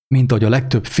farká, mint ahogy a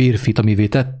legtöbb férfit, amivé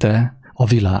tette a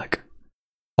világ,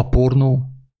 a pornó,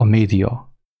 a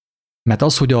média, Mert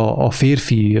az, hogy a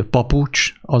férfi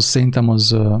papucs, az szerintem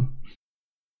az a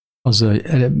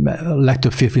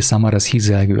legtöbb férfi számára ez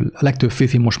hízelgő. A legtöbb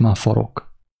férfi most már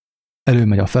farok.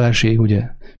 Előmegy a feleség,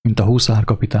 ugye, mint a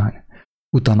huszárkapitány.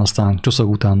 Utána aztán csoszog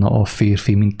utána a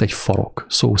férfi, mint egy farok,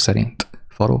 szó szerint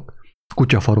farok.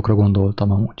 Kutyafarokra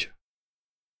gondoltam amúgy.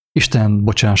 Isten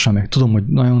bocsássa meg, tudom, hogy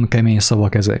nagyon kemény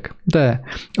szavak ezek, de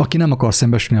aki nem akar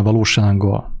szembesülni a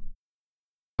valósággal,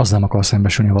 az nem akar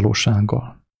szembesülni a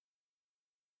valósággal.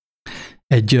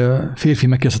 Egy férfi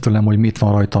megkérdezte tőlem, hogy mit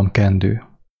van rajtam kendő,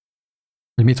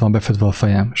 hogy mit van befedve a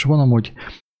fejem, és mondom, hogy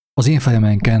az én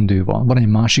fejemen kendő van. Van egy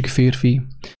másik férfi,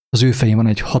 az ő fején van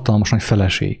egy hatalmas nagy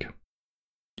feleség.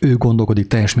 Ő gondolkodik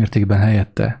teljes mértékben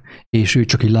helyette, és ő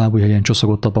csak egy lábujjhelyen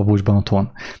csoszogott a papucsban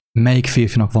otthon. Melyik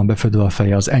férfinak van befedve a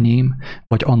feje, az enyém,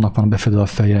 vagy annak van befedve a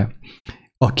feje,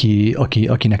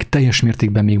 akinek teljes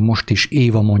mértékben még most is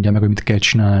Éva mondja meg, hogy mit kell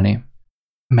csinálni,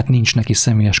 mert nincs neki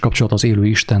személyes kapcsolat az élő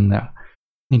Istennel.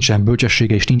 Nincsen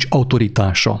bölcsessége és nincs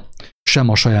autoritása, sem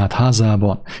a saját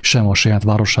házában, sem a saját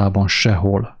városában,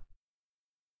 sehol.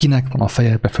 Kinek van a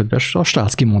feje befedve? A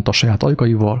srác kimondta a saját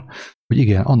ajkaival, hogy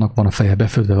igen, annak van a feje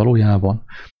befedve valójában,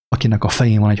 akinek a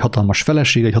fején van egy hatalmas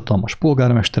feleség, egy hatalmas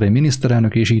polgármester, egy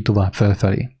miniszterelnök, és így tovább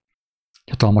felfelé. Egy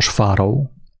hatalmas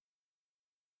fáraó.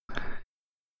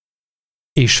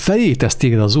 És fejé tesz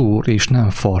téged az Úr, és nem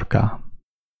farká.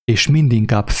 És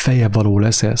mindinkább fejevaló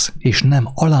lesz ez, és nem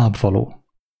alábbvaló.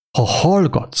 Ha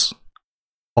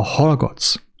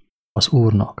hallgatsz az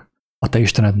Úrnak, a te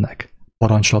Istenednek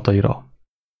parancsolataira,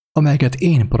 amelyeket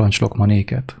én parancsolok ma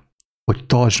néked, hogy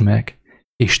tartsd meg,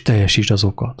 és teljesítsd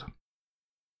azokat.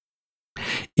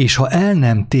 És ha el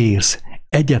nem térsz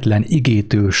egyetlen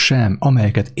igétől sem,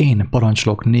 amelyeket én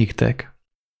parancsolok néktek,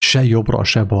 se jobbra,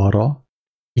 se balra,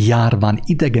 járván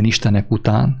idegen istenek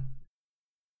után,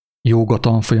 jóga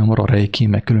tanfolyamra, reiki,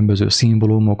 meg különböző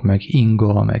szimbólumok, meg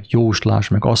inga, meg jóslás,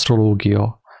 meg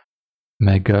asztrológia,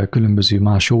 meg különböző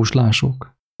más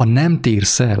jóslások, ha nem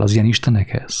térsz el az ilyen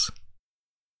istenekhez.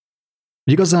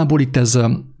 Igazából itt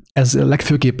ez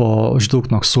legfőképp a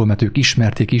zsidóknak szól, mert ők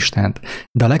ismerték Istent,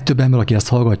 de a legtöbb ember, aki ezt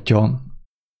hallgatja,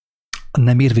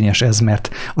 nem érvényes ez, mert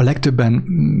a legtöbben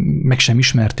meg sem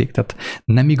ismerték. Tehát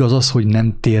nem igaz az, hogy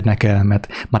nem térnek el,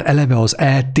 mert már eleve az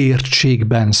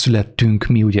eltértségben születtünk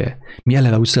mi, ugye. Mi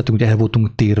eleve úgy születtünk, hogy el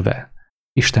voltunk térve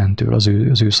Istentől,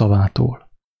 az ő szavától.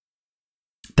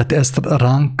 Tehát ezt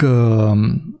ránk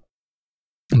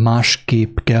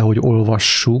másképp kell, hogy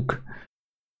olvassuk.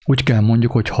 Úgy kell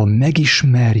mondjuk, hogy ha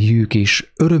megismerjük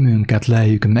és örömünket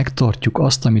leljük, megtartjuk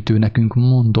azt, amit ő nekünk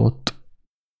mondott,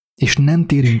 és nem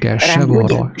térünk el se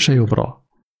balra, se jobbra,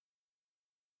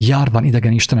 járván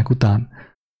idegen istenek után,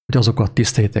 hogy azokat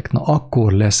tiszteljétek, na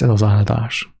akkor lesz ez az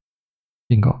áldás.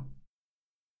 Inga.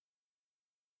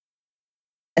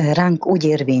 Ránk úgy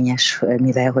érvényes,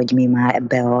 mivel hogy mi már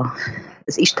ebbe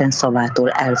az Isten szavától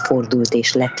elfordult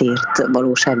és letért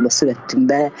valóságba születtünk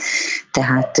be,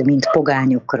 tehát mint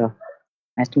pogányokra,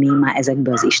 mert mi már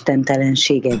ezekbe az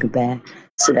istentelenségekbe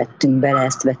születtünk bele,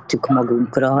 ezt vettük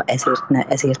magunkra, ezért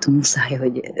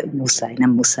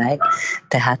nem muszáj,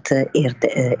 tehát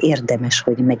érdemes,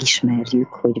 hogy megismerjük,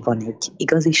 hogy van egy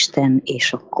igaz Isten,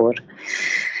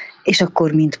 és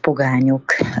akkor mint pogányok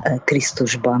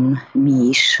Krisztusban mi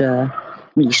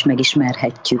is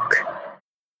megismerhetjük,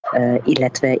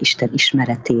 illetve Isten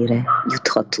ismeretére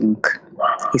juthatunk,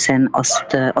 hiszen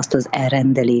azt az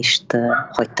elrendelést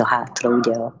hagyta hátra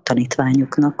ugye a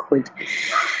tanítványoknak, hogy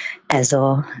ez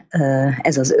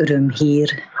az örömhír,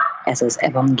 ez az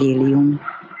evangélium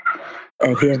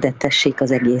hirdettessék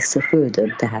az egész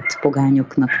földön, tehát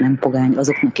pogányoknak, nem pogány,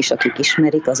 azoknak is, akik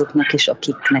ismerik, azoknak is,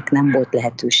 akiknek nem volt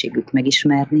lehetőségük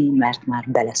megismerni, mert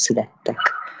már beleszülettek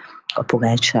a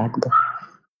pogányságba.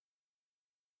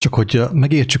 Csak hogy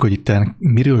megértsük, hogy itt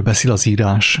miről beszél az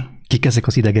írás, kik ezek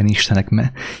az idegen istenek,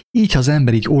 mert így, ha az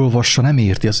ember így olvassa, nem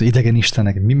érti az idegen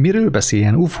istenek, miről beszél,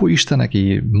 ilyen UFO istenek,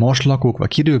 marslakók, vagy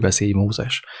kiről beszél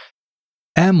Mózes.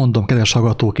 Elmondom, kedves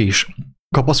hallgatók is,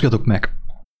 kapaszkodjatok meg,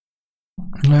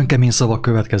 nagyon kemény szavak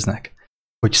következnek,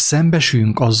 hogy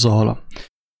szembesüljünk azzal,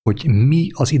 hogy mi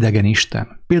az idegen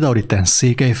isten. Például itten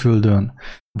Székelyföldön,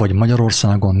 vagy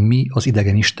Magyarországon mi az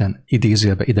idegen isten,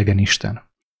 idézőjelben idegen isten.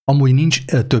 Amúgy nincs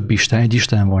több isten, egy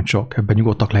isten van csak, ebben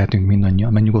nyugodtak lehetünk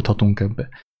mindannyian, megnyugodhatunk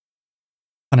ebbe.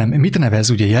 Hanem mit nevez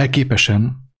ugye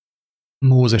jelképesen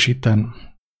Mózes itten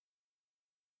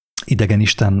idegen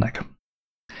istennek?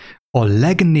 A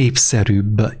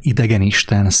legnépszerűbb idegen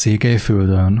isten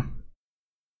Székelyföldön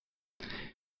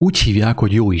úgy hívják,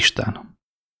 hogy Jóisten.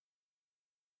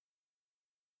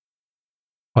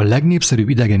 A legnépszerűbb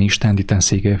idegen isten itten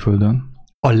Székelyföldön,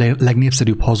 a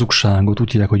legnépszerűbb hazugságot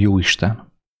úgy hívják, hogy Jóisten.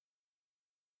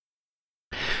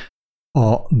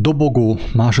 A dobogó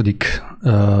második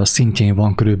szintjén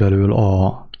van körülbelül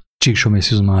a Csíksomé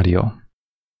Mária.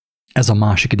 Ez a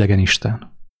másik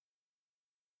idegenisten.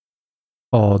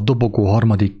 A dobogó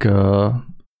harmadik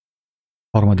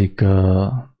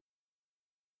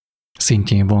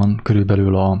szintjén van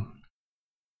körülbelül a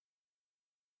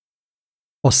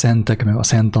szentek, meg a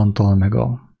Szent Antal, meg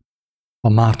a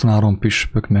Márton Áron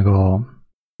püspök, meg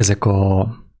ezek a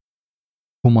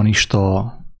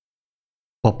humanista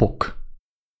papok,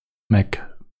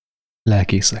 meg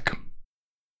lelkészek.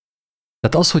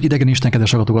 Tehát az, hogy idegenisten,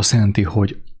 kedves hallgatók, azt jelenti,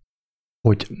 hogy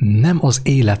nem az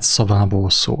élet szavából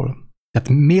szól. Tehát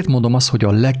miért mondom azt, hogy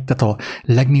a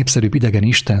legnépszerűbb idegen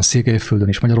isten Székelyföldön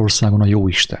és Magyarországon a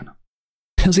Jóisten?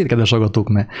 Azért, kedves hallgatók,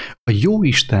 mert a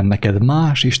Jóisten neked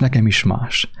más, és nekem is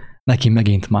más. Neki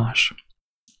megint más.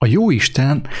 A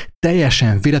Jóisten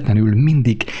teljesen véletlenül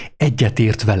mindig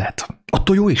egyetért veled.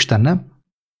 Attól Jóisten, nem?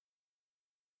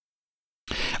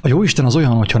 A Jóisten az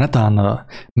olyan, hogyha netán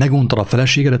meguntad a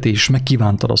feleségedet, és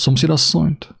megkívántad a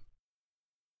szomszédasszonyt.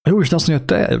 A Jóisten azt mondja,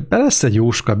 te lesz egy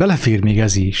Jóska, belefér még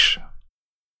ez is.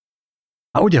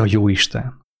 Hát ugye, hogy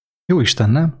Jóisten? Jóisten,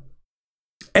 nem?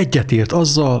 Egyetért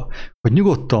azzal, hogy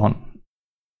nyugodtan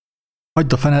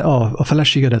hagyd a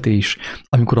feleségedet, és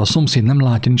amikor a szomszéd nem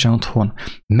látja, nincsen otthon,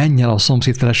 menj el a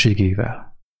szomszéd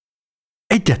feleségével.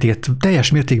 Egyetért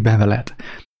teljes mértékben veled.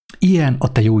 Ilyen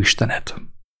a te Jóistened.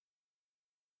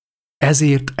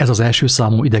 Ezért ez az első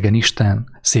számú idegen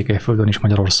isten Székelyföldön és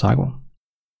Magyarországon.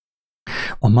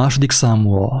 A második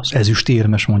számú az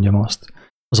ezüstérmes, mondjam azt,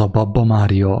 az a Babba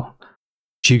Mária,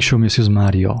 Csíksomé Szűz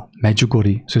Mária,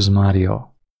 Medjugorji Szűz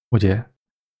Mária, ugye,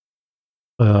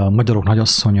 magyarok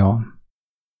nagyasszonya.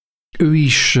 Ő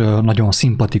is nagyon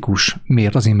szimpatikus.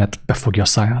 Miért? Azért, mert befogja a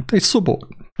száját. Egy szobor,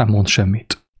 nem mond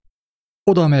semmit.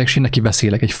 Oda megyek, és én neki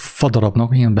beszélek, egy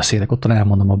fadarabnak, én beszélek, ottan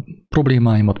elmondom a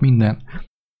problémáimat, minden.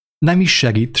 Nem is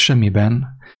segít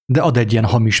semmiben, de ad egy ilyen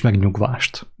hamis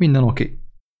megnyugvást. Minden oké.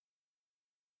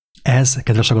 Ez,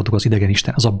 kedves hallgatók, az idegen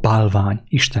isten, az a bálvány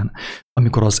isten,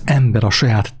 amikor az ember a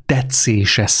saját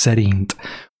tetszése szerint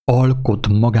alkot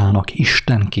magának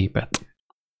istenképet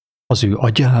az ő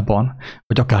agyában,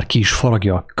 vagy akár ki is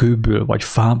faragja kőből, vagy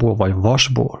fából, vagy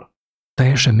vasból.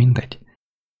 Teljesen mindegy.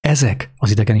 Ezek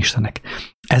az idegen istenek.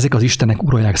 Ezek az istenek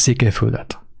uralják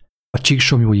Székelyföldet. A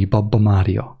Csíksomjói Babba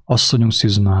Mária, Asszonyunk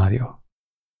Szűz Mária,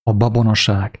 a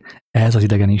babonaság, ez az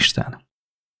idegen isten.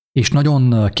 És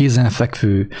nagyon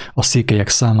kézenfekvő a székelyek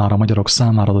számára, a magyarok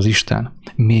számára az Isten.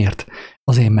 Miért?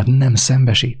 Azért, mert nem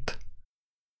szembesít.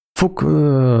 Fog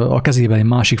a kezébe egy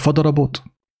másik fadarabot,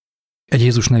 egy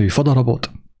Jézus nevű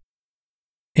fadarabot,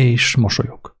 és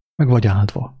mosolyog, meg vagy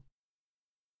áldva.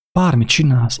 Bármit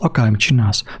csinálsz, akármit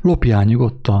csinálsz, lopjál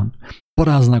nyugodtan,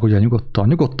 paráznák ugye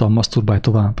nyugodtan maszturbálj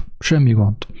tovább, semmi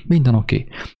gond, minden oké.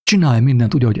 Csinálj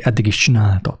mindent úgy, ahogy eddig is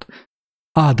csináltad.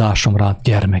 Áldásom rád,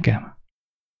 gyermekem.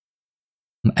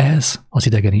 Ez az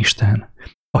idegen Isten,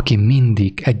 aki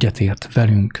mindig egyetért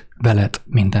veled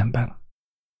mindenben.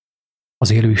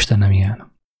 Az élő Isten nem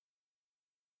ilyen.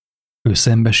 Ő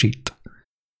szembesít,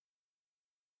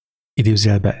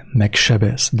 idézőjelbe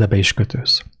megsebez, de be is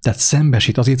kötöz. Tehát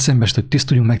szembesít, azért szembesít, hogy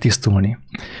tisztuljunk megtisztulni.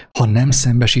 Ha nem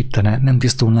szembesítene, nem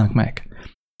tisztulnánk meg.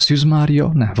 Szűz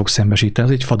Mária nem fog szembesíteni,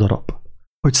 ez egy fadarab.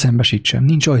 Hogy szembesítsen?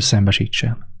 Nincs ahogy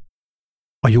szembesítsen.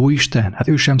 A Jóisten, hát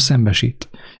ő sem szembesít.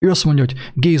 Ő azt mondja,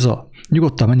 hogy Géza,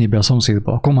 nyugodtan menjél be a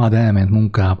szomszédba, a komád elment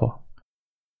munkába.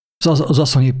 Az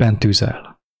asszony éppen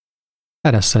tűzel.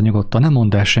 Eresszel nyugodtan, nem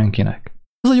mondd el senkinek.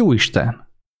 Ez a Jóisten.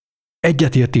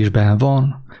 Egyetértésben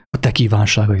van a te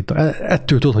kívánságaiddal.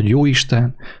 Ettől tudod, hogy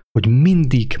Jóisten, hogy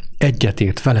mindig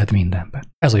egyetért veled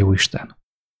mindenben. Ez a Jóisten.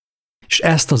 És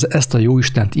ezt a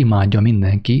Jóistent imádja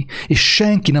mindenki, és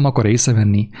senki nem akar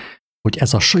észrevenni, hogy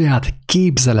ez a saját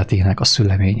képzeletének a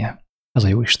szüleménye. Ez a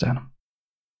Jóisten.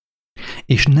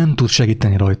 És nem tud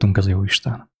segíteni rajtunk ez a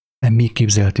Jóisten. Nem mi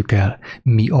képzeltük el,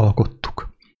 mi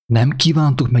alkottuk. Nem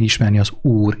kívántuk megismerni az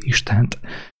Úr Istent,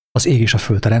 az ég és a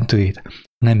föld teremtőjét.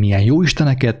 Nem milyen jó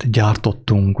isteneket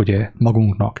gyártottunk ugye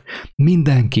magunknak.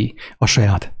 Mindenki a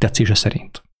saját tetszése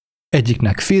szerint.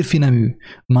 Egyiknek férfi nemű,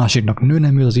 másiknak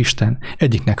nőnemű az Isten,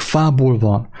 egyiknek fából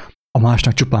van, a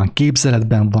másnak csupán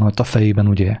képzeletben van ott a fejében,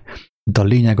 ugye. De a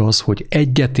lényeg az, hogy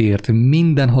egyetért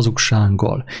minden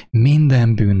hazugsággal,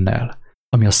 minden bűnnel,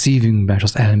 ami a szívünkben és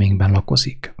az elménkben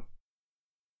lakozik.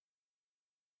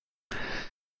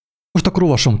 Most akkor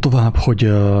olvasom tovább, hogy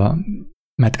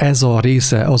mert ez a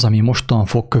része az, ami mostan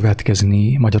fog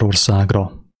következni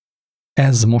Magyarországra.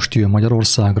 Ez most jön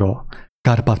Magyarországra,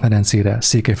 Kárpát-medencére,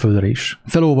 Székelyföldre is.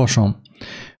 Felolvasom,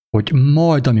 hogy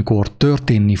majd, amikor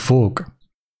történni fog,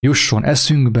 jusson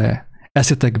eszünkbe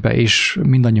eszetekbe és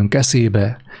mindannyiunk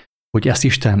eszébe, hogy ezt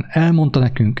Isten elmondta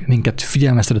nekünk, minket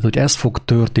figyelmeztetett, hogy ez fog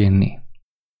történni.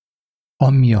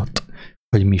 Amiatt,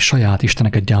 hogy mi saját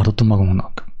isteneket gyártottunk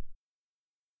magunknak.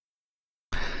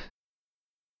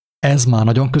 Ez már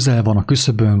nagyon közel van, a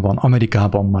küszöbön van,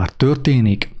 Amerikában már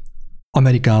történik.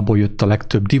 Amerikából jött a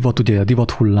legtöbb divat, ugye a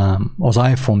divathullám, az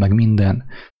iPhone, meg minden.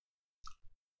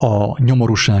 A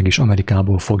nyomorúság is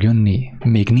Amerikából fog jönni.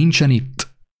 Még nincsen itt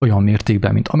olyan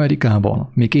mértékben, mint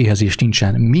Amerikában. Még éhezés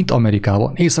nincsen, mint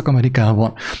Amerikában,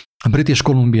 Észak-Amerikában, British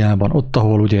Kolumbiában, ott,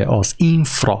 ahol ugye az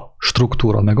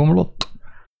infrastruktúra megomlott,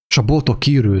 és a boltok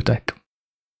kiürültek.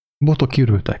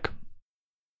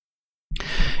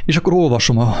 És akkor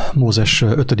olvasom a Mózes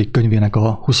 5. könyvének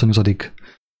a 28.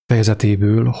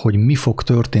 fejezetéből, hogy mi fog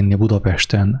történni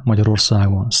Budapesten,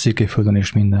 Magyarországon, Székelyföldön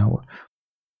és mindenhol.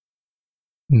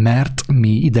 Mert mi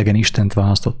idegen istent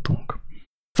választottunk.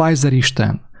 Pfizer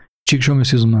isten,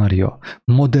 Csíksomössziz Mária,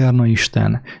 Moderna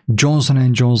isten,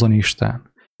 Johnson & Johnson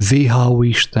isten, WHO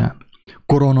isten,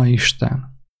 Korona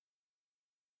isten,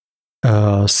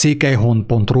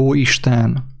 Székelyhon.ro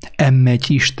isten, M1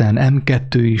 isten,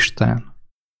 M2 isten,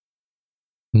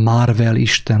 Marvel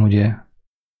isten, ugye,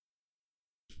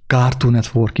 Cartoon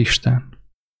Network isten.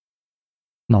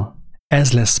 Na,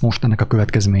 ez lesz most ennek a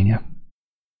következménye.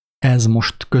 Ez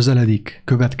most közeledik,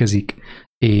 következik,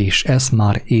 és ezt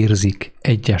már érzik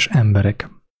egyes emberek.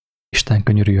 Isten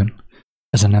könyörüljön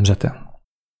ezen nemzeten.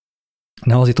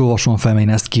 Ne azért olvasom fel, mert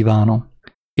én ezt kívánom.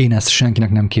 Én ezt senkinek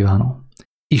nem kívánom.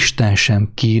 Isten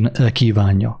sem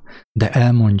kívánja, de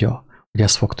elmondja, hogy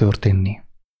ez fog történni.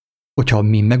 Hogyha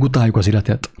mi megutáljuk az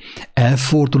életet,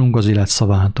 elfordulunk az élet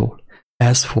szavától,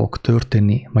 ez fog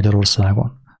történni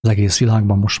Magyarországon, az egész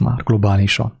világban most már,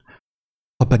 globálisan.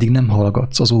 Ha pedig nem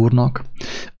hallgatsz az Úrnak,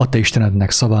 a te Istenednek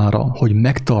szavára, hogy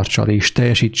megtartsad és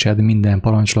teljesítsed minden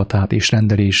parancsolatát és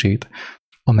rendelését,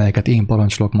 amelyeket én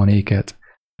parancsolok ma néked,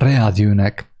 reád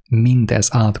jönnek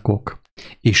mindez átkok,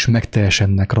 és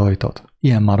megteljesednek rajtad.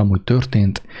 Ilyen már amúgy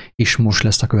történt, és most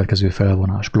lesz a következő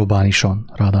felvonás,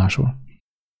 globálisan ráadásul.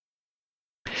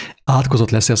 Átkozott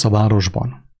lesz a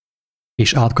városban,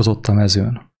 és átkozott a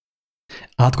mezőn.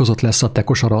 Átkozott lesz a te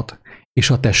kosarat, és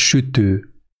a te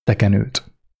sütő tekenőt.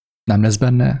 Nem lesz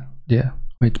benne, ugye,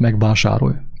 amit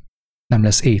megvásárolj. Nem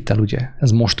lesz étel, ugye.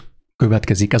 Ez most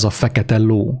következik, ez a fekete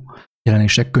ló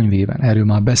Jelenések könyvében. Erről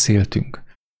már beszéltünk,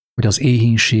 hogy az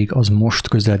éhínség az most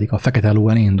közeledik, a fekete ló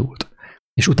elindult.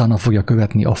 És utána fogja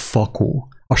követni a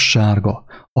fakó, a sárga,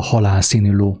 a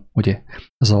halálszínű ló, ugye.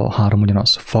 Ez a három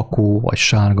ugyanaz, fakó, vagy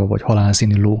sárga, vagy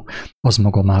halálszínű ló, az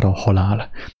maga már a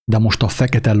halál. De most a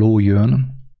fekete ló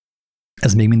jön,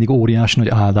 ez még mindig óriási nagy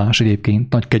áldás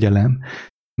egyébként, nagy kegyelem,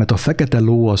 mert a fekete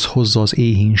ló az hozza az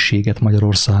éhínséget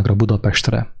Magyarországra,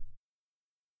 Budapestre,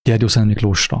 Gyergyószent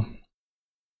Miklósra.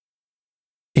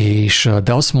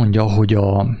 De azt mondja,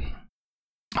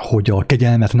 hogy a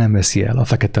kegyelmet nem veszi el a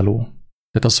fekete ló.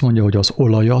 Tehát azt mondja, hogy az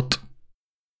olajat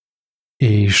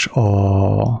és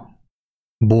a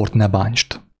bort ne bántsd.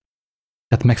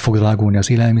 Tehát meg fog drágulni az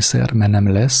élelmiszer, mert nem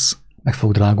lesz, meg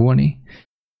fog drágulni,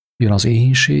 jön az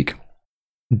éhínség,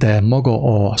 de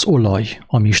maga az olaj,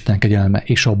 ami Isten kegyelme,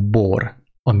 és a bor,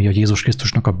 ami a Jézus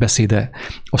Krisztusnak a beszéde,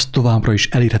 az továbbra is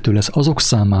elérhető lesz azok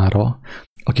számára,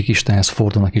 akik Istenhez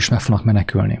fordulnak és meg fognak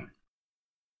menekülni.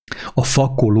 A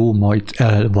fakkoló majd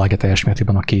elvágja teljes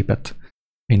mértékben a képet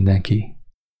mindenki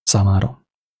számára.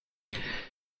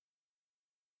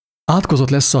 Átkozott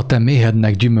lesz a te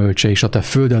méhednek gyümölcse, és a te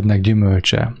földednek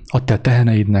gyümölcse, a te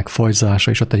teheneidnek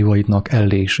fajzása, és a te juhaidnak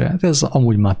ellése. Ez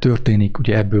amúgy már történik,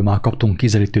 ugye ebből már kaptunk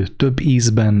kizelítőt több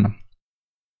ízben.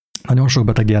 Nagyon sok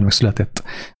beteg gyermek született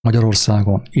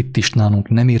Magyarországon, itt is nálunk.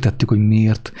 Nem értettük, hogy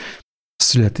miért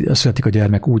születik a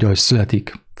gyermek úgy, ahogy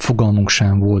születik. Fogalmunk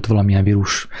sem volt, valamilyen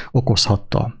vírus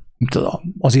okozhatta.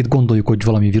 Azért gondoljuk, hogy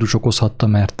valami vírus okozhatta,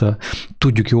 mert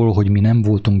tudjuk jól, hogy mi nem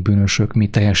voltunk bűnösök, mi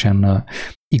teljesen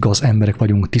igaz emberek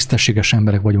vagyunk, tisztességes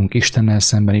emberek vagyunk Istennel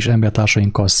szemben és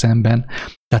embertársainkkal szemben,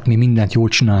 tehát mi mindent jól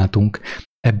csináltunk.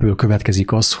 Ebből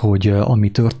következik az, hogy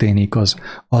ami történik, az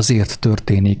azért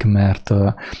történik, mert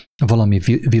valami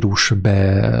vírus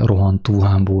berohant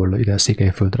Wuhanból ide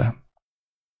Székelyföldre.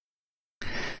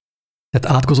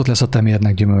 Tehát átkozott lesz a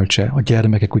temérnek gyümölcse, a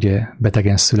gyermekek ugye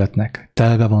betegen születnek,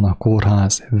 telve van a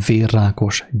kórház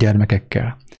vérrákos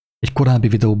gyermekekkel. Egy korábbi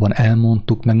videóban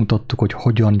elmondtuk, megmutattuk, hogy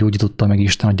hogyan gyógyította meg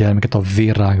Isten a gyermeket a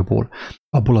vérrákból.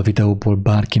 Abból a videóból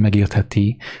bárki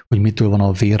megértheti, hogy mitől van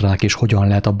a vérrák, és hogyan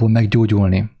lehet abból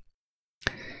meggyógyulni.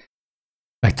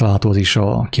 Megtalálható az is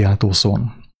a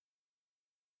kiáltószón.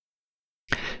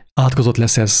 Átkozott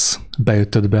lesz ez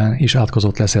bejöttödben, és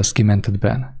átkozott lesz ez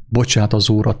kimentedben. Bocsát az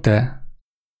Úr a te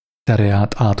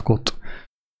tereát átkot,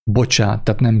 bocsát,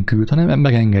 tehát nem küld, hanem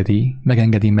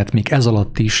megengedi, mert még ez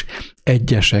alatt is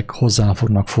egyesek hozzá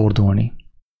fognak fordulni.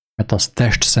 Mert az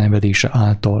test szenvedése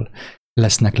által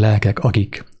lesznek lelkek,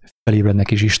 akik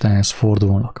felébrednek és Istenhez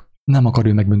fordulnak. Nem akar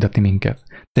ő megbüntetni minket,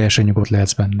 teljesen nyugodt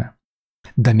lehetsz benne.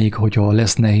 De még hogyha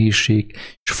lesz nehézség,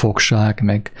 és fogság,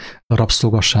 meg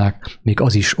rabszolgasság, még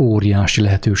az is óriási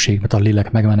lehetőség, mert a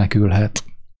lélek megmenekülhet.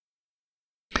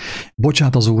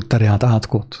 Bocsát az Úr terját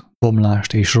átkot,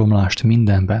 bomlást és romlást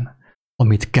mindenben,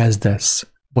 amit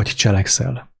kezdesz vagy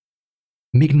cselekszel.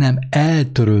 Míg nem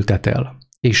eltöröltetel,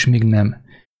 és míg nem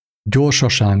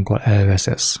gyorsasággal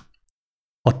elveszesz.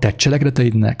 A te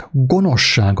cselekedeteidnek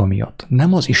gonoszsága miatt,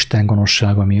 nem az Isten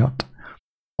gonoszsága miatt,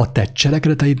 a te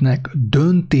cselekedeteidnek,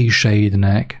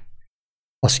 döntéseidnek,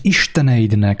 az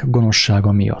isteneidnek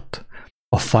gonoszsága miatt,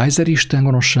 a Pfizer Isten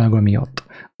gonoszsága miatt,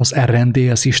 az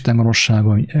RNDS Isten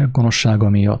gonoszsága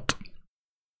miatt,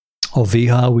 a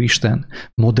WHO Isten,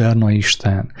 Moderna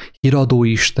Isten, Híradó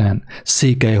Isten,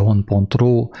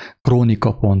 székelyhon.ro,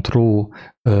 krónika.ro,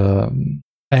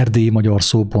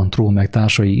 erdélymagyarszó.ro meg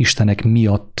társai istenek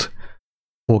miatt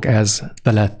fog ez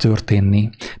veled történni,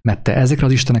 mert te ezekre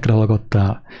az istenekre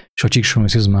hallgattál, és a Csíksomló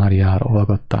Szűz Máriára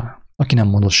hallgattál, aki nem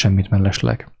mondott semmit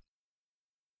mellesleg.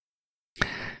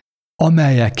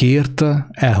 Amelyekért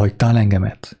elhagytál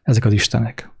engemet, ezek az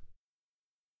istenek.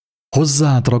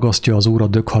 Hozzád ragasztja az Úr a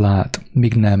döghalált,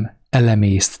 míg nem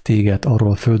elemészt téged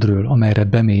arról a földről, amelyre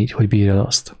bemégy, hogy bírjad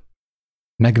azt.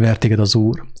 Megver téged az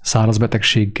Úr száraz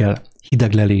betegséggel,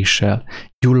 hidegleléssel,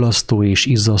 gyullasztó és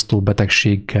izzasztó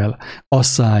betegséggel,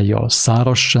 asszályjal,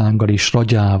 szárazsággal és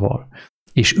ragyával,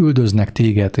 és üldöznek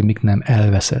téged, míg nem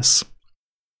elveszesz.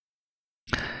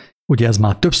 Ugye ez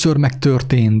már többször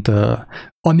megtörtént,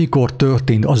 amikor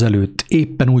történt azelőtt,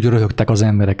 éppen úgy röhögtek az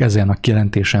emberek ezen a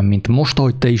kijelentésen, mint most,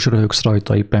 ahogy te is röhögsz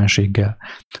rajta éppenséggel,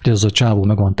 hogy ez a csávó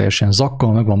meg van teljesen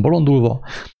zakkal, meg van bolondulva,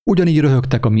 ugyanígy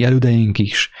röhögtek a mi elődeink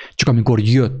is, csak amikor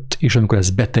jött, és amikor ez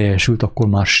beteljesült, akkor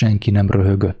már senki nem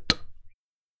röhögött.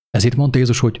 Ezért mondta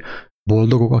Jézus, hogy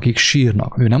boldogok, akik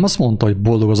sírnak. Ő nem azt mondta, hogy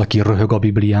boldog az, aki röhög a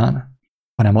Biblián,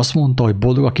 hanem azt mondta, hogy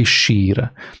boldog, aki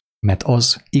sír, mert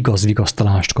az igaz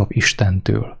vigasztalást kap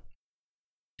Istentől.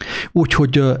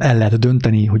 Úgyhogy el lehet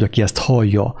dönteni, hogy aki ezt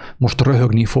hallja, most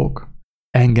röhögni fog,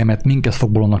 engemet, minket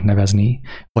fog bolondnak nevezni,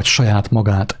 vagy saját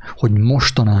magát, hogy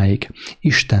mostanáig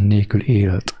Isten nélkül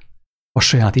élt, a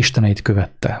saját isteneit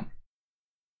követte.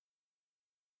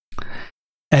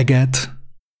 Eged,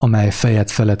 amely fejed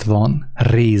felett van,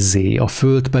 rézzé, a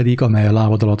föld pedig, amely a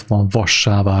lábad alatt van,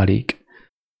 vassá válik.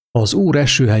 Az Úr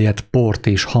eső helyett port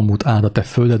és hamut áld a te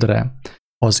földedre,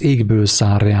 az égből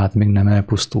szárj át, még nem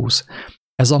elpusztulsz.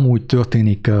 Ez amúgy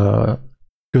történik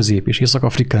Közép- és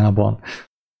Észak-Afrikában,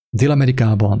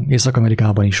 Dél-Amerikában,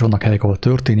 Észak-Amerikában is vannak helyek, ahol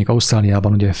történik,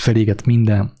 Ausztráliában ugye feléget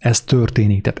minden, ez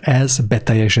történik, tehát ez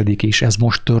beteljesedik, és ez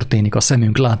most történik a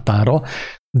szemünk láttára,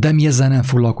 de mi ezzel nem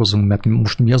foglalkozunk, mert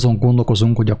most mi azon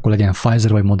gondolkozunk, hogy akkor legyen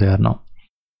Pfizer vagy Moderna.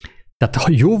 Tehát ha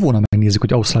jó volna megnézzük,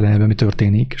 hogy Ausztráliában mi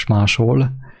történik, és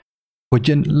máshol,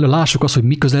 hogy lássuk azt, hogy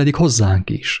mi közeledik hozzánk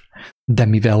is. De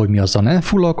mivel, hogy mi azzal nem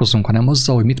foglalkozunk, hanem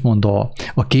azzal, hogy mit mond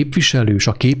a képviselős,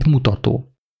 a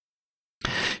képmutató,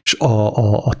 és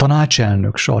a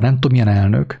tanácselnök, és a nem tudom milyen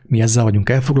elnök, mi ezzel vagyunk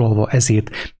elfoglalva, ezért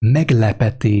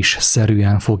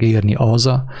meglepetésszerűen fog érni az,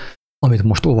 amit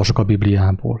most olvasok a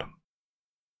Bibliából.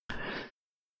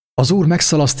 Az Úr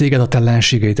megszalaszt téged a te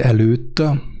ellenségeid előtt,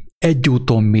 egy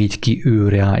úton mégy ki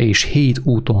őre, és 7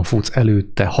 úton futsz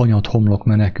előtte, hanyat homlok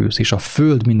menekülsz, és a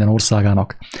föld minden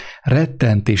országának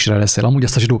rettentésre leszel. Amúgy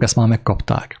ezt a zsidók ezt már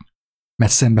megkapták,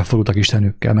 mert szembefordultak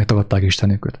Istenükkel, megtagadták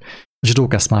Istenüket. A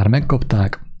zsidók ezt már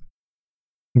megkapták,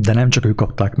 de nem csak ők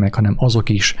kapták meg, hanem azok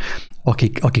is,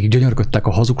 akik gyönyörködtek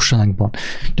a hazugságban,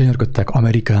 gyönyörködtek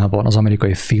Amerikában, az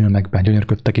amerikai filmekben,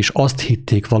 gyönyörködtek, és azt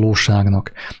hitték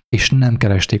valóságnak, és nem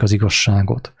keresték az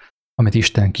igazságot, amit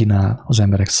Isten kínál az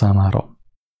emberek számára.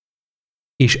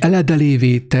 És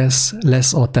eledelévé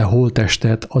lesz a te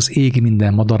holttested az ég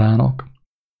minden madarának,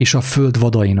 és a föld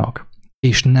vadainak,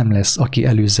 és nem lesz, aki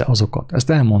előzze azokat. Ezt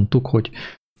elmondtuk, hogy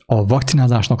a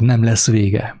vakcinázásnak nem lesz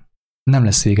vége. Nem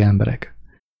lesz vége, emberek.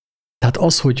 Tehát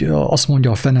az, hogy azt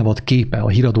mondja a fenevad képe, a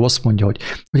híradó azt mondja, hogy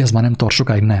ez már nem tart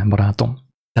sokáig, nem, barátom.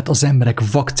 Tehát az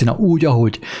emberek vakcina úgy,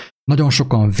 ahogy nagyon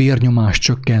sokan vérnyomás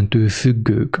csökkentő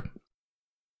függők,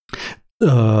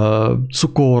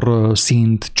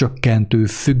 cukorszint csökkentő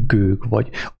függők, vagy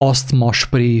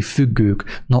asztmaspré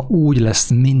függők, na úgy lesz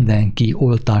mindenki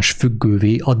oltás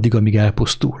függővé addig, amíg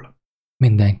elpusztul.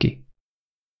 Mindenki.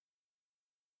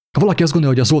 Ha valaki azt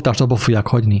gondolja, hogy az oltást abba fogják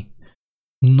hagyni,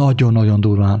 nagyon-nagyon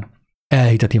durván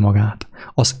elhiteti magát.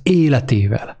 Az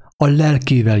életével, a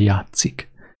lelkével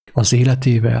játszik. az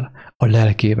életével, a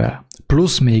lelkével,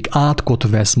 plusz még átkot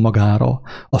vesz magára,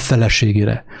 a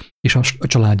feleségére és a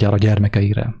családjára, a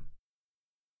gyermekeire.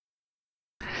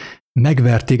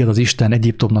 Megvert téged az Isten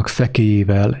Egyiptomnak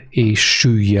fekéjével és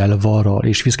süllyel, varral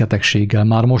és viszketegséggel.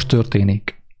 Már most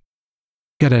történik.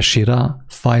 Keressi rá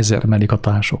Pfizer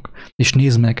mellékhatások, és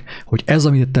nézd meg, hogy ez,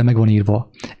 amit te meg van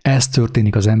írva, ez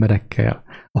történik az emberekkel.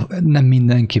 Nem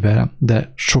mindenkivel,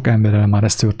 de sok emberrel már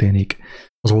ez történik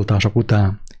az oltások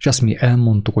után. És ezt mi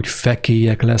elmondtuk, hogy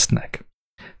fekélyek lesznek.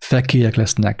 Fekélyek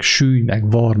lesznek, sülly,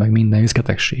 meg var, meg minden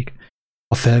viszketegség.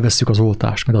 Ha felvesszük az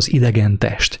oltást, meg az idegen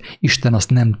test, Isten azt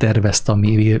nem tervezte a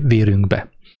mi vérünkbe.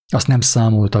 Azt nem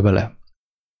számolta bele.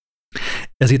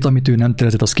 Ez itt, amit ő nem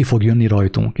tervezett, az ki fog jönni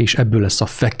rajtunk, és ebből lesz a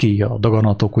fekély, a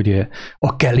daganatok, ugye,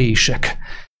 a kelések,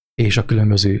 és a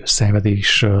különböző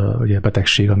szenvedés, ugye,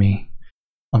 betegség,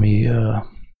 ami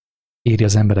éri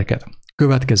az embereket.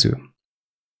 Következő.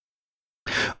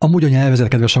 Amúgy a nyelvezet,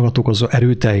 kedves hallgatók, az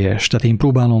erőteljes, tehát én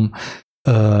próbálom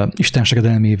Isten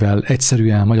segedelmével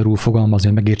egyszerűen magyarul fogalmazni,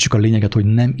 hogy megértsük a lényeget, hogy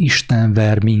nem Isten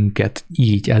ver minket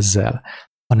így ezzel,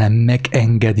 hanem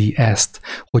megengedi ezt,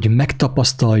 hogy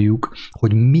megtapasztaljuk,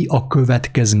 hogy mi a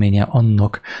következménye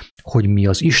annak, hogy mi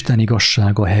az Isten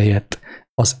igazsága helyett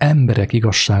az emberek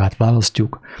igazságát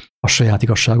választjuk, a saját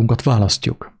igazságunkat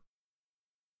választjuk.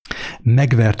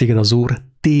 Megvert téged az Úr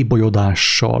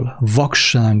tébolyodással,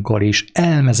 vaksággal és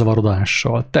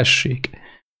elmezavarodással. Tessék!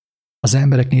 Az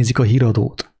emberek nézik a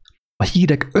híradót. A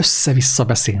hírek össze-vissza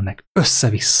beszélnek.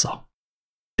 Össze-vissza.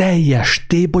 Teljes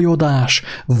tébolyodás,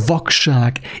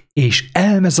 vakság és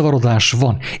elmezavarodás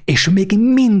van, és még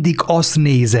mindig azt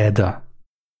nézed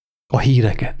a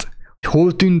híreket.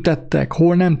 Hol tüntettek,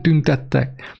 hol nem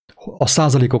tüntettek, a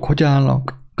százalékok hogy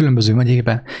állnak, különböző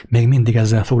megyében, még mindig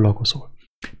ezzel foglalkozol.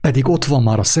 Pedig ott van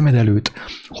már a szemed előtt,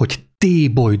 hogy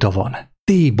tébolyda van.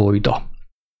 Tébolyda.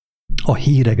 A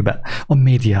hírekben, a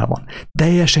médiában.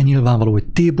 Teljesen nyilvánvaló,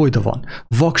 hogy tébolyda van,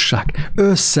 vakság,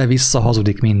 össze-vissza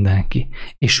hazudik mindenki.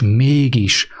 És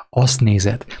mégis azt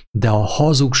nézed, de a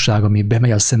hazugság, ami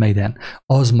bemegy a szemeiden,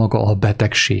 az maga a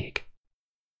betegség,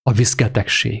 a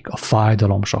viszketegség, a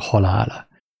fájdalom és a halál.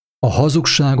 A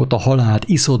hazugságot, a halált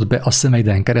iszod be a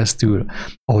szemeiden keresztül,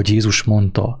 ahogy Jézus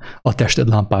mondta, a tested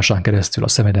lámpásán keresztül, a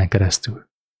szemeden keresztül.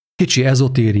 Kicsi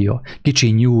ezotéria,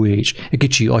 kicsi New Age, egy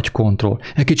kicsi agykontroll,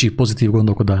 egy kicsi pozitív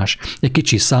gondolkodás, egy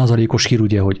kicsi százalékos hír,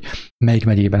 ugye, hogy melyik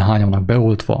megyében hányan vannak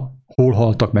beoltva, hol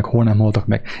haltak meg, hol nem haltak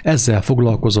meg. Ezzel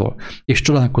foglalkozol, és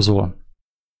csodálkozol,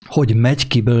 hogy megy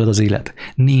ki belőled az élet.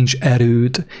 Nincs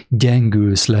erőd,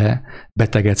 gyengülsz le,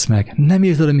 betegedsz meg. Nem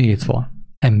érted, hogy miért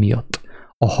van? Emiatt.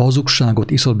 A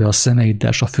hazugságot iszod be a szemeiddel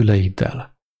és a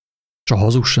füleiddel. És a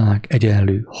hazugság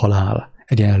egyenlő halál,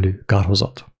 egyenlő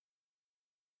kárhozat.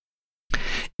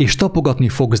 És tapogatni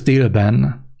fogsz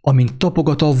délben, amint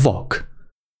tapogat a vak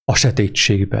a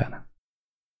sötétségben.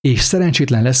 És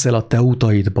szerencsétlen leszel a te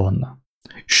utaidban.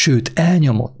 Sőt,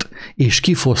 elnyomott és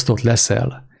kifosztott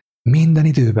leszel minden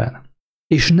időben,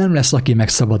 és nem lesz, aki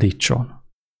megszabadítson.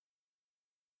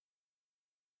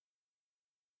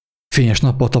 Fényes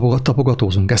nappal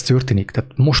tapogatózunk, ez történik,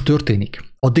 tehát most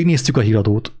történik. Addig néztük a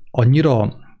híradót,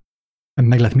 annyira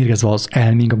meg lett mérgezve az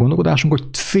elménk, a gondolkodásunk,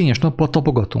 hogy fényes nappal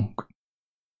tapogatunk.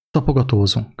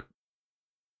 Tapogatózunk.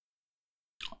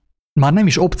 Már nem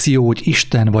is opció, hogy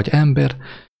Isten vagy ember,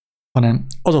 hanem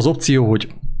az az opció,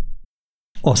 hogy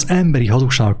az emberi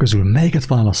hazugságok közül melyiket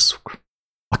válasszuk.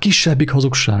 A kisebbik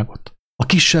hazugságot, a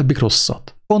kisebbik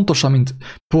rosszat. Pontosan, mint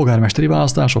polgármesteri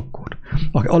választásokkor.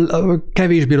 A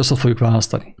kevésbé rosszat fogjuk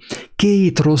választani.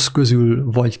 Két rossz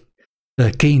közül vagy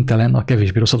kénytelen a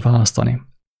kevésbé rosszat választani.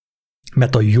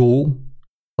 Mert a jó,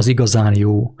 az igazán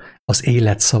jó, az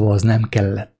életszava az nem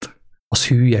kellett. Az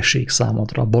hülyeség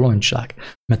számodra, a bolondság.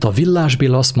 Mert a Villás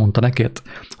Béla azt mondta neked,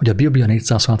 hogy a Biblia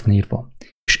 460 van írva,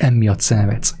 és emiatt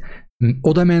szenvedsz.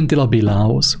 Oda mentél a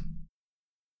Bélához,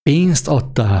 pénzt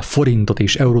adtál, forintot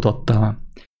és eurót adtál,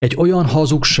 egy olyan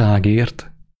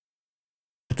hazugságért,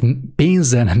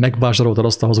 pénzen megvásároltad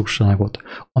azt a hazugságot,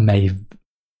 amely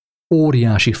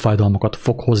óriási fájdalmakat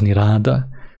fog hozni rád,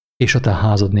 és a te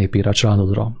házad népére, a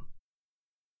családodra.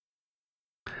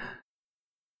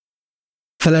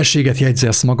 Feleséget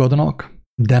jegyzesz magadnak,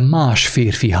 de más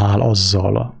férfi hál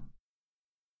azzal.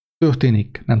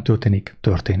 Történik, nem történik,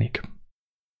 történik.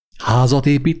 Házat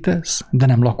építesz, de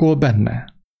nem lakol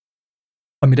benne.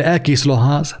 Amire elkészül a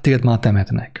ház, téged már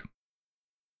temetnek.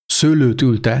 Szőlőt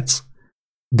ültetsz,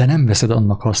 de nem veszed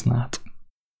annak hasznát.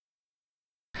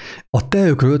 A te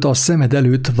ökröt a szemed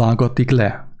előtt vágatik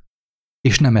le,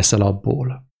 és nem eszel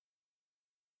abból.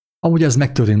 Amúgy ez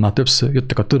megtörtént már többször,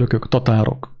 jöttek a törökök,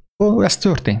 tatárok. Ez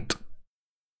történt.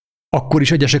 Akkor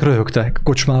is egyesek röhögtek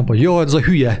kocsmában. Jaj, ez a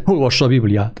hülye, olvassa a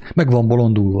Bibliát, meg van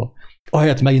bolondulva.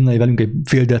 Ahelyett meginnai velünk egy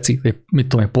fél deci, vagy mit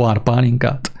tudom, egy pohár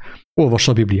pálinkát,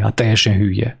 olvassa a Bibliát, teljesen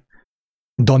hülye.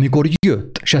 De amikor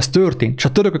jött, és ez történt, és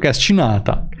a törökök ezt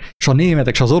csinálták, és a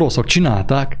németek, és az oroszok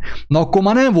csinálták, na akkor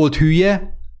már nem volt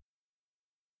hülye.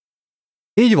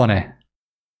 Így van-e?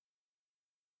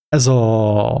 Ez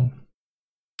a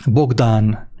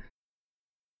Bogdán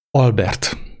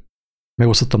Albert.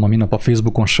 Megosztottam a minap a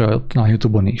Facebookon, a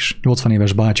YouTube-on is. 80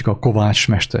 éves bácsika, Kovács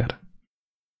mester.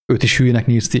 Őt is hülyének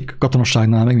nézték,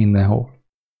 katonaságnál, meg mindenhol.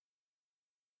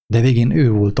 De végén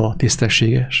ő volt a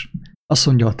tisztességes. Azt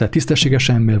mondja, te tisztességes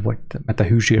ember vagy, mert te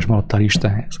hűséges maradtál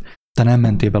Istenhez. Te nem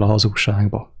mentél bele a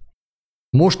hazugságba.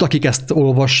 Most, akik ezt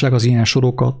olvassák, az ilyen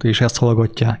sorokat, és ezt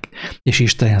hallgatják, és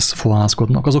Istenhez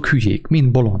fohászkodnak, azok hülyék,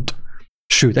 mind bolond.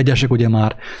 Sőt, egyesek ugye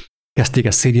már kezdték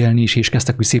ezt szégyelni is, és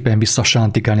kezdtek úgy szépen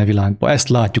visszasántikálni a világba. Ezt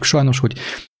látjuk sajnos, hogy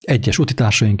egyes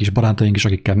utitársaink is, barátaink is,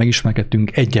 akikkel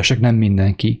megismerkedtünk, egyesek, nem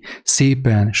mindenki,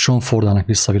 szépen sonfordálnak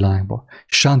vissza a világba.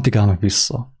 Sántikálnak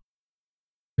vissza.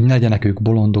 Hogy ne legyenek ők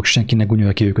bolondok, senki ne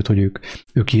gúnyolja ki őket, hogy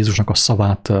ők Jézusnak a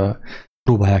szavát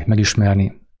próbálják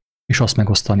megismerni, és azt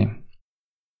megosztani.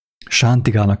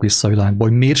 Sántikálnak vissza a világba.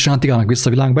 Hogy miért sántikálnak vissza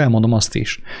a világba? Elmondom azt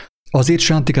is. Azért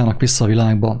sántikálnak vissza a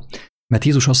világba, mert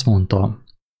Jézus azt mondta,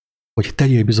 hogy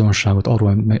tegyél bizonságot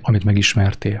arról, amit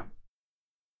megismertél.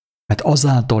 Mert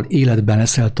azáltal életben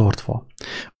leszel tartva.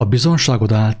 A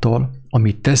bizonságod által,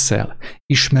 amit teszel,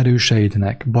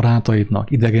 ismerőseidnek,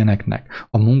 barátaidnak, idegeneknek,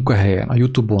 a munkahelyen, a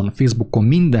YouTube-on, Facebookon,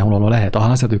 mindenhol, ahol lehet, a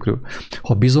házedőkről,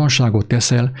 ha bizonságot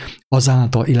teszel,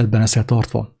 azáltal életben leszel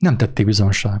tartva. Nem tettél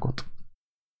bizonságot.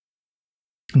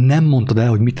 Nem mondtad el,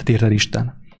 hogy mit tett érted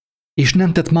Isten. És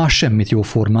nem tett más semmit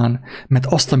jóformán, mert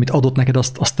azt, amit adott neked,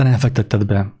 azt te nem fektetted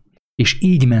be. És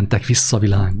így mentek vissza a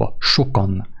világba.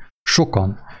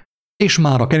 Sokan. És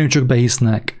már a kerülcsökbe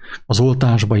hisznek, az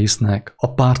oltásba hisznek,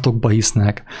 a pártokba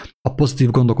hisznek, a pozitív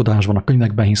gondolkodásban, a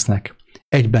könyvekben hisznek,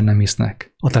 egyben nem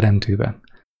hisznek, a Teremtőben.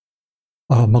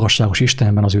 A magasságos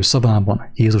Istenben, az ő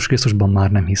szavában, Jézus Krisztusban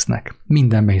már nem hisznek.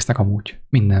 Mindenben hisznek amúgy,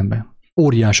 mindenben.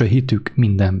 Óriási hitük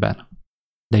mindenben,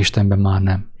 de Istenben már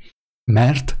nem.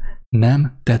 Mert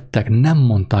nem tettek, nem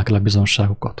mondták el a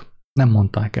bizonságokat. Nem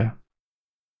mondták el.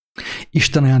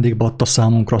 Isten ajándékba adta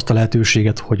számunkra azt a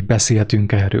lehetőséget, hogy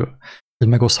beszélhetünk erről, hogy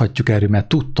megoszthatjuk erről, mert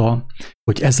tudta,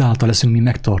 hogy ezáltal leszünk mi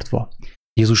megtartva.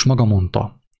 Jézus maga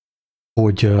mondta,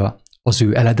 hogy az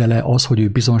ő eledele az, hogy ő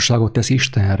bizonságot tesz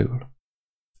Istenről.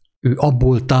 Ő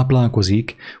abból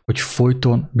táplálkozik, hogy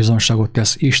folyton bizonságot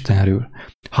tesz Istenről.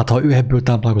 Hát ha ő ebből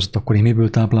táplálkozott, akkor én miből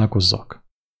táplálkozzak?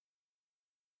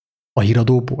 A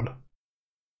híradóból?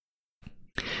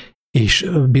 És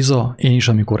biza, én is,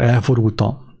 amikor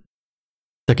elfordultam,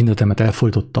 tekintetemet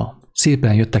elfordítottam,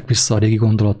 szépen jöttek vissza a régi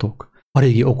gondolatok, a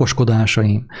régi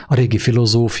okoskodásaim, a régi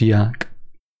filozófiák,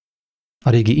 a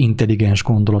régi intelligens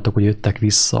gondolatok, hogy jöttek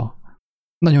vissza.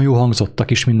 Nagyon jó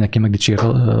hangzottak, és mindenki megdicsért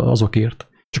azokért,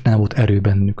 csak nem volt erő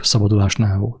bennük, szabadulás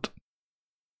nem volt.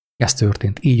 Ez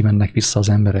történt, így mennek vissza az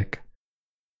emberek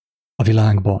a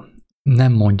világba.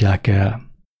 Nem mondják el,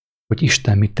 hogy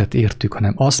Isten mit tett értük,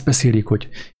 hanem azt beszélik, hogy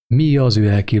mi az ő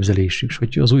elképzelésük,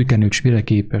 hogy az új kenőcs mire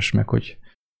képes, meg hogy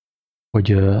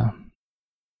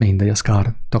mindegy, ezt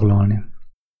kár taglalni.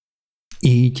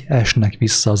 Így esnek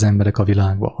vissza az emberek a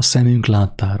világba, a szemünk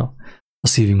láttára, a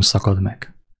szívünk szakad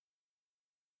meg.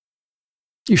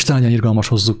 Isten legyen irgalmas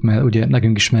hozzuk, mert ugye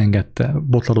nekünk is megengedte,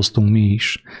 botladoztunk mi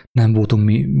is, nem voltunk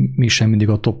mi sem mindig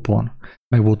a toppon,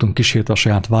 meg voltunk kísértve a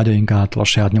saját vágyaink által, a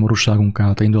saját nyomorúságunk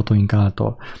által, a indulataink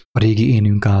által, a régi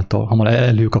énünk által, hamar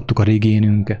előkaptuk a régi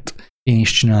énünket, én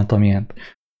is csináltam ilyent,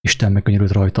 Isten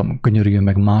megkönyörült rajtam, könyörüljön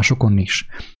meg másokon is,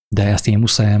 de ezt én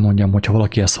muszáj elmondjam, hogyha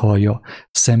valaki ezt hallja,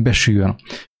 szembesüljön,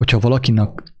 hogyha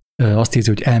valakinek azt érzi,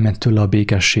 hogy elment tőle a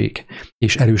békesség,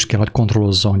 és erős kell, hogy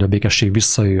kontrollozzon, hogy a békesség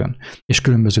visszajöjjön, és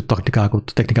különböző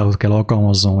technikákat kell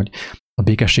alkalmazzon, hogy a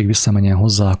békesség visszamenjen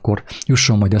hozzá, akkor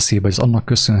jusson majd eszébe, hogy ez annak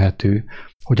köszönhető,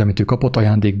 hogy amit ő kapott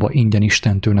ajándékba ingyen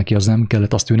Istentől, neki az nem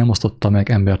kellett, azt ő nem osztotta meg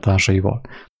embertársaival.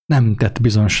 Nem tett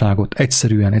bizonyságot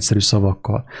egyszerű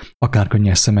szavakkal, akár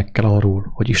könnyes szemekkel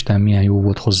arról, hogy Isten milyen jó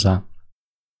volt hozzá.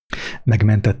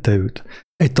 Megmentette őt.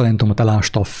 Egy talentumot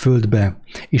elásta a földbe,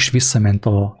 és visszament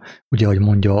ugye, ahogy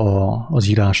mondja az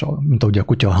írás, mint ahogy a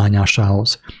kutya a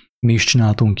hányásához. Mi is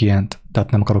csináltunk ilyent,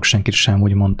 tehát nem akarok senkit sem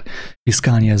úgymond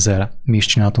piszkálni ezzel, mi is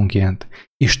csináltunk ilyent.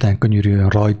 Isten könyörüljön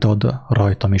rajtad,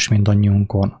 rajtam és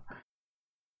mindannyiunkon,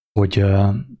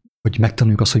 hogy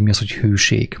megtanuljuk azt, hogy mi az, hogy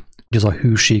hűség. Hogy az a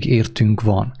hűség értünk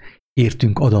van,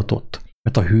 értünk adatot,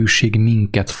 mert a hűség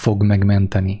minket fog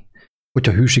megmenteni.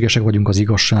 Hogyha hűségesek vagyunk az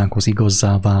igazsághoz,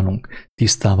 igazzá válunk,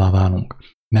 tisztává válunk,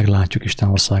 meglátjuk Isten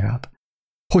országát.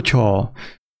 Hogyha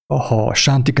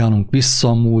sántikálunk vissza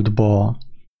a múltba,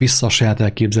 vissza a saját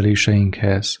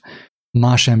elképzeléseinkhez,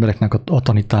 más embereknek a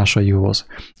tanításaihoz,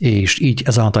 és így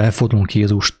ezáltal elfordulunk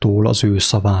Jézustól, az ő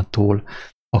szavától,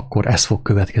 akkor ez fog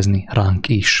következni ránk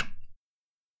is.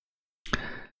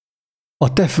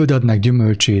 A te földednek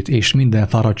gyümölcsét és minden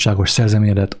fáradtságos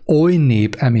szerzeményedet oly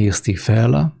nép emészti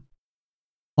fel,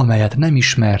 amelyet nem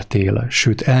ismertél,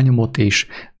 sőt elnyomott és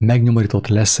megnyomorított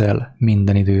leszel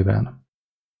minden időben.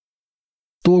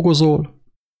 Dolgozol,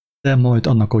 de majd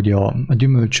annak ugye a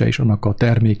gyümölcse és annak a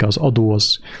terméke, az adó,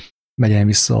 az megyen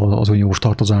vissza az uniós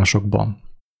tartozásokban.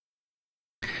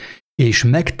 És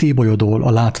megtébolyodol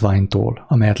a látványtól,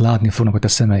 amelyet látni fognak a te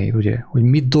szemeid, ugye, hogy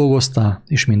mit dolgoztál,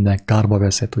 és minden kárba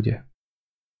veszed, ugye.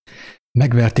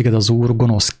 Megvert téged az Úr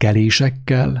gonosz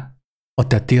kelésekkel a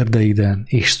te térdeiden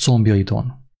és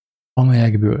combjaidon,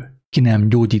 amelyekből ki nem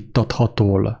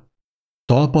gyógyítathatol,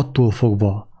 talpattól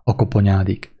fogva a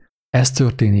koponyádig. Ez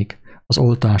történik az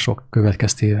oltások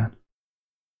következtében.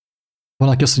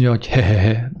 Valaki azt mondja, hogy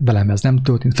hehehe, velem ez nem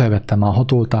történt, felvettem már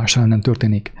 6 oltást, nem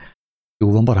történik.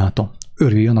 Jó van, barátom,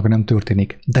 örülj annak, nem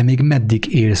történik, de még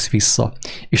meddig élsz vissza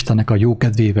Istennek a jó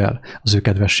kedvével, az ő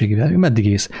kedvességével? Meddig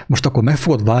élsz? Most akkor meg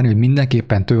fogod várni, hogy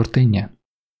mindenképpen történjen?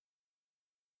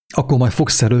 Akkor majd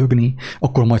fogsz röhögni,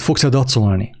 akkor majd fogsz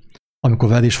dacolni, amikor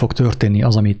veled is fog történni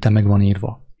az, amit te meg van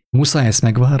írva. Muszáj ezt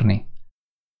megvárni?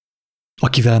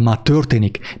 Akivel már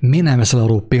történik, miért nem veszel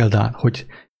arról példát,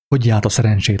 hogy járt a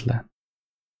szerencsétlen?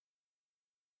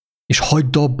 És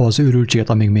hagyd abba az őrültséget,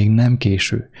 amíg még nem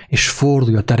késő, és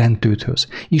fordulj a teremtődhöz,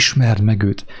 ismerd meg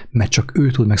őt, mert csak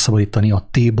ő tud megszabadítani a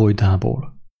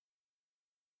tébolydából.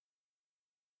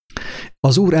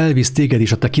 Az Úr elvisz téged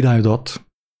is a te királyodat,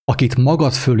 akit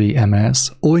magad fölé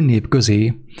emelsz, oly nép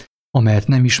közé, amelyet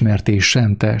nem ismertél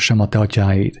sem te, sem a te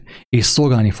atyáid, és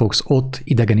szolgálni fogsz ott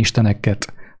idegen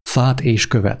isteneket, fát és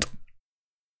követ.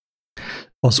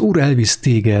 Az Úr elvisz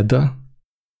téged,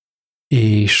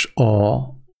 és a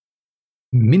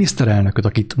miniszterelnököt,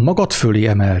 akit magad fölé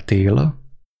emeltél,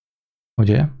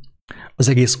 ugye, az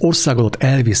egész országodat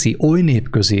elviszi oly nép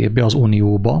közé be az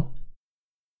unióba,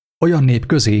 olyan nép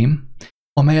közé,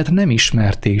 amelyet nem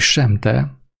ismertél sem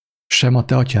te, sem a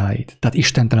te atyáid, tehát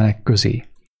istentelenek közé.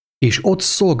 És ott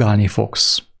szolgálni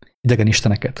fogsz idegen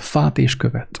isteneket, fát és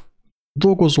követ.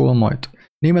 Dolgozol majd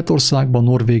Németországban,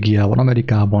 Norvégiában,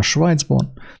 Amerikában,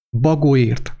 Svájcban,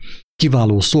 bagóért,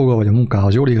 kiváló szolga vagy a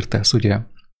munkához, jól értesz, ugye?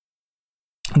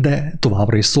 De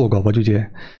továbbra is szolga vagy,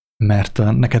 ugye? Mert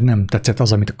neked nem tetszett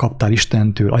az, amit kaptál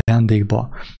Istentől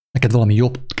ajándékba, neked valami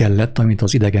jobb kellett, amit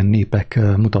az idegen népek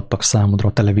mutattak számodra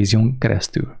a televízión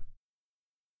keresztül.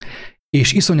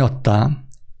 És iszonyattá,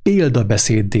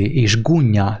 példabeszéddé és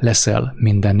gunnyá leszel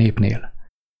minden népnél,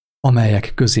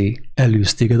 amelyek közé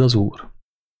elűz téged az Úr.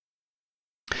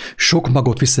 Sok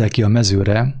magot viszel ki a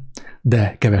mezőre,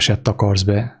 de keveset takarsz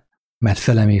be, mert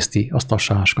felemészti azt a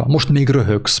sáska. Most még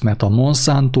röhögsz, mert a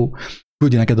Monsanto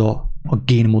küldje neked a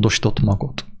génmódosított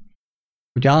magot.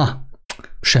 Ugye,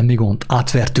 semmi gond,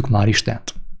 átvertük már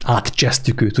Istent,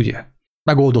 átcsesztük őt, ugye?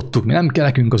 Megoldottuk, mi nem kell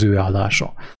nekünk az ő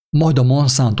áldása. Majd a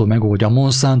Monsanto megoldja, a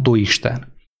Monsanto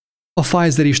Isten. A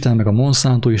Pfizer Isten meg a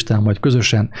Monsanto Isten majd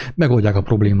közösen megoldják a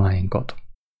problémáinkat.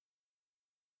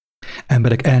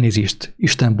 Emberek, elnézést,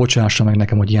 Isten bocsássa meg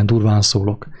nekem, hogy ilyen durván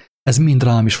szólok. Ez mind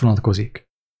rám is vonatkozik.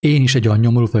 Én is egy olyan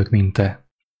nyomorult vagyok, mint te.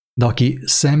 De aki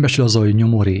szembesül azzal, hogy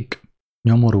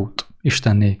nyomorult,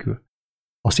 Isten nélkül,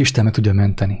 azt Isten meg tudja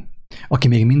menteni. Aki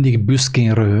még mindig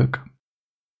büszkén röhög,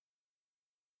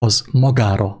 az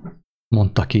magára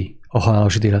mondta ki a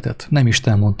halálos ítéletet. Nem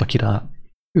Isten mondta ki rá,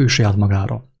 ő saját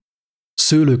magára.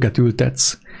 Szőlőket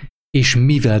ültetsz, és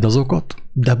miveled azokat,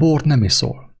 de bort nem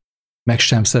iszol. Meg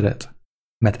sem szeret,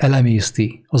 mert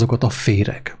elemészti azokat a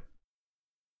féreg.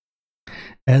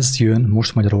 Ez jön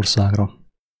most Magyarországra.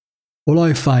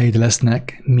 Olajfáid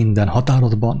lesznek minden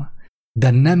határodban, de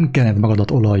nem kened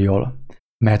magadat olajjal,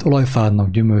 mert olajfádnak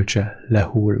gyümölcse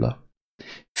lehull.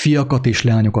 Fiakat és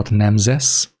leányokat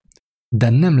nemzesz, de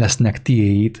nem lesznek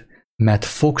tiéid, mert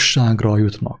fogságra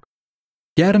jutnak.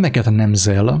 Gyermeket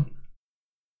nemzel,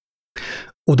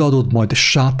 odaadod majd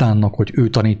sátánnak, hogy ő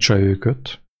tanítsa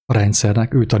őket, a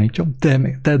rendszernek ő tanítja,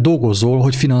 de te dolgozol,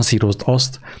 hogy finanszírozd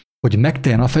azt, hogy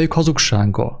megteljen a fejük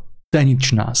hazugsággal. Te mit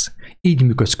csinálsz? Így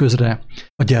működsz közre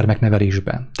a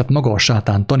gyermeknevelésben. Tehát maga a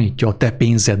sátán tanítja a te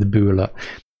pénzedből,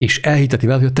 és elhiteti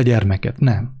veled, hogy a te gyermeket.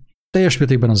 Nem. Teljes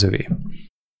mértékben az övé.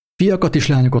 Fiakat és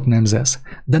lányokat nemzesz,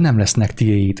 de nem lesznek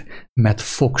tiéid, mert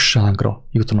fogságra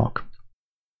jutnak.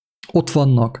 Ott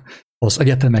vannak az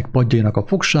egyetemek padjainak a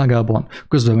fogságában,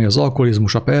 közben megy az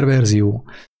alkoholizmus, a perverzió,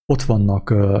 ott vannak,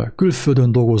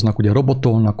 külföldön dolgoznak, ugye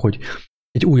robotolnak, hogy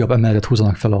egy újabb emeletet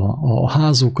húzanak fel a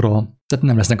házukra, tehát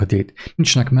nem lesznek a tét.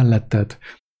 Nincsenek melletted,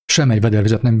 sem egy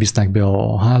vedervizet nem visznek be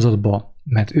a házadba,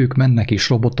 mert ők mennek és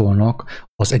robotolnak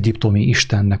az egyiptomi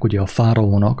istennek, ugye a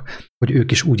fáraónak, hogy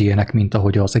ők is úgy élnek, mint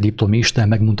ahogy az egyiptomi isten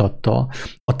megmutatta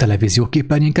a televízió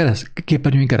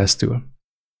képernyőn keresztül.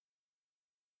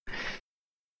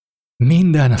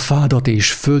 Minden fádat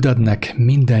és földednek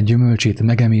minden gyümölcsét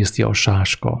megemészti a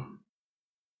sáska.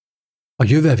 A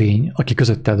jövevény, aki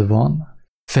közötted van,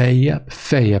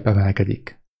 feljebb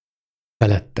emelkedik.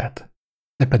 Feletted.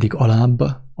 Te pedig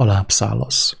alább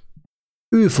szállasz.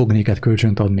 Ő fog néked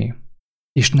kölcsönt adni,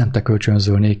 és nem te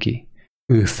kölcsönzöl néki.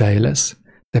 Ő fej lesz,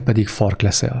 te pedig fark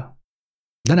leszel.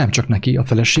 De nem csak neki, a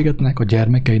feleségednek, a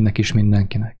gyermekeidnek is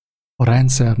mindenkinek. A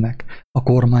rendszernek, a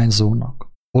kormányzónak,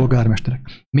 a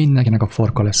polgármesternek, mindenkinek a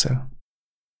farka leszel.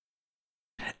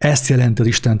 Ezt jelenti az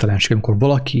istentelenség, amikor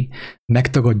valaki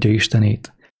megtagadja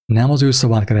Istenét, nem az ő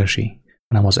szavát keresi,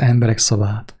 hanem az emberek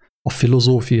szavát, a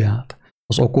filozófiát,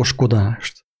 az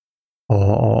okoskodást,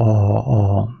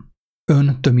 a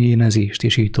öntöménezést,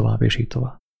 és így tovább, és így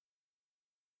tovább.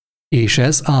 És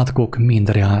ez átkok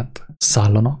mindre át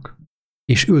szállanak,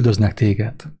 és üldöznek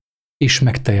téged, és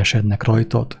megteljesednek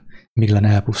rajtad, míg len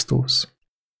elpusztulsz.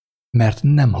 Mert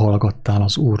nem hallgattál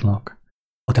az Úrnak,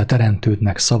 a te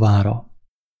teremtődnek szavára,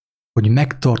 hogy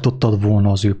megtartottad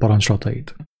volna az ő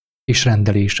parancsolatait és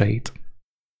rendeléseit,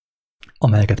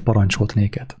 amelyeket parancsolt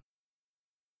néked.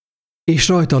 És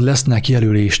rajtad lesznek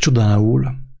jelölés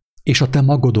csodául, és a te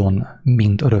magodon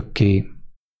mind örökké,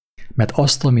 mert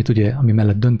azt, ami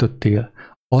mellett döntöttél,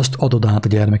 azt adod át a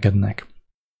gyermekednek.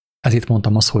 Ezért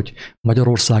mondtam azt, hogy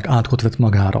Magyarország átkot vett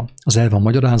magára. Az el van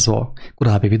magyarázva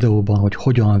korábbi videóban, hogy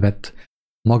hogyan vett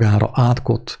magára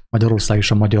átkot Magyarország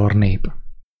és a magyar nép.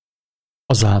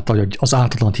 Azáltal, hogy az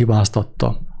ártatlant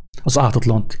hibáztatta, az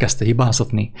ártatlant kezdte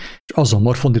hibáztatni, és azon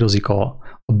morfondírozik a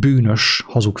bűnös,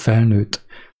 hazug felnőtt,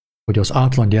 hogy az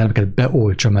átlan gyermeket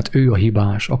beoltsa, mert ő a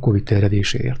hibás a Covid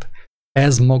terjedéséért.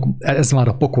 Ez már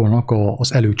a pokolnak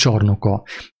az előcsarnoka.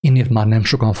 Innét már nem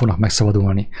sokan fognak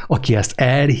megszabadulni. Aki ezt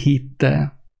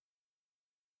elhitte,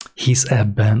 hisz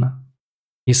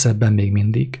ebben még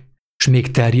mindig, és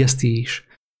még terjeszti is,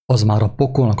 az már a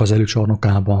pokolnak az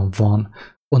előcsarnokában van,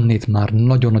 onnét már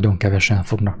nagyon-nagyon kevesen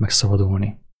fognak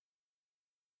megszabadulni.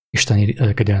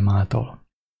 Isteni kegyelme által.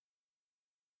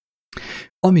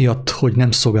 Amiatt, hogy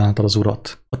nem szolgáltad az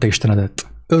Urat, a te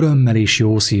Istenedet, örömmel és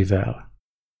jó szívvel,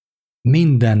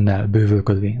 mindennel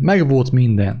bővölködvén, meg volt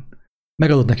minden,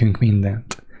 megadott nekünk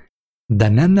mindent, de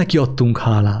nem neki adtunk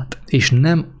hálát, és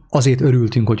nem azért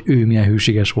örültünk, hogy ő milyen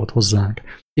hűséges volt hozzánk,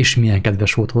 és milyen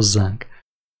kedves volt hozzánk,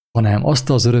 hanem azt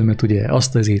az örömöt, ugye,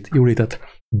 azt az jólétet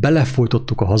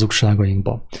belefolytottuk a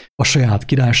hazugságainkba, a saját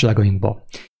királyságainkba,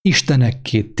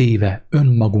 Istenekké téve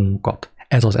önmagunkat.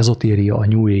 Ez az ezotéria, a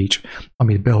New Age,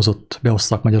 amit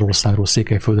behoztak Magyarországról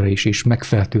Székelyföldre is, és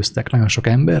megfertőztek nagyon sok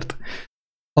embert,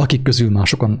 akik közül már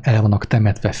sokan el vannak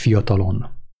temetve fiatalon.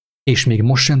 És még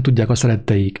most sem tudják a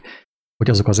szeretteik, hogy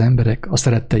azok az emberek, a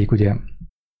szeretteik ugye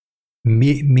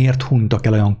miért hunytak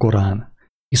el olyan korán,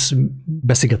 hisz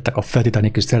beszélgettek a feltétel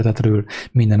nélküli szeretetről,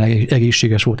 minden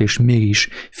egészséges volt, és mégis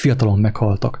fiatalon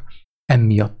meghaltak.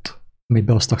 Emiatt, amit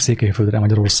behoztak Székelyföldre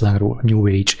Magyarországról, New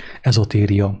Age,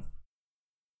 ezotéria.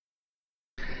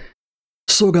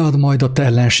 Szolgáld majd a te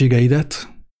ellenségeidet,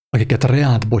 akiket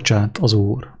reád bocsát az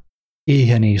Úr,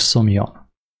 éhen és szomjan,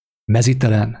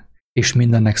 mezitelen és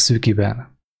mindennek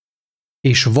szűkiben,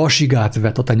 és vasigát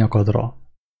vet a te nyakadra,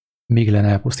 míg len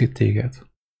elpusztít téged.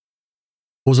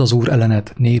 Hoz az Úr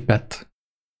ellened népet,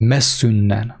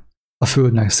 messzünnen a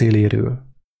földnek széléről.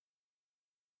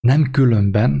 Nem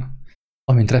különben,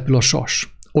 amint repül a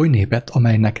sas, oly népet,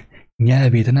 amelynek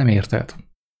nyelvét nem érted.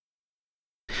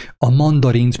 A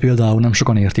mandarint például nem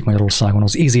sokan értik Magyarországon.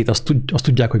 Az ízét azt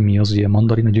tudják, hogy mi az ugye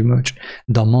mandarin, a gyümölcs,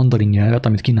 de a mandarin nyelvet,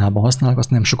 amit Kínában használnak, azt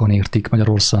nem sokan értik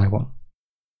Magyarországon.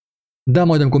 De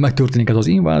majd amikor megtörténik ez az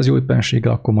invázió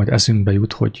éppenséggel, akkor majd eszünkbe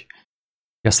jut, hogy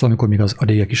ezt valamikor még a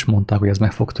régek is mondták, hogy ez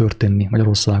meg fog történni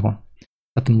Magyarországon.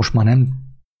 Tehát most már nem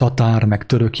tatár, meg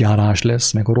török járás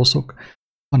lesz, meg oroszok,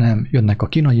 hanem jönnek a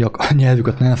kínaiak, a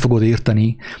nyelvüket nem fogod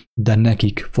érteni, de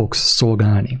nekik fogsz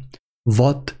szolgálni.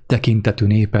 Vad tekintetű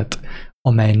népet,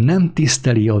 amely nem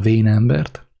tiszteli a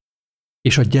vénembert,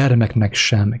 és a gyermeknek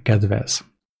sem kedvez.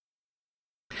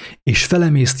 És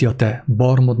felemészti a te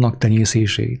barmodnak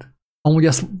tenyészését. Amúgy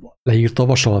ezt leírta a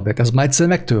Vasalbert, ez már egyszer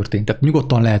megtörtént, tehát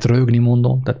nyugodtan lehet röhögni,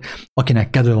 mondom, tehát akinek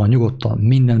kedve van, nyugodtan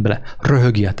mindent bele,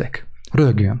 röhögjetek,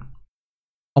 röhögjön.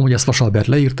 Amúgy ezt Vasalbert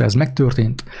leírta, ez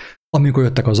megtörtént, amikor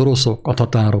jöttek az oroszok, a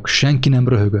tatárok, senki nem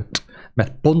röhögött,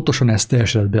 mert pontosan ezt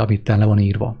teljesített be, amit le van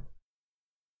írva.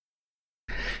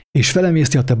 És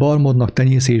felemészti a te barmodnak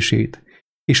tenyészését,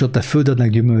 és a te földednek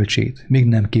gyümölcsét, még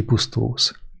nem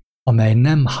kipusztulsz, amely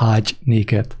nem hágy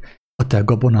néked a te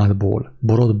gabonádból,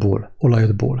 borodból,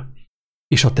 olajodból,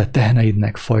 és a te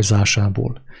teheneidnek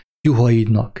fajzásából,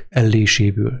 juhaidnak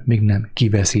elléséből még nem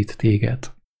kiveszít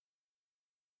téged.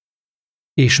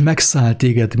 És megszáll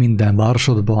téged minden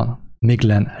városodban,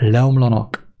 méglen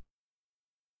leomlanak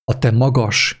a te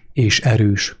magas és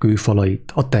erős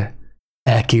kőfalait, a te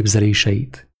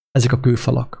elképzeléseid. Ezek a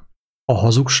kőfalak, a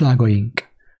hazugságaink,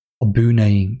 a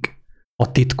bűneink,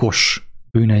 a titkos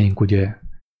bűneink, ugye,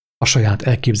 a saját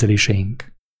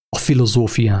elképzeléseink, a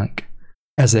filozófiánk,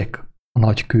 ezek a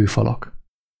nagy kőfalak.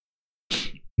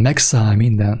 Megszáll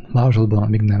minden városodban,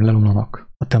 amíg nem lelomlanak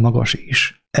a te magas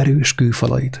és erős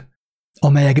kőfalaid,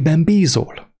 amelyekben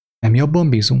bízol. Nem abban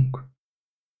bízunk.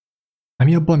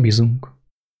 Nem abban bízunk.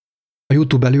 A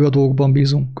YouTube előadókban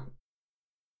bízunk.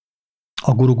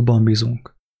 A gurukban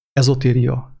bízunk.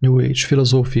 Ezotéria, New Age,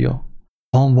 filozófia,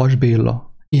 Hanvas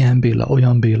Béla, ilyen Béla,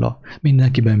 olyan Béla,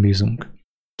 mindenkiben bízunk.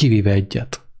 Kivéve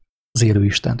egyet, az élő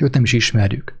Istent. Őt nem is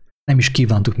ismerjük. Nem is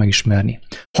kívántuk megismerni.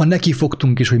 Ha neki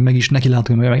fogtunk is, hogy neki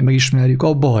látunk, hogy megismerjük,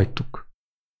 abba hagytuk.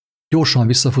 Gyorsan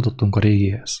visszafutottunk a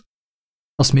régihez.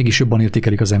 Azt mégis jobban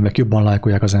értékelik az emberek, jobban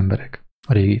lájkolják az emberek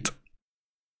a régit,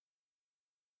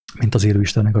 mint az élő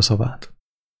Istennek a szavát,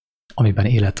 amiben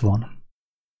élet van.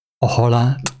 A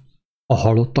halált a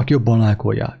halottak jobban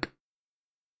lájkolják.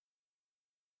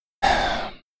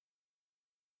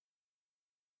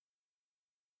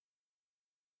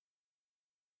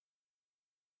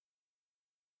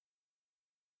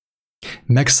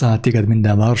 Megszáll téged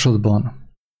minden városodban,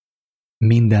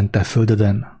 minden te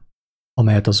földeden,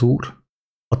 amelyet az Úr,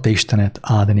 a te Istenet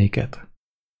áld néked.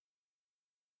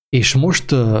 És most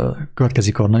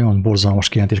következik a nagyon borzalmas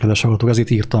kijelentés, kedves hallgatók, ezért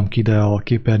írtam ki ide a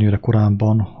képernyőre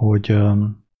korábban, hogy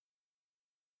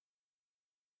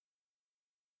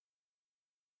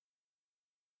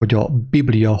a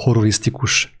Biblia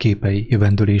horrorisztikus képei,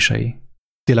 jövendőlései.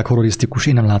 Tényleg horrorisztikus,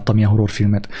 én nem láttam ilyen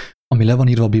horrorfilmet. Ami le van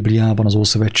írva a Bibliában, az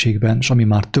Ószövetségben, és ami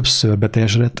már többször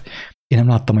beteljesedett, én nem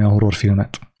láttam olyan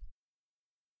horrorfilmet.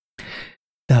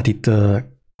 Tehát itt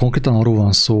konkrétan arról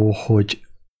van szó, hogy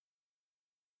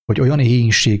olyan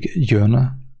éhínség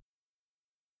jön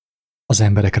az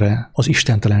emberekre az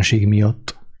istentelenség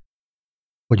miatt,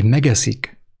 hogy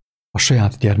megeszik a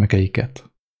saját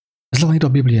gyermekeiket. Ez le van írva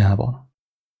a Bibliában,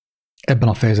 ebben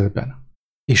a fejezetben.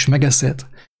 És megeszed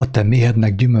a te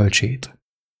méhednek gyümölcsét,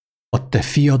 a te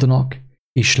fiadnak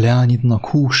és leányidnak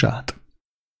húsát,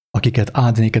 akiket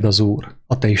áld néked az Úr,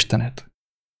 a te Istened,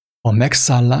 a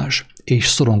megszállás és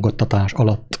szorongattatás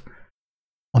alatt,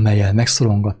 amellyel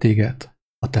megszorongat téged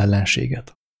a te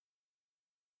ellenséged.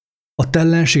 A te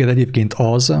ellenséged egyébként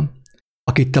az,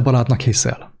 akit te barátnak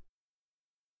hiszel.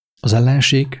 Az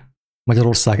ellenség,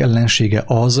 Magyarország ellensége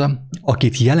az,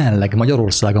 akit jelenleg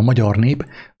Magyarország, a magyar nép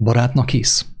barátnak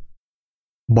hisz.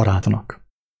 Barátnak.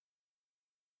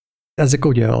 Ezek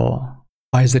ugye a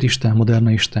Pfizer Isten,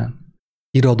 Moderna Isten,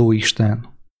 Iradó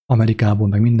Isten, Amerikából,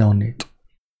 meg mindenhonnét.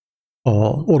 A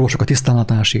orvosok a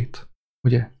tisztánlátásét,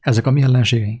 ugye, ezek a mi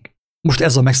ellenségeink. Most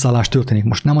ez a megszállás történik,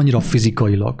 most nem annyira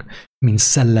fizikailag, mint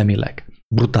szellemileg.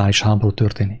 Brutális háború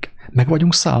történik. Meg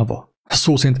vagyunk szállva.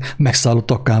 Szó szerint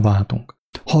megszállottakká váltunk.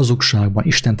 Hazugságban,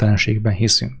 istentelenségben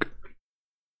hiszünk.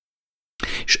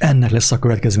 És ennek lesz a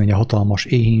következménye hatalmas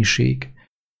éhínség.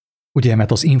 Ugye,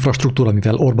 mert az infrastruktúra,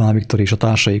 amivel Orbán Viktor és a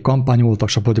társai kampányoltak,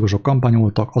 és a politikusok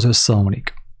kampányoltak, az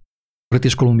összeomlik.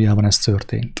 British Columbiában ez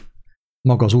történt.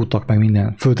 Maga az útak, meg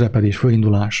minden földrepedés,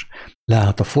 földindulás,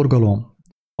 leállt a forgalom,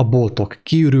 a boltok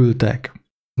kiürültek,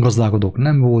 gazdálkodók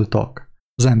nem voltak,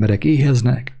 az emberek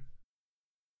éheznek,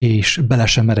 és bele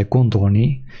sem merek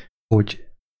gondolni, hogy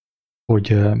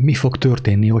mi fog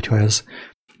történni, hogyha ez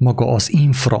maga az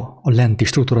infra, a lenti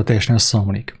struktúra teljesen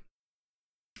összeomlik.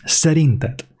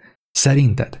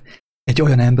 Szerinted egy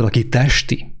olyan ember, aki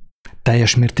testi,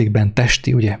 teljes mértékben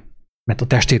testi, ugye, mert a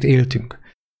testét éltünk,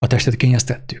 a testet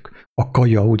kényeztettük, a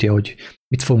kaja, ugye, hogy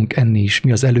mit fogunk enni is,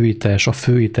 mi az előétes, a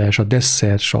főétes, a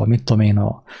desszert, a mit tudom én,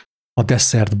 a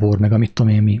desszertbor, meg a mit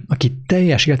tudom én mi, aki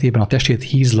teljes életében a testét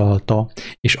hízlalta,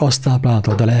 és azt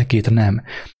táplálta, de a lelkét nem.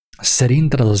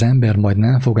 Szerinted az ember majd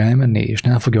nem fog elmenni, és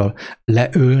nem fogja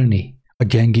leölni a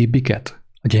gyengébbiket,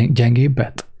 a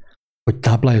gyengébbet, hogy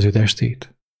táplálja az ő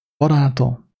testét?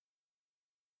 Barátom,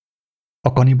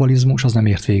 a kannibalizmus az nem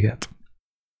ért véget.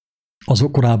 Az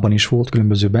korábban is volt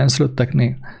különböző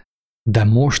benszülötteknél, de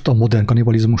most a modern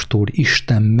kannibalizmustól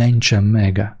Isten mentsen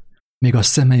meg, még a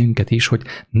szemeinket is, hogy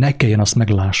ne kelljen azt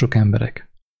meglássuk, emberek,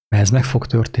 mert ez meg fog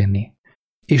történni.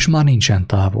 és már nincsen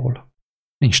távol.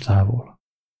 Nincs távol.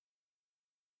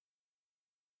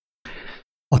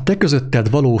 A te közötted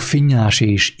való finnyás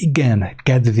és igen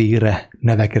kedvére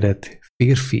nevekedett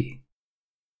férfi,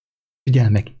 figyelj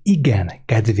meg, igen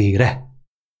kedvére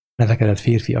nevekedett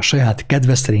férfi, a saját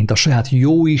kedve szerint, a saját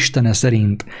jó istene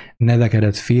szerint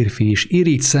nevekedett férfi, és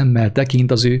irigy szemmel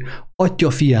tekint az ő atya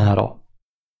fiára,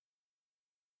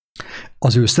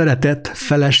 az ő szeretett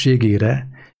feleségére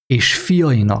és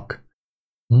fiainak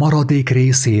maradék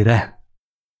részére,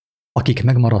 akik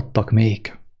megmaradtak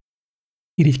még.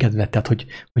 Irigykedve, tehát, hogy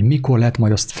mikor lehet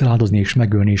majd azt feláldozni és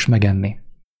megölni és megenni.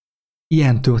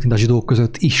 Ilyen történt a zsidók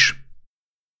között is.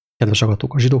 Kedves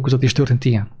hallgatók, a zsidók között is történt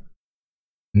ilyen.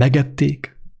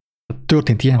 Megették,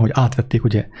 történt ilyen, hogy átvették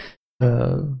ugye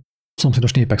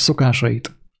szomszédos népek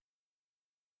szokásait,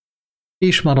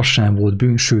 és már az sem volt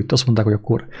bűn, sőt, azt mondták, hogy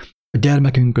akkor a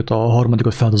gyermekünket, a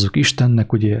harmadikat feláldozzuk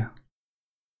Istennek, ugye,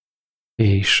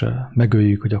 és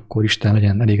megöljük, hogy akkor Isten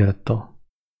legyen elégedett a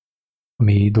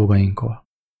mi dolgainkkal.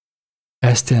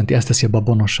 Ezt jelenti, ezt teszi a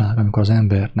babonaság, amikor az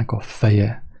embernek a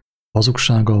feje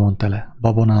hazugsággal van tele,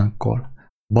 babonánkkal,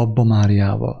 Babba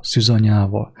Máriával,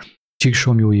 Szűzanyával,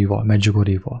 Csíksomjóival,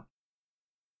 Medjugorjéval.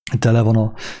 Tele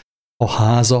van a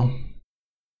háza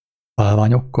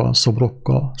bálványokkal,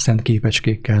 szobrokkal, szent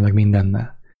képecskékkel, meg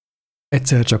mindennel.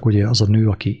 Egyszer csak ugye az a nő,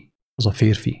 az a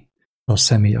férfi, az a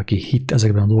személy, aki hitt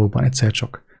ezekben a dolgokban, egyszer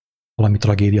csak valami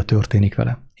tragédia történik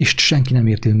vele. És senki nem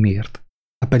érti, hogy miért.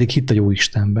 Hát pedig hitt a jó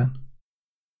Istenben.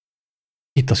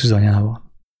 Hitt a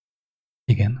Szűzanyával.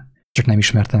 Igen, csak nem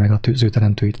ismerte meg az ő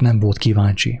teremtőit, nem volt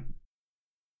kíváncsi.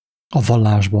 A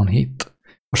vallásban hitt,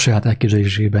 a saját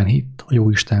elképzelésében hitt, a jó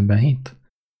Istenben hitt,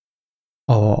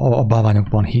 a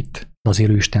bálványokban hitt, de az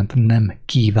élő Istent nem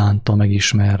kívánta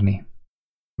megismerni.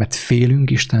 Mert félünk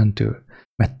Istentől,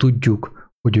 mert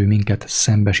tudjuk, hogy ő minket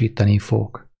szembesíteni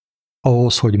fog.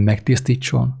 Ahhoz, hogy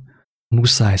megtisztítson,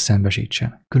 muszáj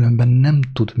szembesítsen. Különben nem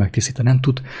tud megtisztítani,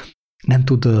 nem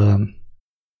tud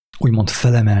úgymond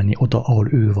felemelni oda,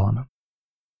 ahol ő van.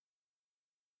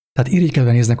 Tehát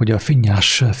irigykedve néznek, hogy a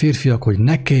finnyás férfiak, hogy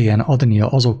ne kelljen adnia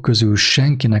azok közül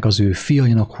senkinek az ő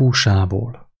fiainak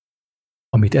húsából,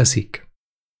 amit eszik,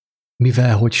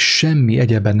 mivel hogy semmi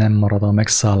egyeben nem marad a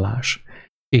megszállás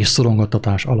és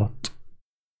szorongattatás alatt,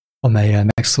 amellyel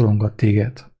megszorongat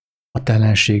téged, a te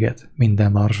ellenséget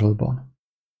minden városodban.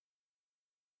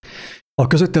 A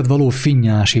közötted való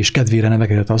finnyás és kedvére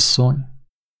nevekedett asszony,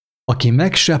 aki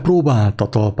meg se próbálta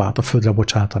talpát a földre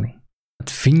bocsátani. Hát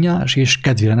finnyás és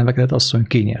kedvére nevekedett asszony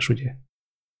kényes, ugye?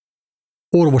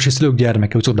 Orvosi szülők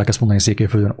gyermeke, úgy szokták ezt mondani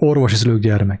Székelyföldön, orvosi szülők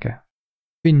gyermeke.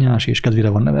 Finnyás és kedvére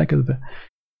van nevelkedve.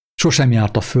 Sosem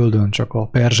járt a földön, csak a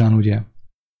perzsán, ugye?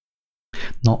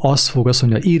 Na, azt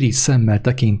mondja, irigy szemmel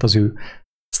tekint az ő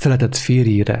szeretett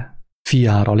férjére,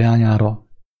 fiára, leányára,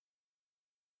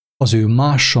 az ő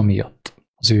mása miatt,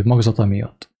 az ő magzata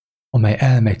miatt, amely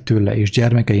elmegy tőle, és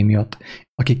gyermekei miatt,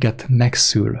 akiket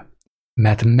megszül,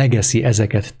 mert megeszi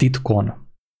ezeket titkon.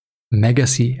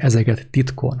 Megeszi ezeket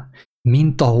titkon.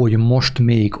 Mint ahogy most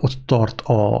még ott tart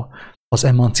az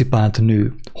emancipált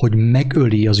nő, hogy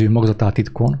megöli az ő magzatát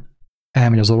titkon,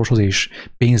 elmegy az orvoshoz, és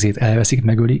pénzét elveszik,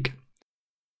 megölik,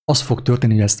 az fog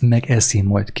történni, hogy ezt megeszi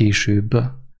majd később,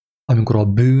 amikor a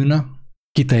bűn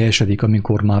kiteljesedik,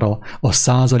 amikor már a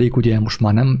százalék, ugye most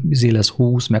már nem lesz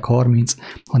 20, meg 30,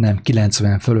 hanem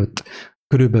 90 fölött.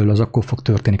 Körülbelül az akkor fog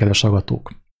történni, kedves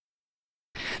hallgatók.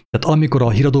 Tehát amikor a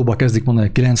híradóban kezdik mondani,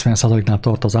 hogy 90%-nál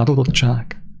tart az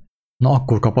áldozottság, na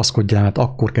akkor kapaszkodjál, mert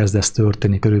akkor kezd ez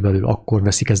történni körülbelül, akkor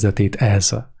veszi kezdetét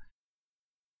ez.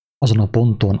 Azon a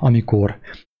ponton, amikor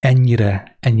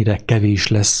ennyire kevés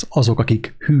lesz azok,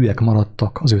 akik hűek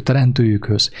maradtak az ő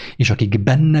teremtőjükhöz, és akik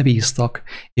benne bíztak,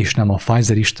 és nem a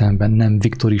Pfizer Istenben, nem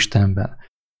Viktor Istenben,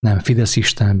 nem Fidesz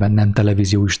Istenben, nem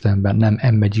Televízió Istenben, nem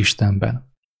M1 Istenben.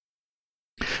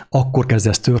 Akkor kezd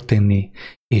ez történni,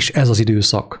 és ez az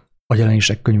időszak a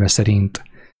Jelenések könyve szerint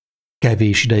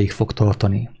kevés ideig fog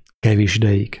tartani, kevés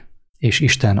ideig, és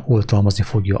Isten oltalmazni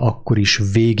fogja akkor is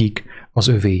végig az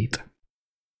övéit.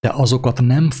 De azokat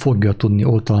nem fogja tudni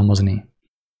oltalmazni,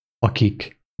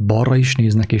 akik balra is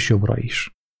néznek és jobbra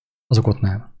is. Azokat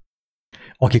nem.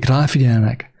 Akik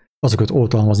ráfigyelnek, azokat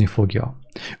oltalmazni fogja.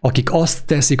 Akik azt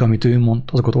teszik, amit ő mond,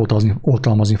 azokat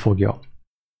oltalmazni fogja.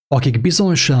 Akik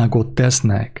bizonyságot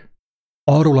tesznek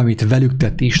arról, amit velük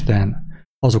tett Isten,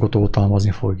 azokat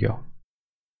oltalmazni fogja.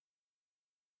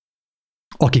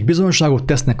 Akik bizonyságot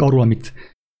tesznek arról,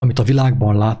 amit a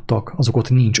világban láttak, azokat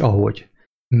nincs ahogy.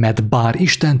 Mert bár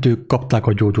Istentől kapták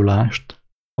a gyógyulást,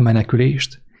 a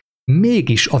menekülést,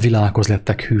 mégis a világhoz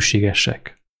lettek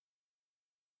hűségesek.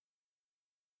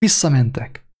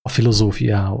 Visszamentek a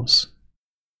filozófiához.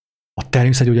 a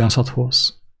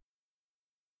természetgyógyászathoz,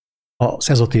 az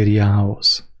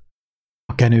ezotériához,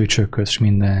 a kenőcsökhöz és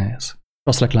mindenhez.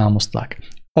 Azt reklámozták.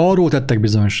 Arról tettek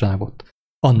bizonyságot,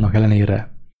 annak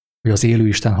ellenére, hogy az élő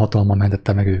Isten hatalma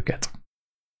mentette meg őket.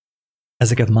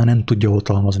 Ezeket már nem tudja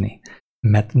oltalmazni,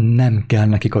 mert nem kell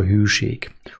nekik a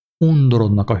hűség.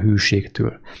 Undorodnak a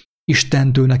hűségtől.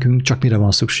 Istentől nekünk csak mire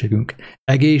van szükségünk?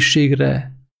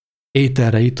 Egészségre,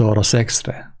 ételre, italra,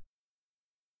 szexre.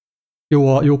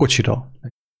 Jó kocsira,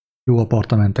 jó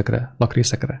apartamentekre,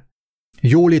 lakrészekre.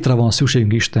 Jó létre van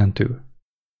szükségünk Istentől.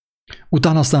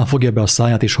 Utána aztán fogja be a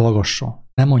száját és hallgassa.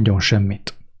 Ne mondjon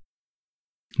semmit.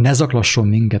 Ne zaklasson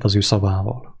minket az ő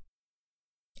szavával.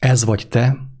 Ez vagy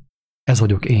te, ez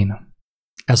vagyok én.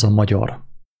 Ez a magyar.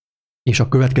 És a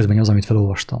következmény az, amit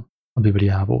felolvastam a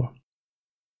Bibliából.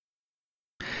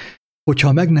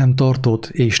 Hogyha meg nem tartod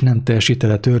és nem teljesíted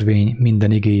a törvény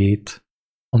minden igéjét,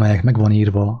 amelyek meg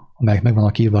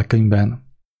vannak írva a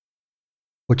könyvben,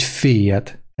 hogy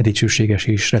féljed e dicsőséges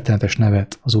és rettenetes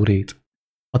nevet, az Úrét,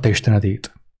 a te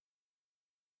Istenedét.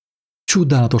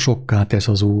 Csodálatosokká tesz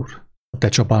az Úr a te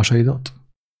csapásaidat,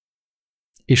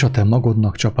 és a te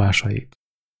magodnak csapásait.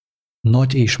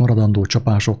 Nagy és maradandó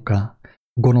csapásokká,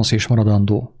 gonosz és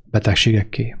maradandó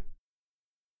betegségekké.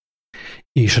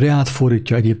 És reát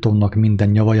fordítja Egyiptomnak minden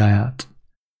nyavajáját,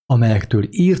 amelyektől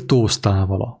írtóztál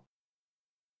vala,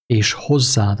 és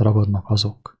hozzád ragadnak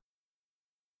azok.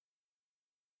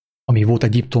 Ami volt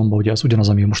Egyiptomban, ugye az ugyanaz,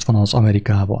 ami most van az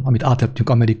Amerikában, amit átettünk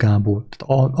Amerikából.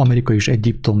 Tehát Amerika és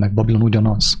Egyiptom, meg Babilon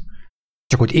ugyanaz.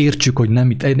 Csak hogy értsük, hogy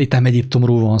itt nem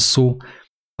Egyiptomról van szó,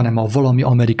 hanem a valami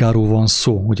Amerikáról van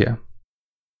szó, ugye?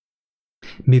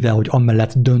 Mivel, hogy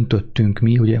amellett döntöttünk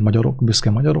mi, ugye magyarok, büszke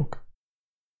magyarok,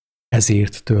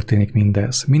 ezért történik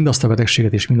mindez. Mindazt a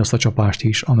betegséget és mindazt a csapást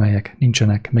is, amelyek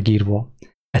nincsenek megírva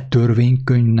e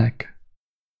törvénynek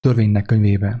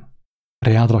könyvében.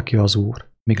 Reád rakja az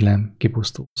Úr, míg nem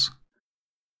kipusztulsz.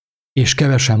 És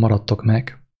kevesen maradtok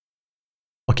meg,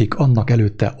 akik annak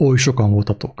előtte oly sokan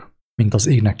voltatok, mint az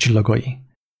égnek csillagai.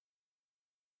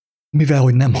 Mivel,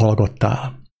 hogy nem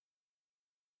hallgattál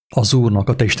az Úrnak,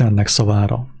 a te Istenednek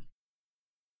szavára,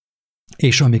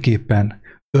 és amiképpen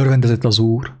örvendezett az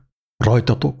Úr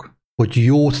rajtatok, hogy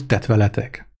jót tett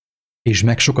veletek, és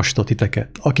megsokasított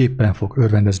titeket, aképpen fog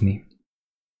örvendezni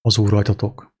az Úr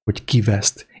rajtatok, hogy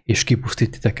kiveszt és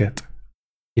kipusztít titeket,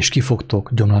 és ki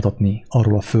fogtok gyomláltatni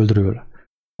arról a földről,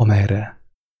 amelyre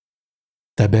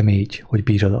te bemégy, hogy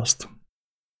bírod azt.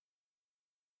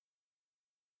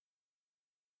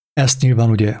 Ezt nyilván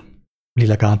ugye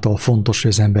lélek által fontos,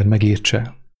 hogy az ember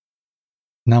megértse.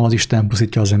 Nem az Isten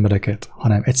pusztítja az embereket,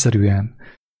 hanem egyszerűen,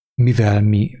 mivel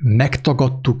mi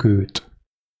megtagadtuk őt,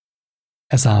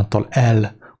 ezáltal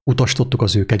elutasítottuk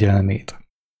az ő kegyelmét.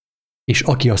 És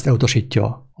aki azt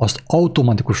elutasítja, azt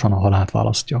automatikusan a halált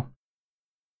választja.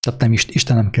 Tehát nem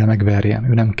Isten nem kell megverjen,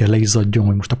 ő nem kell leizzadjon,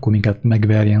 hogy most akkor minket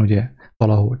megverjen, ugye,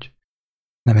 valahogy.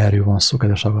 Nem erről van szó,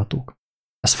 kedves hallgatók.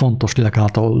 Ez fontos lélek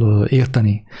által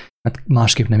érteni, mert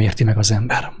másképp nem érti meg az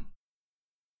ember.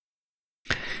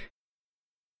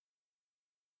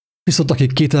 Viszont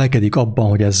aki kételkedik abban,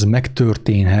 hogy ez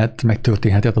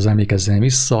megtörténhet, az emlékezzen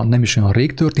vissza, nem is olyan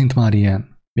rég történt már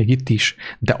ilyen, még itt is,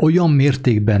 de olyan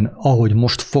mértékben, ahogy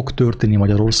most fog történni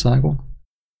Magyarországon,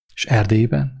 és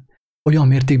Erdélyben, olyan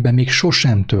mértékben még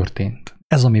sosem történt.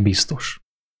 Ez ami biztos.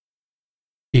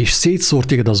 És szétszór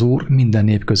téged az Úr minden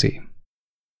nép közé.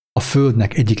 A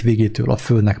földnek egyik végétől a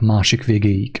földnek másik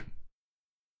végéig.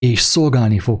 És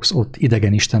szolgálni fogsz ott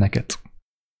idegen isteneket.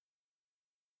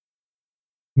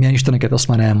 Milyen isteneket, azt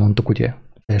már elmondtuk, ugye?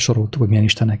 Felsoroltuk, hogy milyen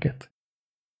isteneket.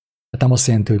 Tehát nem azt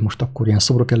jelenti, hogy most akkor ilyen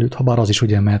szobrok előtt, ha bár az is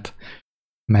ugye, mert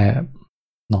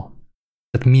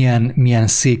tehát milyen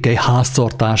székely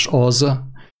háztartás az,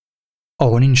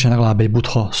 ahol nincsen legalább egy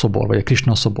Buddha szobor, vagy egy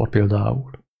Krishna szobor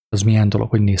például. Ez milyen dolog,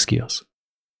 hogy néz ki az?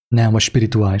 Nem, vagy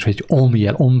spirituális, vagy egy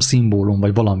omjel, szimbólum,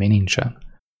 vagy valami nincsen.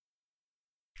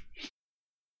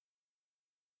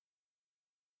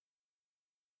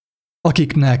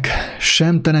 Akiket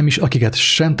sem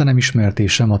te nem ismertél,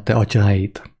 sem a te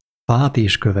atyáid, fát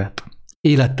és követ,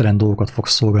 élettelen dolgokat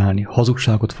fogsz szolgálni,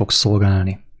 hazugságot fogsz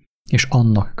szolgálni, és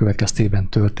annak következtében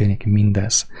történik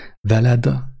mindez veled,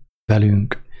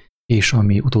 velünk, és a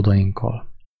mi utódainkkal.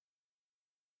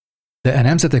 De e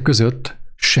nemzetek között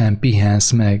sem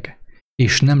pihensz meg,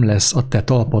 és nem lesz a te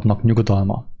talpadnak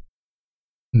nyugodalma,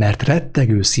 mert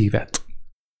rettegő szívet,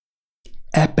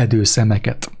 epedő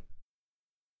szemeket,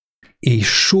 és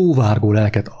sóvárgó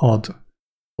lelket ad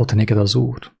ott néked az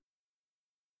Úr.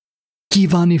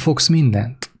 Kívánni fogsz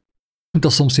mindent, mint a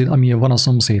szomszéd, ami van a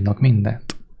szomszédnak,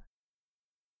 mindent.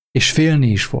 És félni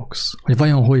is fogsz, hogy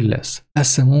vajon hogy lesz.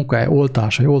 Lesz-e munkahely,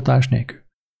 oltás, vagy oltás nélkül?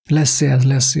 Lesz-e ez,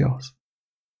 lesz-e az?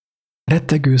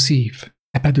 Rettegő szív,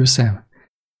 epedő szem.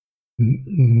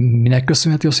 Minek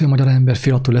köszönheti az, hogy a magyar ember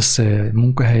fél attól lesz-e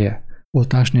munkahelye,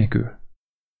 oltás nélkül?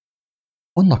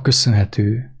 Annak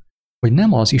köszönhető, hogy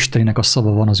nem az Istenének a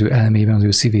szava van az ő elmében, az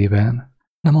ő szívében,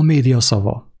 nem a média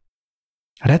szava.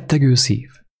 Rettegő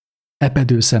szív,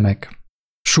 epedő szemek,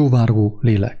 sóvárgó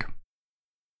lélek.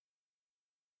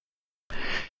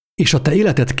 És a te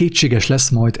életed kétséges lesz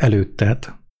majd előtted,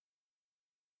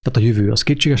 tehát a jövő az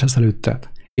kétséges lesz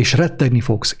előtted, és rettegni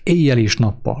fogsz éjjel és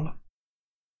nappal,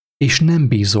 és nem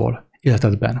bízol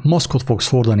életedben, maszkot fogsz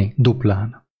hordani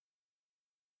duplán,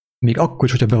 még akkor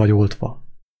is, hogyha be vagy oltva,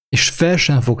 és fel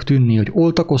sem fog tűnni, hogy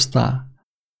oltakoztál,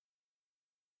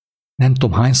 nem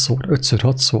tudom hányszor, 5-ször,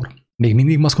 6-szor, még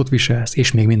mindig maszkot viselsz,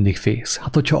 és még mindig félsz.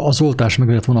 Hát, hogyha az oltás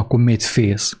megölet van, akkor miért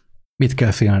félsz? Mit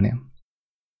kell félni?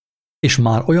 És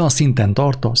már olyan szinten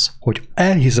tartasz, hogy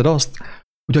elhiszed azt,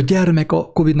 hogy a gyermek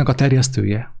a Covid-nak a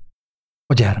terjesztője.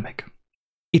 A gyermek.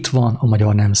 Itt van a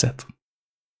magyar nemzet.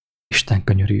 Isten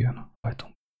könyörüljön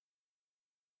rajtunk.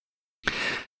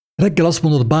 Reggel azt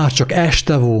mondod, bárcsak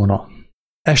este volna.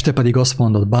 Este pedig azt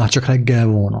mondod, bárcsak reggel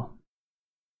volna.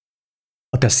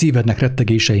 A te szívednek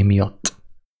rettegései miatt,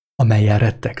 amellyel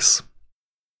rettegsz.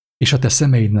 És a te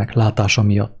szemeidnek látása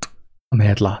miatt,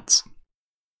 amelyet látsz.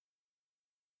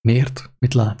 Miért?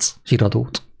 Mit látsz?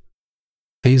 Híradót.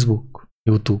 Facebook,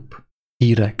 YouTube,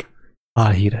 hírek,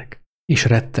 álhírek. És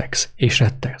rettegsz, és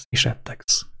rettegsz, és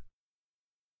rettegsz.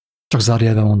 Csak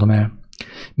zárójelben mondom el,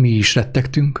 mi is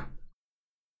rettegtünk,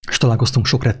 és találkoztunk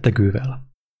sok rettegővel,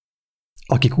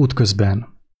 akik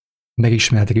útközben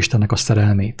megismerték Istennek a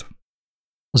szerelmét,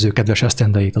 az ő kedves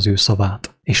esztendeit, az ő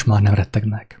szavát, és már nem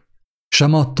rettegnek.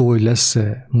 Sem attól, hogy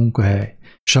lesz-e munkahely,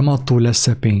 sem attól, hogy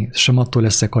lesz-e pénz, sem attól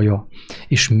lesz-e kaja,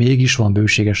 és mégis van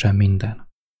bőségesen minden.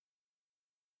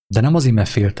 De nem azért, mert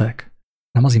féltek,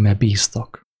 nem azért, mert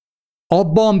bíztak.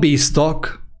 Abban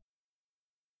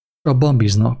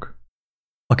bíznak,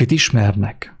 akit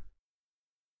ismernek,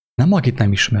 nem akit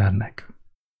nem ismernek.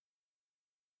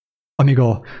 Amíg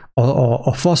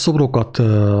a faszobrokat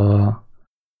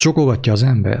csokogatja az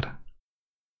ember,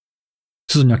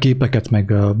 szuzonja képeket, meg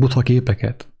buddha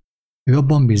képeket, ő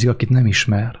abban bízik, akit nem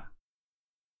ismer.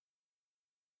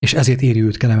 És ezért éri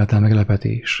őt kellemetlen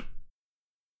meglepetés.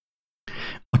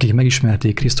 Akik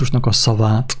megismerték Krisztusnak a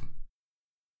szavát,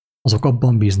 azok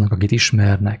abban bíznak, akit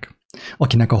ismernek.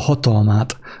 Akinek a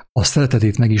hatalmát, a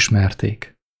szeretetét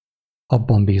megismerték,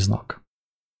 abban bíznak.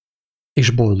 És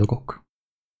boldogok.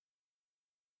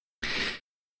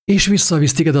 És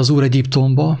visszavisz téged az Úr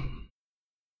Egyiptomba,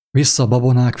 vissza a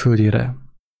babonák földjére,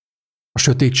 a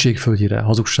sötétség földjére, a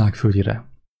hazugság földjére.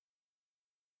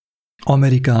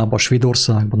 Amerikába,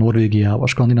 Svédországba, Norvégiába,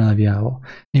 Skandináviába,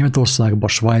 Németországba,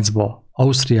 Svájcba,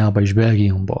 Ausztriába és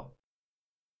Belgiumba.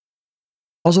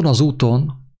 Azon az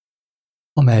úton,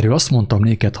 amelyről azt mondtam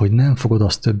néked, hogy nem fogod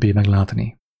azt többé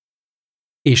meglátni.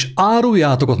 És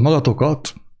áruljátok ott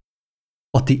magatokat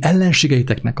a ti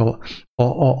ellenségeiteknek,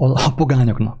 a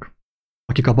pogányoknak,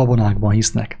 akik a babonákban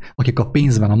hisznek, akik a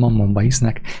pénzben, a mammonban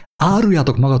hisznek,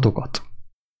 áruljátok magatokat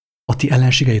a ti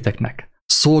ellenségeiteknek,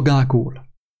 szolgákul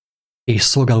és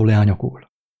szolgáló leányokul.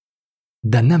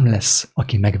 De nem lesz,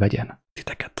 aki megvegyen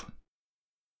titeket.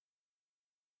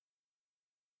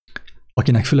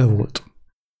 Akinek füle volt,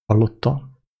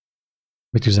 hallotta,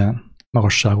 mit üzen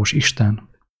magasságos Isten.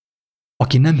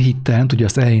 Aki nem hitte, nem tudja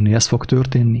ezt elhinni, hogy ez fog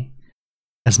történni,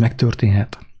 ez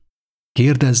megtörténhet.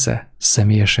 Kérdezze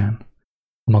személyesen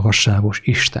a magasságos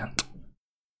Istent,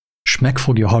 és meg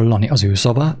fogja hallani az ő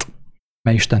szavát,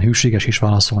 mely Isten hűséges és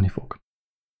válaszolni fog.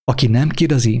 Aki nem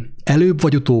kérdezi, előbb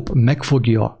vagy utóbb meg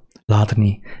fogja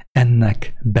látni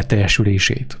ennek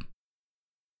beteljesülését.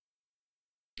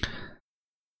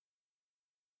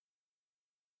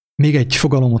 Még egy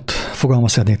fogalmat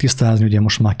szeretnék tisztázni, ugye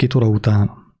most már 2 óra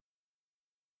után.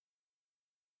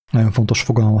 Nagyon fontos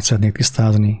fogalmat szeretnék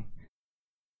tisztázni,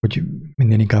 hogy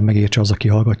minden inkább megértse az, aki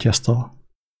hallgatja ezt a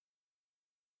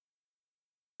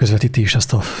közvetítést,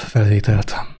 ezt a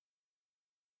felvételt.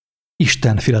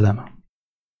 Isten félelem.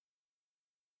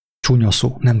 Csúnya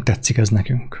szó, nem tetszik ez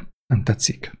nekünk. Nem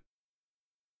tetszik.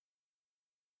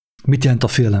 Mit jelent a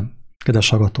félelem, kedves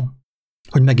hallgató?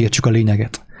 Hogy megértsük a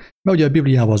lényeget. Mert ugye a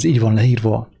Bibliában az így van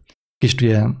leírva, kicsit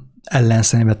ugye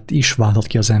ellenszenvet is váltott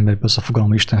ki az emberből az a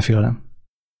fogalom, Isten félelem.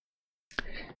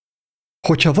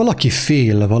 Hogyha valaki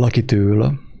fél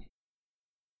valakitől,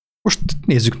 most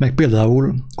nézzük meg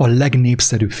például a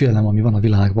legnépszerűbb félelem, ami van a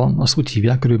világban, azt úgy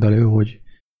hívják körülbelül, hogy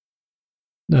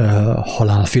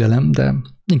halálfélelem, de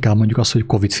inkább mondjuk azt, hogy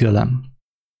Covid félelem.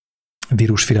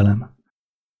 Vírusfélelem.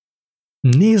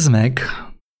 Nézd meg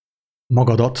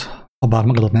magadat, ha bár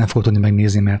magadat nem fogod tudni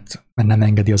megnézni, mert nem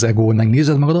engedi az ego, hogy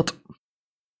megnézed magadat.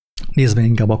 Nézd meg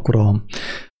inkább akkor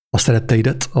a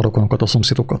szeretteidet, a rokonokat, a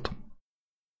szomszédokat,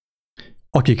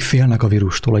 akik félnek a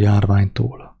vírustól, a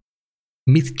járványtól.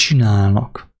 Mit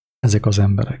csinálnak ezek az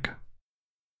emberek?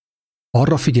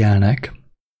 Arra figyelnek,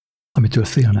 amitől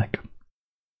félnek.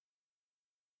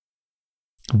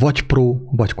 Vagy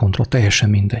pro, vagy kontra, teljesen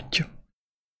mindegy.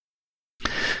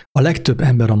 A legtöbb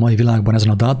ember a mai világban ezen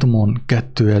a dátumon,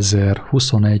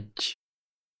 2021.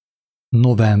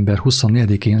 november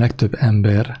 24-én legtöbb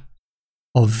ember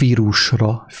a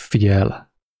vírusra figyel.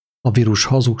 A vírus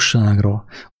hazugságra,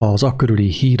 az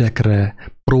akkörüli hírekre,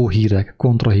 pro hírek,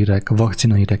 kontra hírek,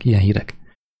 vakcina hírek, ilyen hírek.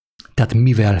 Tehát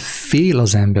mivel fél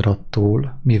az ember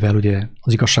attól, mivel ugye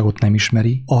az igazságot nem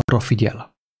ismeri, arra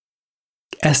figyel.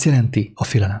 Ezt jelenti a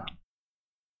félelem.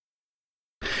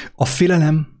 A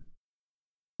félelem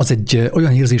az egy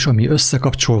olyan érzés, ami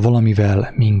összekapcsol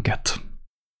valamivel minket.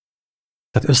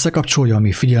 Tehát összekapcsolja a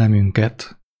mi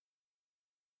figyelmünket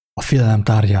a félelem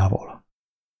tárgyával,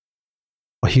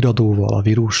 a híradóval, a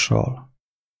vírussal,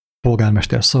 a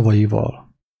polgármester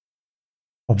szavaival,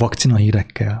 a vakcina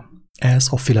hírekkel. Ez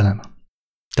a félelem.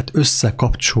 Tehát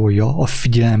összekapcsolja a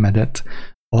figyelmedet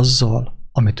azzal,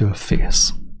 amitől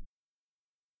félsz.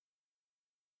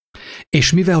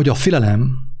 És mivel, hogy a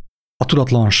félelem a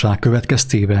tudatlanság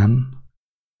következtében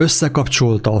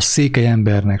összekapcsolta a székely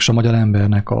embernek és a magyar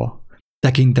embernek a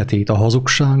tekintetét a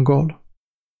hazugsággal,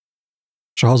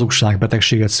 és a hazugság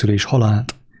betegséget szül és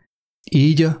halált,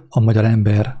 így a magyar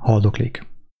ember haldoklik.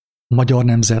 A magyar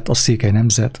nemzet, a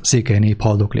székely nép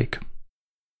haldoklik.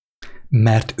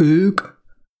 Mert ők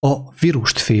a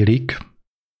vírust félik,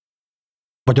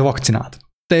 vagy a vakcinát.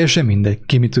 Teljesen mindegy,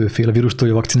 ki mitől fél, a vírustól,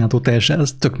 vagy a vakcinától, teljesen,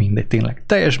 ez tök mindegy, tényleg.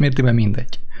 Teljes mértékben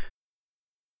mindegy.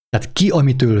 Tehát ki,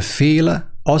 amitől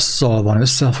fél, azzal van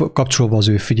összekapcsolva az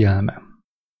ő figyelme.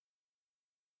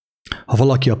 Ha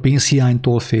valaki a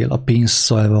pénzhiánytól fél, a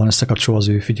pénzzel van összekapcsolva az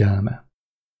ő figyelme.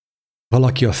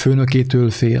 Valaki a főnökétől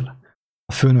fél,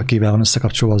 a főnökével van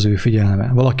összekapcsolva az ő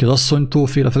figyelme. Valaki az asszonytól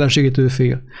fél, a feleségétől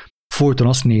fél, folyton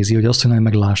azt nézi, hogy asszony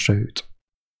meglássa őt.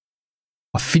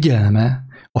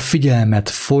 A figyelmet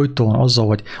folyton azzal,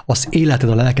 hogy az életed,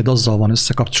 a lelked azzal van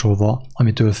összekapcsolva,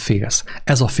 amitől félsz.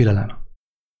 Ez a félelem.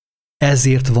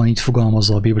 Ezért van így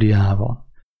fogalmazva a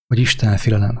Bibliában, hogy Isten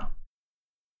félelem.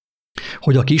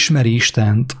 Hogy aki ismeri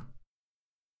Istent,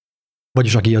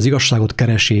 vagyis aki az igazságot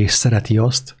keresi és szereti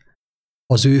azt,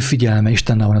 az ő figyelme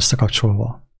Istennel van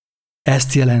összekapcsolva.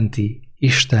 Ezt jelenti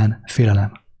Isten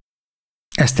félelem.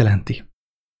 Ezt jelenti.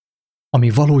 Ami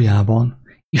valójában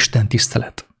Isten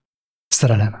tisztelet.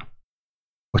 Szerelem.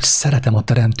 Hogy szeretem a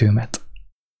teremtőmet.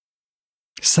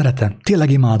 Szeretem, tényleg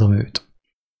imádom őt.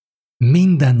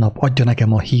 Minden nap adja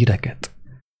nekem a híreket,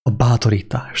 a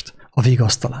bátorítást, a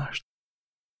vigasztalást.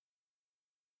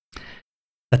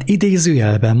 Tehát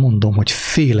idézőjelben mondom, hogy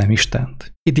félem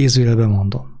Istent. Idézőjelben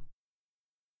mondom.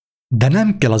 De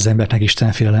nem kell az embernek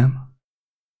Isten félelem,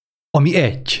 ami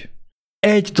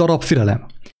egy darab félelem.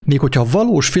 Még hogyha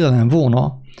valós félelem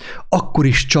volna, akkor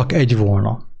is csak egy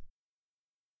volna.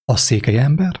 A székely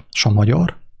ember, és a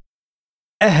magyar,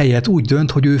 ehelyett úgy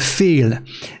dönt, hogy ő fél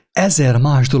 1000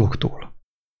 más dologtól.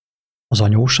 Az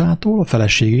anyósától, a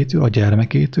feleségétől, a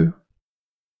gyermekétől,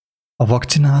 a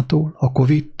vakcinától, a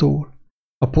Covid-tól,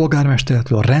 a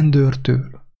polgármestertől, a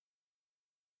rendőrtől.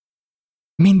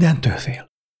 Mindentől fél.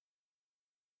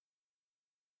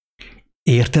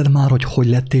 Érted már, hogy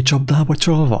lettél csapdába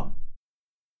csalva?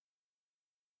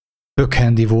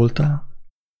 Pökhendi voltál?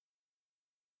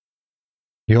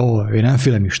 Jó, én nem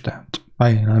félem Istent.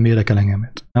 Nem érdekel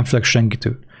engemet. Nem félek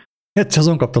senkitől. Egyszer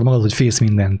azon kaptad magad, hogy félsz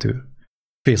mindentől.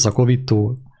 Félsz a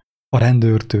Covid-tól, a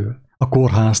rendőrtől, a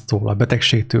kórháztól, a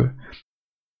betegségtől.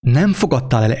 Nem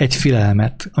fogadtál el egy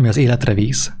félelmet, ami az életre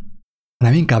visz,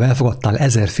 hanem inkább elfogadtál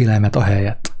 1000 félelmet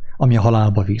ahelyett, ami a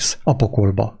halálba visz, a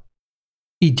pokolba.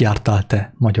 Így jártál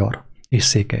te, magyar és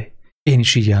székely. Én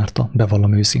is így jártam,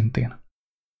 bevallom őszintén.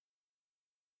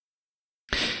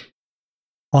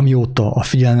 Amióta a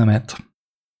figyelmemet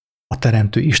a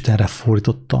teremtő Istenre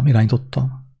fordítottam,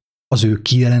 irányítottam, az ő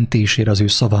kijelentésére, az ő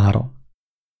szavára,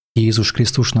 Jézus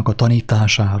Krisztusnak a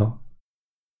tanítására.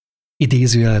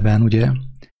 Idézőjelben, ugye,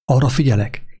 arra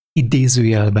figyelek,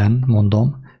 idézőjelben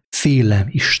mondom, félem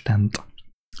Istent.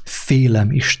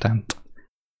 Félem Istent.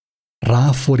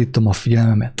 Ráfordítom a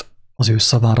figyelmemet az ő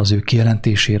szavára, az ő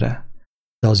kijelentésére,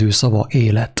 de az ő szava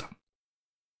élet.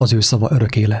 Az ő szava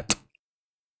örök élet.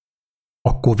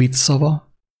 A Covid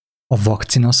szava, a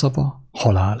vakcina szava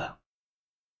halál.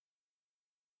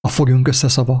 A fogjunk össze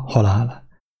szava halál.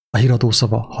 A híradó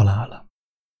szava halál.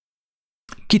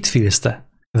 Kit félsz te,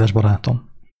 kedves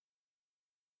barátom?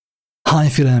 Hány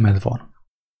félelmed van?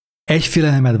 Egy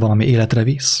félelmed van, ami életre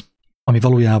visz, ami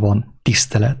valójában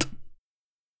tisztelet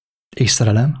és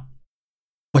szerelem,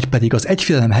 vagy pedig az egy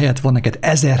félelem helyett van neked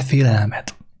 1000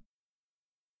 félelmed.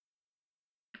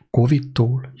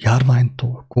 Covid-tól,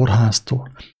 járványtól,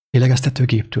 kórháztól,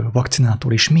 lélegeztetőgéptől,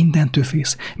 vakcinától, és mindentől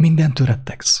félsz, mindentől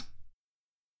rettegsz.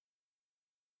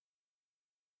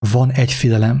 Van egy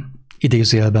félelem,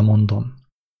 idézőjelben mondom,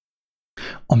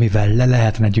 amivel le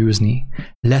lehetne győzni,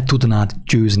 le tudnád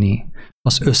győzni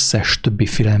az összes többi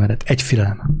félelmedet. Egy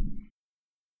félelem.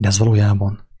 De ez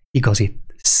valójában igazi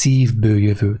szívből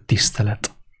jövő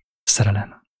tisztelet,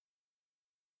 szerelem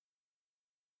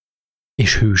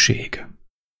és hűség.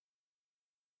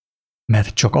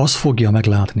 Mert csak az fogja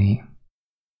meglátni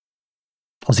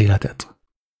az életet,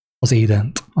 az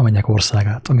Édent, a mennyek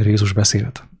országát, amiről Jézus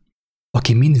beszélt,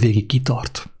 aki mindvégig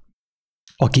kitart,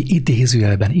 aki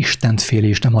idézőjelben Istent féli,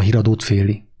 és nem a híradót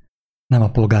féli, nem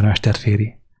a polgármestert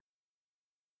féli,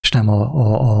 és nem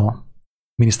a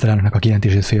miniszterelnöknek a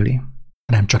kijelentését féli,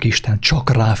 hanem csak Isten, csak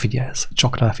ráfigyelsz.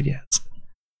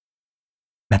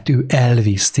 Mert ő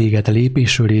elvisz téged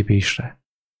lépésről lépésre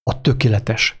a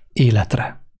tökéletes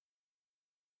életre,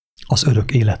 az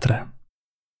örök életre.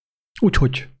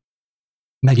 Úgyhogy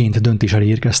megint döntés elé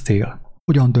érkeztél.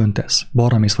 Hogyan döntesz?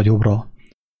 Balra mész vagy jobbra?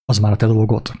 Az már a te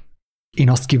dolgod. Én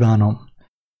azt kívánom,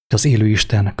 hogy az élő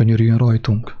Isten könyörüljön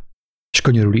rajtunk, és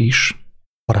könyörül is,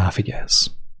 ha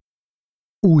ráfigyelsz.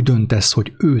 Úgy döntesz,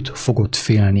 hogy őt fogod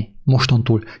félni,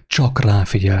 mostantól csak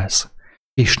ráfigyelsz,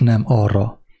 és nem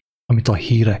arra, amit a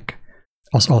hírek,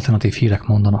 az alternatív hírek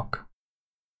mondanak.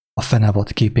 A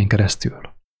fenevad képén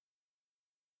keresztül,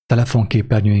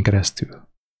 telefonképernyőjén keresztül,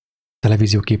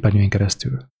 televízióképernyőjén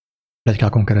keresztül,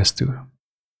 pletykákon keresztül.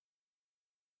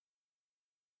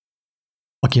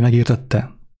 Aki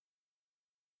megértette,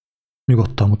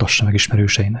 nyugodtan mutassa meg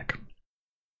ismerőseinek.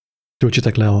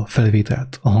 Töltsétek le a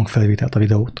felvételt, a hangfelvételt, a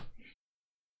videót.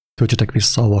 Töltsétek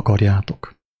vissza, ahol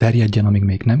akarjátok. Terjedjen, amíg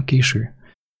még nem késő,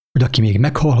 hogy aki még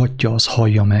meghallhatja, az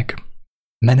hallja meg,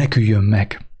 meneküljön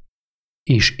meg,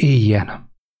 és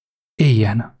éljen.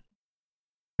 Éljen.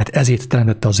 Mert ezért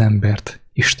teremtette az embert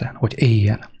Isten, hogy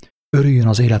éljen. Örüljön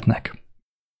az életnek,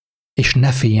 és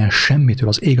ne féljen semmitől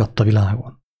az ég adta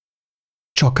világon.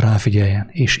 Csak ráfigyeljen,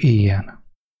 és éljen.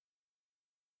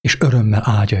 És örömmel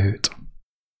áldja őt.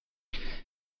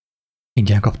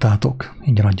 Ingyen kaptátok,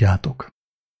 ingyen adjátok.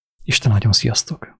 Isten áldjon, sziasztok!